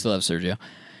 We used to love Sergio.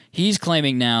 He's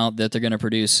claiming now that they're going to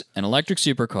produce an electric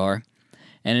supercar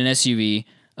and an SUV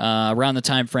around the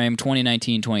time frame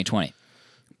 2019, 2020.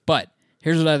 But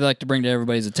here's what I'd like to bring to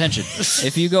everybody's attention.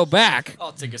 If you go back,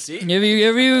 I'll take a seat. if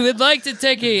you would like to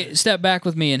take a step back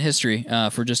with me in history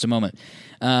for just a moment.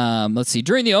 Let's see.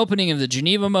 During the opening of the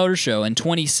Geneva Motor Show in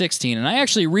 2016, and I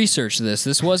actually researched this.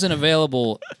 This wasn't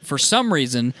available for some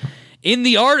reason in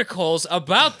the articles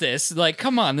about this. Like,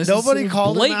 come on, Nobody is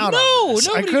called him out. No, on this.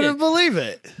 I nobody couldn't did. believe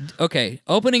it. Okay,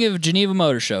 opening of Geneva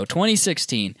Motor Show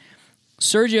 2016.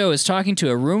 Sergio is talking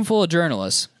to a room full of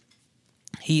journalists.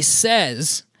 He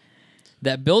says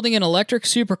that building an electric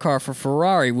supercar for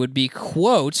Ferrari would be,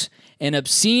 quote, an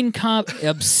obscene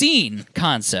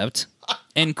concept,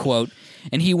 end quote.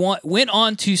 And he went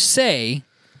on to say,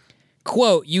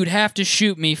 quote, you'd have to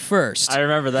shoot me first. I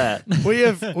remember that. We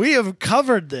have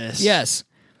covered this. Yes.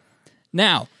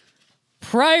 Now,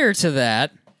 prior to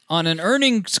that, on an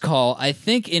earnings call, I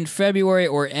think in February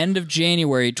or end of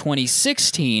January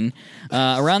 2016,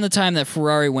 around the time that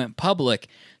Ferrari went public,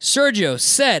 Sergio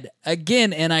said,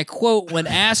 again, and I quote, when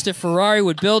asked if Ferrari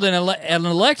would build an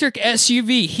electric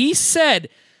SUV, he said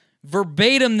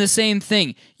verbatim the same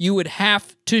thing. You would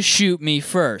have to shoot me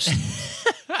first.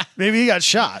 Maybe he got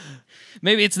shot.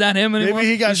 Maybe it's not him anymore.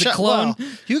 Maybe he got He's shot. a clone. Well,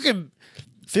 you can.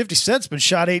 50 Cent's been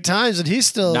shot 8 times, and he's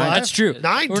still alive. That's true.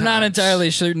 9 We're not times.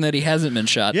 entirely certain that he hasn't been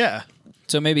shot. Yeah.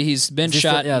 So maybe he's been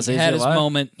shot. So he had his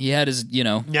moment. He had his,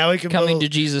 now he can coming build, to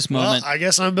Jesus moment. Well, I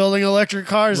guess I'm building electric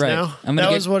cars now.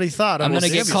 That was what he thought. I'm going to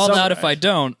get called out if I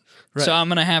don't. Right. So I'm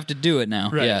going to have to do it now.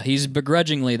 Right. Yeah, he's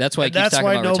begrudgingly. That's why he keeps talking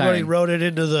about nobody retiring. wrote it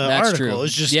into the That's article. true.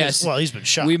 It's just, he's been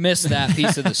shot. We missed that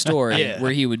piece of the story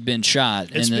where he had been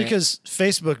shot. It's because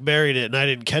Facebook buried it, and I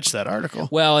didn't catch that article.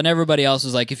 Well, and everybody else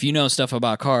was like, if you know stuff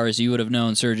about cars, you would have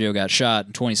known Sergio got shot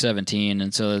in 2017,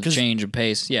 and so the change of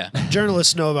pace,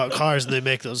 Journalists know about cars, and they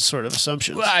make those sort of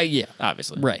assumptions. Yeah,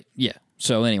 obviously. Right, yeah.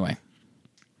 So anyway.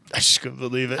 I just couldn't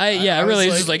believe it. I really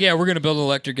was just like, we're going to build an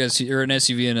electric or an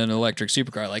SUV and an electric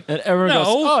supercar. Like, and everyone goes,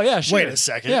 oh, yeah, sure. Wait a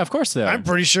second. Yeah, of course they are. I'm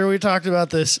pretty sure we talked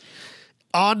about this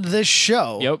on this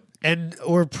show. Yep. And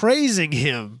we're praising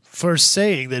him for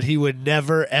saying that he would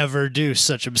never, ever do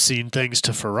such obscene things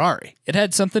to Ferrari. It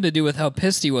had something to do with how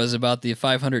pissed he was about the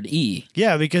 500E.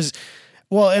 Yeah, because,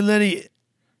 and then he,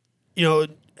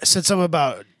 said something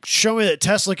about, show me that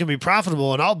Tesla can be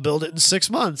profitable and I'll build it in 6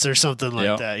 months or something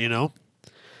like that,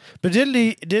 But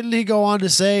didn't he go on to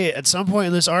say at some point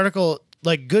in this article,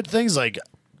 like, good things like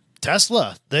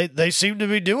Tesla, they seem to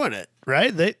be doing it,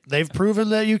 right? They've proven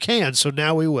that you can, so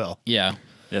now we will. Yeah.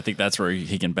 I think that's where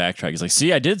he can backtrack. He's like,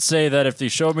 see, I did say that if they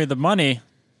showed me the money,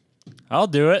 I'll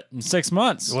do it in 6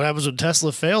 months. What happens when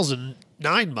Tesla fails in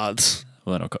 9 months?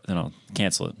 Well, then I'll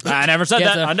cancel it. I never said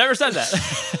that. I never said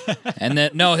that. And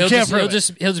then he'll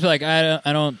just be like, I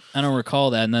don't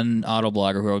recall that. And then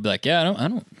Autoblogger will be like, yeah, I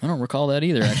don't recall that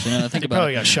either. Actually, now I think he about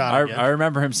probably it. got shot. I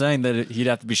remember him saying that he'd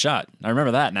have to be shot. I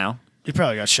remember that now. He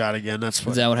probably got shot again. That's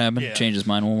funny. Is that what happened? Yeah. Change his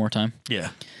mind one more time. Yeah.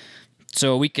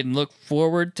 So we can look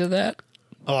forward to that.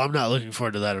 Oh, I'm not looking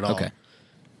forward to that at all. Okay.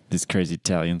 These crazy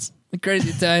Italians. The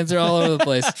crazy Italians are all over the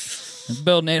place.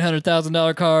 Building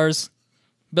 $800,000 cars,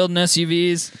 building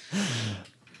SUVs.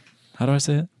 How do I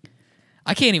say it?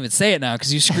 I can't even say it now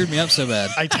because you screwed me up so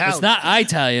bad. Italian. It's not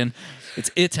Italian.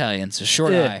 It's Italian. It's a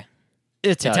short I.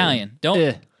 Italian.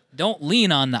 Don't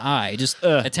lean on the I. Just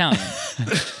Italian.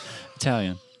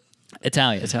 Italian.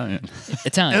 Italian. Italian.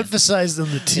 Italian. Emphasize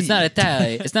on the T. It's not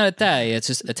Italian. It's not Italian. It's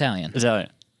just Italian. Italian.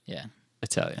 Yeah.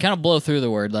 Italian. Kind of blow through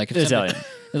the word. Like if Italian.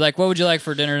 Like, what would you like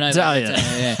for dinner tonight? Italian.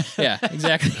 Yeah,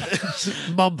 exactly.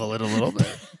 Mumble it a little bit.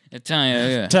 Italian.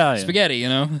 Yeah. Italian. Spaghetti.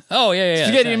 Oh yeah.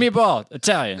 Spaghetti Italian. and meatball.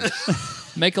 Italian.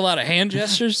 Make a lot of hand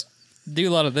gestures. Do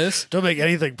a lot of this. Don't make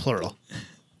anything plural.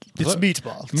 It's What?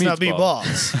 meatball. It's not Meatball.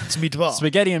 meatballs. It's meatball.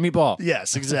 Spaghetti and meatball.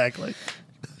 Yes, exactly.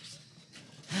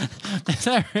 Is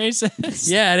that racist?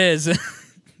 Yeah, it is.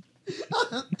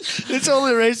 It's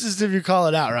only racist if you call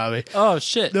it out, Robbie. Oh,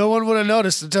 shit. No one would have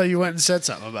noticed until you went and said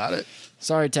something about it.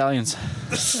 Sorry, Italians.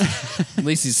 At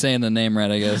least he's saying the name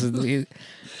right, I guess.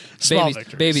 Small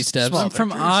victories. Baby steps. Small I'm from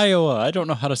victories. Iowa. I don't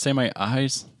know how to say my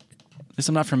I's. At least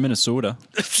I'm not from Minnesota.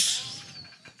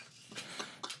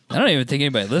 I don't even think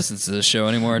anybody listens to this show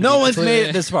anymore. No one's made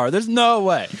it this far. There's no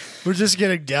way. We're just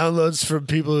getting downloads from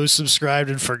people who subscribed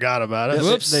and forgot about it.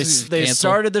 Whoops. They Cancel.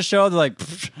 started the show. They're like,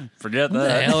 forget What the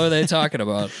that. hell are they talking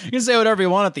about? You can say whatever you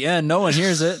want at the end. No one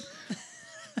hears it.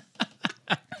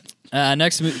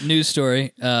 Next news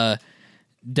story.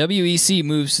 WEC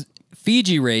moves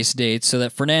Fiji race dates so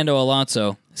that Fernando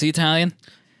Alonso, is he Italian?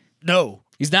 No,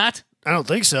 He's not? I don't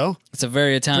think so. It's a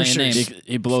very Italian sure. name.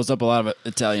 He blows up a lot of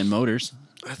Italian motors.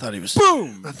 I thought he was.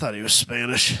 Boom! I thought he was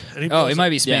Spanish. And Oh, blows he up- might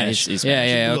be Spanish. he's Yeah,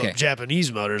 Spanish. yeah, blew up okay.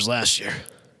 Japanese motors last year.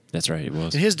 That's right, he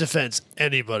was. In his defense,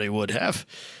 anybody would have.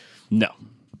 No.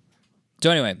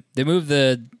 So anyway, they moved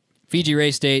the Fiji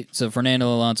race date so Fernando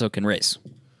Alonso can race.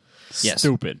 Yes.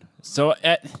 Stupid. So,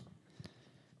 where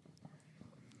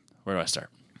do I start?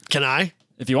 Can I?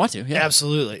 If you want to, yeah.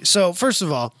 Absolutely. So, first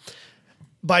of all,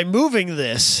 by moving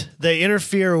this, they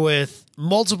interfere with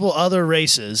multiple other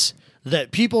races that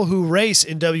people who race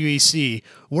in WEC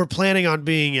were planning on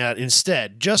being at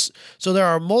instead. Just so there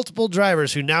are multiple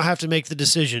drivers who now have to make the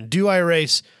decision: do I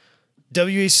race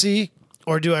WEC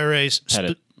or do I race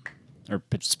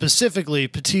specifically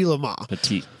Petit Le Mans?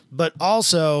 Petit. But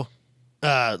also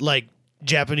like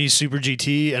Japanese Super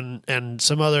GT and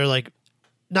some other, like,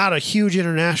 not a huge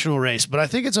international race, but I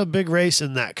think it's a big race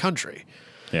in that country.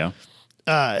 Yeah.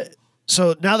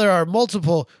 So now there are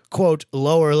multiple, quote,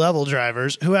 lower level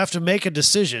drivers who have to make a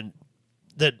decision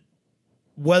that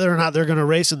whether or not they're going to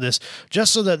race in this,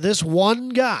 just so that this one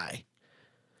guy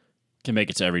Can make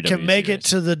it to every WEC can make it race.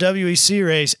 to the WEC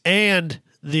race and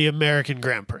the American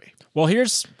Grand Prix. Well,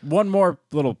 here's one more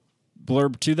little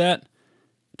blurb to that.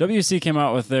 WEC came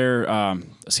out with their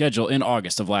schedule in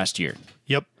August of last year.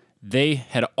 Yep. They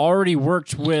had already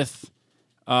worked with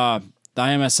the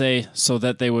IMSA so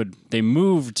that they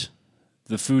moved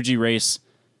the Fuji race,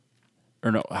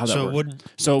 or no, how that So it worked. wouldn't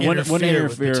So it wouldn't interfere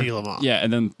with interfere. Petit Le Mans. Yeah,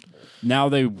 and then now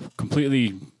they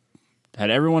completely had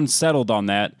everyone settled on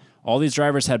that. All these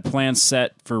drivers had plans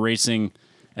set for racing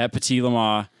at Petit Le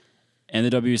Mans and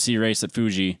the WEC race at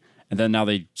Fuji, and then now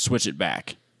they switch it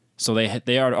back. So they had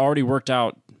already worked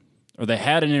out, or they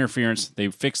had an interference, they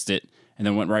fixed it, and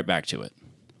then went right back to it.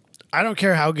 I don't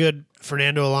care how good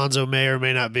Fernando Alonso may or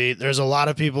may not be. There's a lot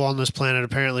of people on this planet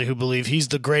apparently who believe he's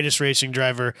the greatest racing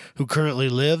driver who currently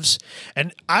lives.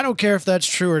 And I don't care if that's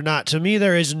true or not. To me,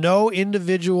 there is no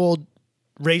individual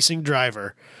racing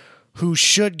driver who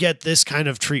should get this kind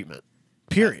of treatment.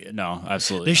 Period. No,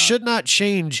 absolutely They not. should not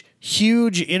change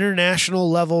huge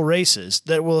international level races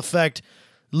that will affect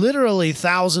literally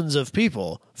thousands of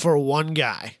people for one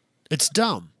guy. It's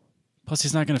dumb. Plus,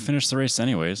 he's not going to finish the race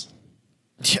anyways.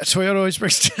 Yeah, Toyota always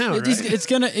breaks down, right?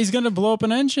 He's gonna blow up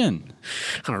an engine.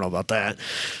 I don't know about that,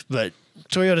 but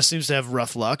Toyota seems to have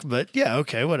rough luck. But yeah,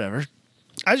 okay, whatever.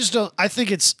 I just don't. I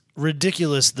think it's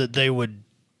ridiculous that they would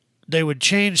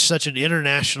change such an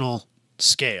international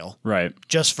scale, Right.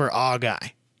 just for a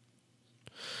guy.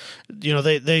 You know,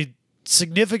 they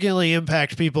significantly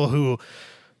impact people who,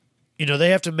 you know, they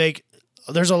have to make.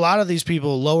 There's a lot of these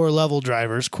people, lower level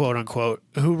drivers, quote unquote,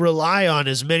 who rely on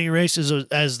as many races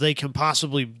as they can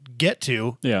possibly get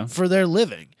to for their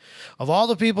living. Of all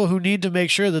the people who need to make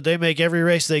sure that they make every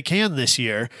race they can this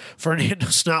year,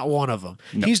 Fernando's not one of them.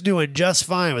 No. He's doing just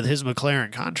fine with his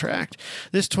McLaren contract.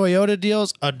 This Toyota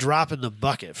deal's a drop in the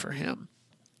bucket for him.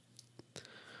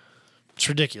 It's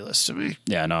ridiculous to me.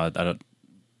 Yeah, no, I don't.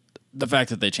 The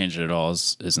fact that they changed it at all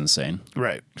is insane.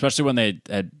 Right. Especially when they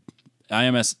had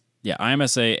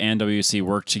IMSA and WEC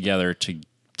worked together to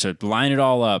line it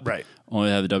all up. Right. Only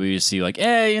have the WEC like,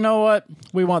 hey, you know what?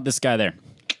 We want this guy there.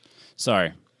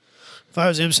 Sorry. If I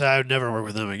was IMSA, I would never work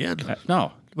with them again.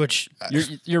 No. Which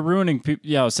you're ruining people.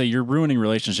 Yeah, I would say you're ruining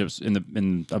relationships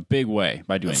in a big way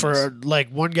by doing for this. Like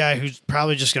one guy who's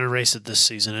probably just going to race it this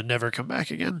season and never come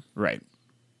back again. Right.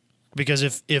 Because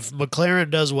if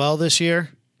McLaren does well this year,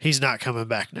 he's not coming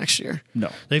back next year.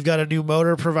 No. They've got a new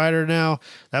motor provider now.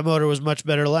 That motor was much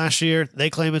better last year. They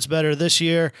claim it's better this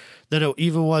year than it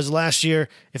even was last year.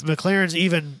 If McLaren's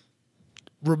even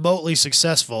remotely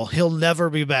successful, he'll never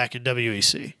be back in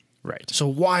WEC. Right. So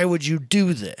why would you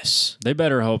do this? They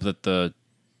better hope that the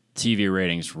TV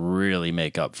ratings really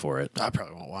make up for it. I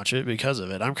probably won't watch it because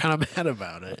of it. I'm kind of mad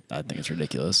about it. I think it's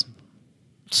ridiculous.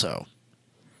 So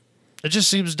it just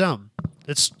seems dumb.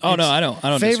 It's no, I don't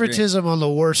favoritism disagree. On the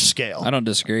worst scale. I don't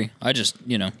disagree. I just,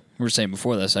 we were saying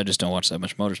before this, I just don't watch that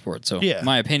much motorsport. So yeah.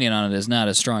 My opinion on it is not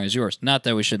as strong as yours. Not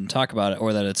that we shouldn't talk about it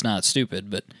or that it's not stupid,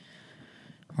 but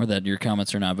or that your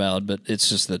comments are not valid, but it's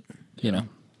just that,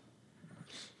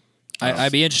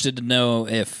 I'd be interested to know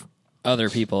if other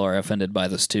people are offended by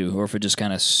this too, or if it just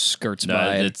kind of skirts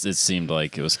by. It seemed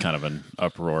like it was kind of an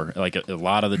uproar. Like a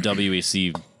lot of the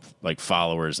WEC like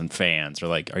followers and fans are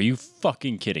like, "Are you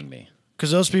fucking kidding me?" Because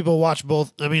those people watch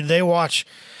both. I mean, they watch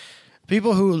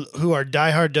people who are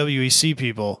diehard WEC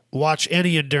people watch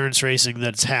any endurance racing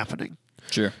that's happening.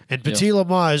 Sure. And Petit Le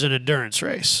Mans is an endurance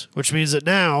race, which means that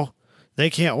now they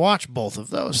can't watch both of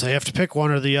those. They have to pick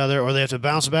one or the other, or they have to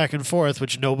bounce back and forth,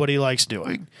 which nobody likes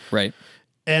doing. Right.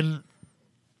 And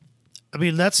I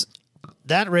mean, that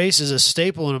race is a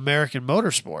staple in American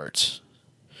motorsports.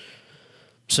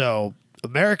 So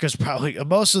America's probably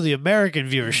most of the American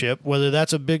viewership, whether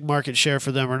that's a big market share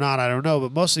for them or not, I don't know,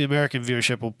 but most of the American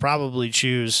viewership will probably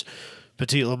choose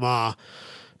Petit Le Mans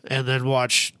and then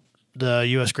watch the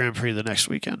U.S. Grand Prix the next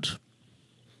weekend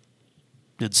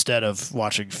instead of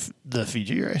watching the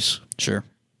Fiji race. Sure.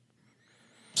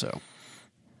 So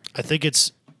I think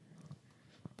it's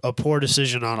a poor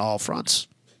decision on all fronts.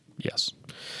 Yes.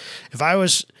 If I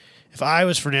was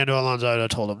Fernando Alonso, I would have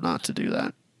told him not to do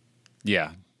that.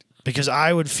 Yeah. Because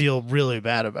I would feel really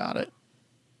bad about it.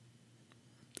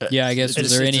 Yeah, I guess.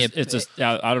 Was there any?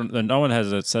 I don't. No one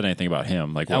has said anything about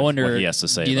him. Like, what he has to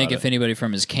say. Do you think if anybody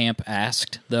from his camp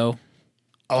asked, though?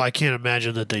 Oh, I can't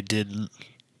imagine that they didn't.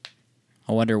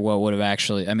 I wonder what would have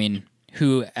actually. I mean,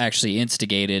 who actually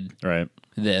instigated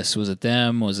this? Was it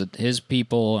them? Was it his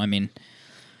people? I mean,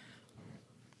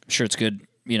 I'm sure it's good.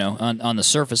 On the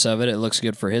surface of it, it looks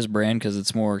good for his brand because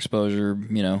it's more exposure.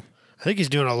 I think he's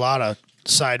doing a lot of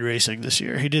side racing this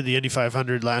year. He did the Indy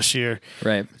 500 last year.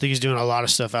 Right. I think he's doing a lot of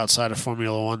stuff outside of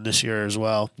Formula One this year as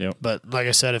well. Yep. But like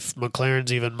I said, if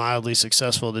McLaren's even mildly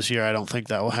successful this year, I don't think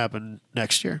that will happen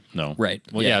next year. No. Right.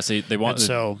 Well, yeah. See, they want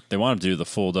him to do the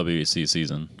full WEC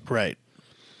season. Right.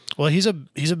 Well, he's a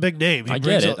big name. He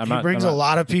brings a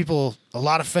lot of people, a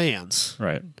lot of fans.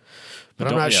 Right. But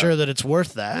I'm not sure that it's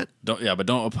worth that. But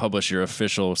don't publish your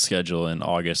official schedule in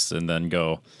August and then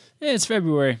go, hey, it's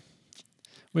February.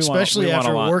 Especially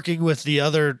after working with the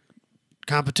other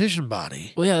competition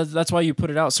body. Well, yeah, that's why you put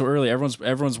it out so early.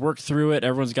 Everyone's worked through it.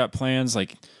 Everyone's got plans.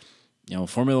 Like,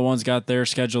 Formula One's got their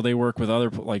schedule. They work with other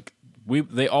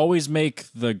they always make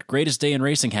the greatest day in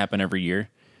racing happen every year.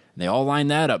 They all line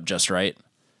that up just right.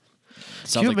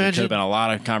 Sounds like there could have been a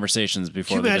lot of conversations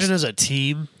before. Can you imagine as a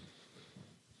team?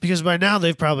 Because by now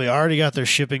they've probably already got their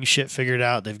shipping shit figured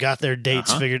out. They've got their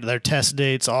dates figured, their test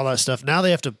dates, all that stuff. Now they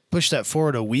have to push that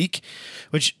forward a week,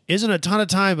 which isn't a ton of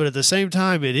time, but at the same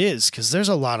time it is, because there's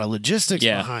a lot of logistics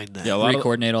behind that. Yeah,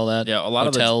 coordinate all that. Yeah, a lot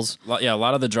hotels. A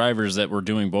lot of the drivers that were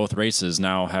doing both races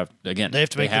now have they have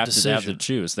to make the decision. Have to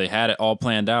choose. They had it all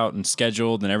planned out and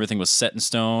scheduled, and everything was set in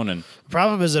stone. And the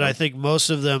problem is that I think most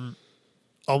of them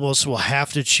almost will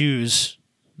have to choose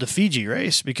the Fiji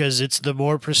race because it's the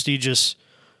more prestigious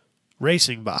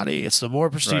racing body. It's the more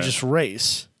prestigious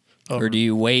race. Or do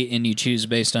you wait and you choose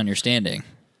based on your standing?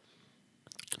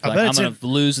 I'm going to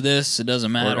lose this. It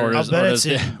doesn't matter. Or does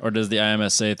the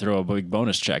IMSA throw a big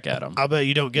bonus check at them? I'll bet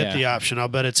you don't get the option. I'll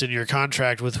bet it's in your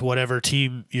contract with whatever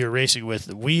team you're racing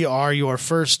with. We are your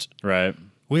first. Right.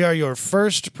 We are your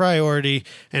first priority,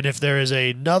 and if there is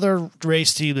another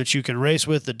race team that you can race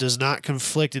with that does not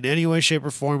conflict in any way, shape,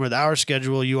 or form with our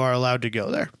schedule, you are allowed to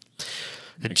go there.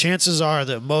 And chances are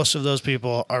that most of those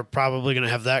people are probably going to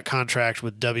have that contract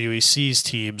with WEC's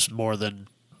teams more than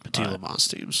Petit Le Mans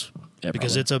teams. Yeah,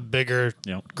 because it's a bigger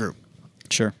group.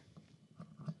 Sure.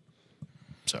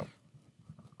 So,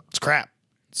 it's crap.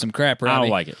 Some crap, Robbie. I don't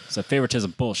like it. It's a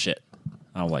favoritism bullshit.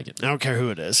 I don't like it. I don't care who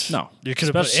it is. No. You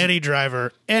could have put any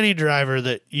driver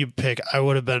that you pick, I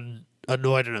would have been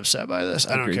annoyed and upset by this.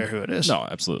 I don't care who it is. No,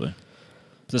 absolutely.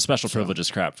 The special privilege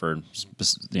is crap for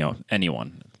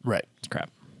anyone. Right. It's crap.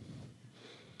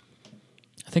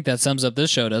 I think that sums up this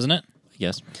show, doesn't it?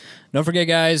 Yes. Don't forget,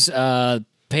 guys,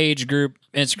 page, group,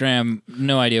 Instagram,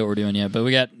 no idea what we're doing yet, but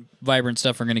we got vibrant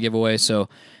stuff we're going to give away, so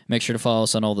make sure to follow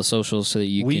us on all the socials so that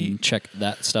you can check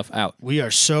that stuff out. We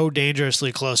are so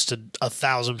dangerously close to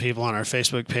 1,000 people on our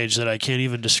Facebook page that I can't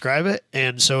even describe it,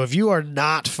 and so if you are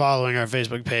not following our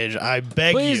Facebook page, I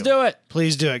beg you. Please do it.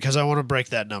 Please do it, because I want to break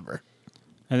that number.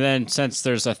 And then since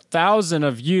there's 1,000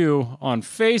 of you on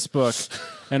Facebook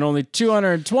and only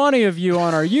 220 of you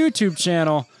on our YouTube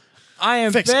channel, I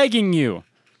am begging you,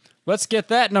 let's get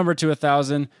that number to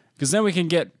 1,000, because then we can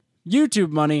get YouTube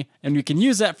money and we can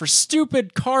use that for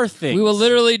stupid car things. We will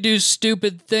literally do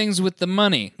stupid things with the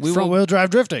money. Front-wheel drive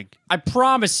drifting. I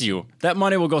promise you that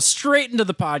money will go straight into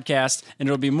the podcast and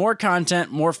it'll be more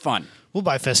content, more fun. We'll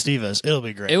buy Festivas. It'll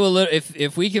be great. It will.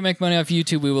 If we can make money off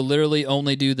YouTube, we will literally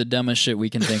only do the dumbest shit we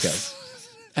can think of.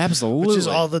 Absolutely. Which is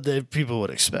all that people would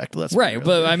expect. Right,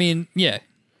 but I mean, yeah.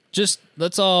 Just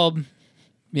let's all,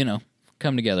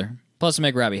 come together. Plus,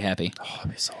 make Robbie happy. Oh,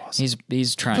 that'd be so awesome.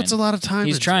 He's trying. That's a lot of time.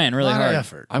 He's trying really hard.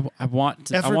 Effort. I want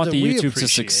the YouTube to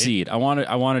succeed. I want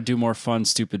to do more fun,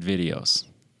 stupid videos.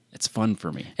 It's fun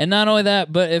for me. And not only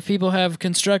that, but if people have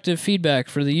constructive feedback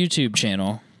for the YouTube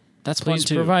channel, please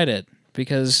provide it.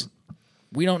 Because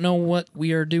we don't know what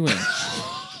we are doing.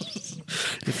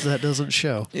 If that doesn't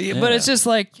show. But it's just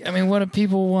like, what do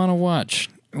people want to watch?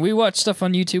 We watch stuff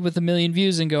on YouTube with 1 million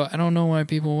views and go, I don't know why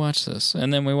people watch this.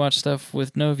 And then we watch stuff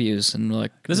with no views and we're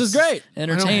like, this is great.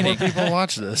 Entertaining. I don't know why people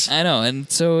watch this. I know.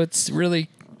 And so it's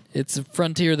a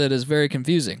frontier that is very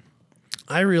confusing.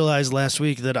 I realized last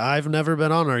week that I've never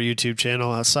been on our YouTube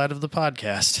channel outside of the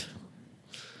podcast.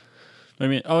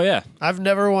 Oh yeah. I've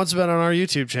never once been on our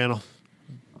YouTube channel.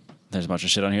 There's a bunch of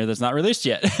shit on here that's not released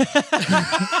yet.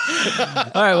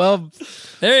 All right, well,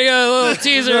 there you go, a little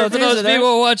teaser for those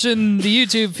people watching the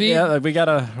YouTube feed. Yeah, we got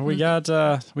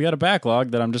a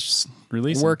backlog that I'm just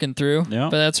releasing, working through. Yeah,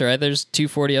 but that's all right. There's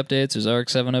 240 updates. There's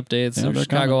RX-7 updates. There's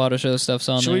Chicago Auto Show stuff's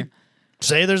on there. We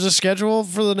say there's a schedule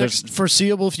for the next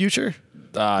foreseeable future?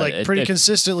 Pretty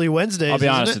consistently Wednesdays. I'll be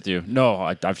honest with you. No,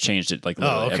 I've changed it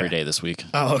every day this week.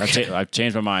 Oh, okay. I've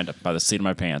changed my mind by the seat of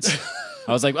my pants.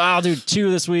 I was like, I'll do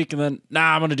 2 this week, and then,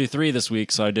 I'm going to do 3 this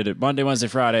week. So I did it Monday, Wednesday,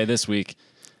 Friday this week.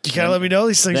 You got to let me know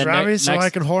these things, Robbie, so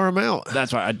I can whore them out.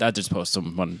 That's why I just post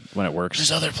them when it works.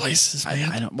 There's other places,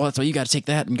 man. I know. Well, that's why you got to take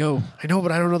that and go. I know,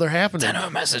 but I don't know they're happening. Send them a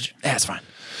message. Yeah, it's fine.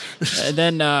 And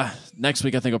then next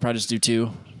week, I think I'll probably just do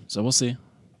 2. So we'll see.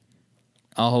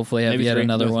 I'll hopefully have yet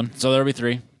another one. So there'll be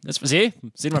 3. See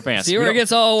my pants. See where it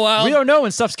gets all wild? We don't know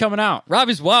when stuff's coming out.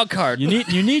 Robbie's wild card. You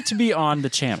need to be on the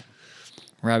channel.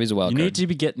 Robbie's a wild card. You need to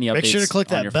be getting the updates. Make sure to click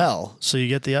that bell so you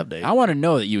get the update. I want to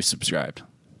know that you subscribed.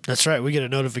 That's right. We get a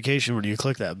notification when you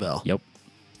click that bell. Yep.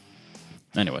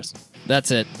 Anyways. Out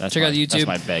the YouTube. That's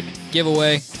my beg.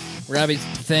 Giveaway. Robbie's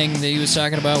thing that he was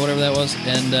talking about, whatever that was.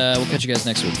 And we'll catch you guys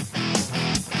next week.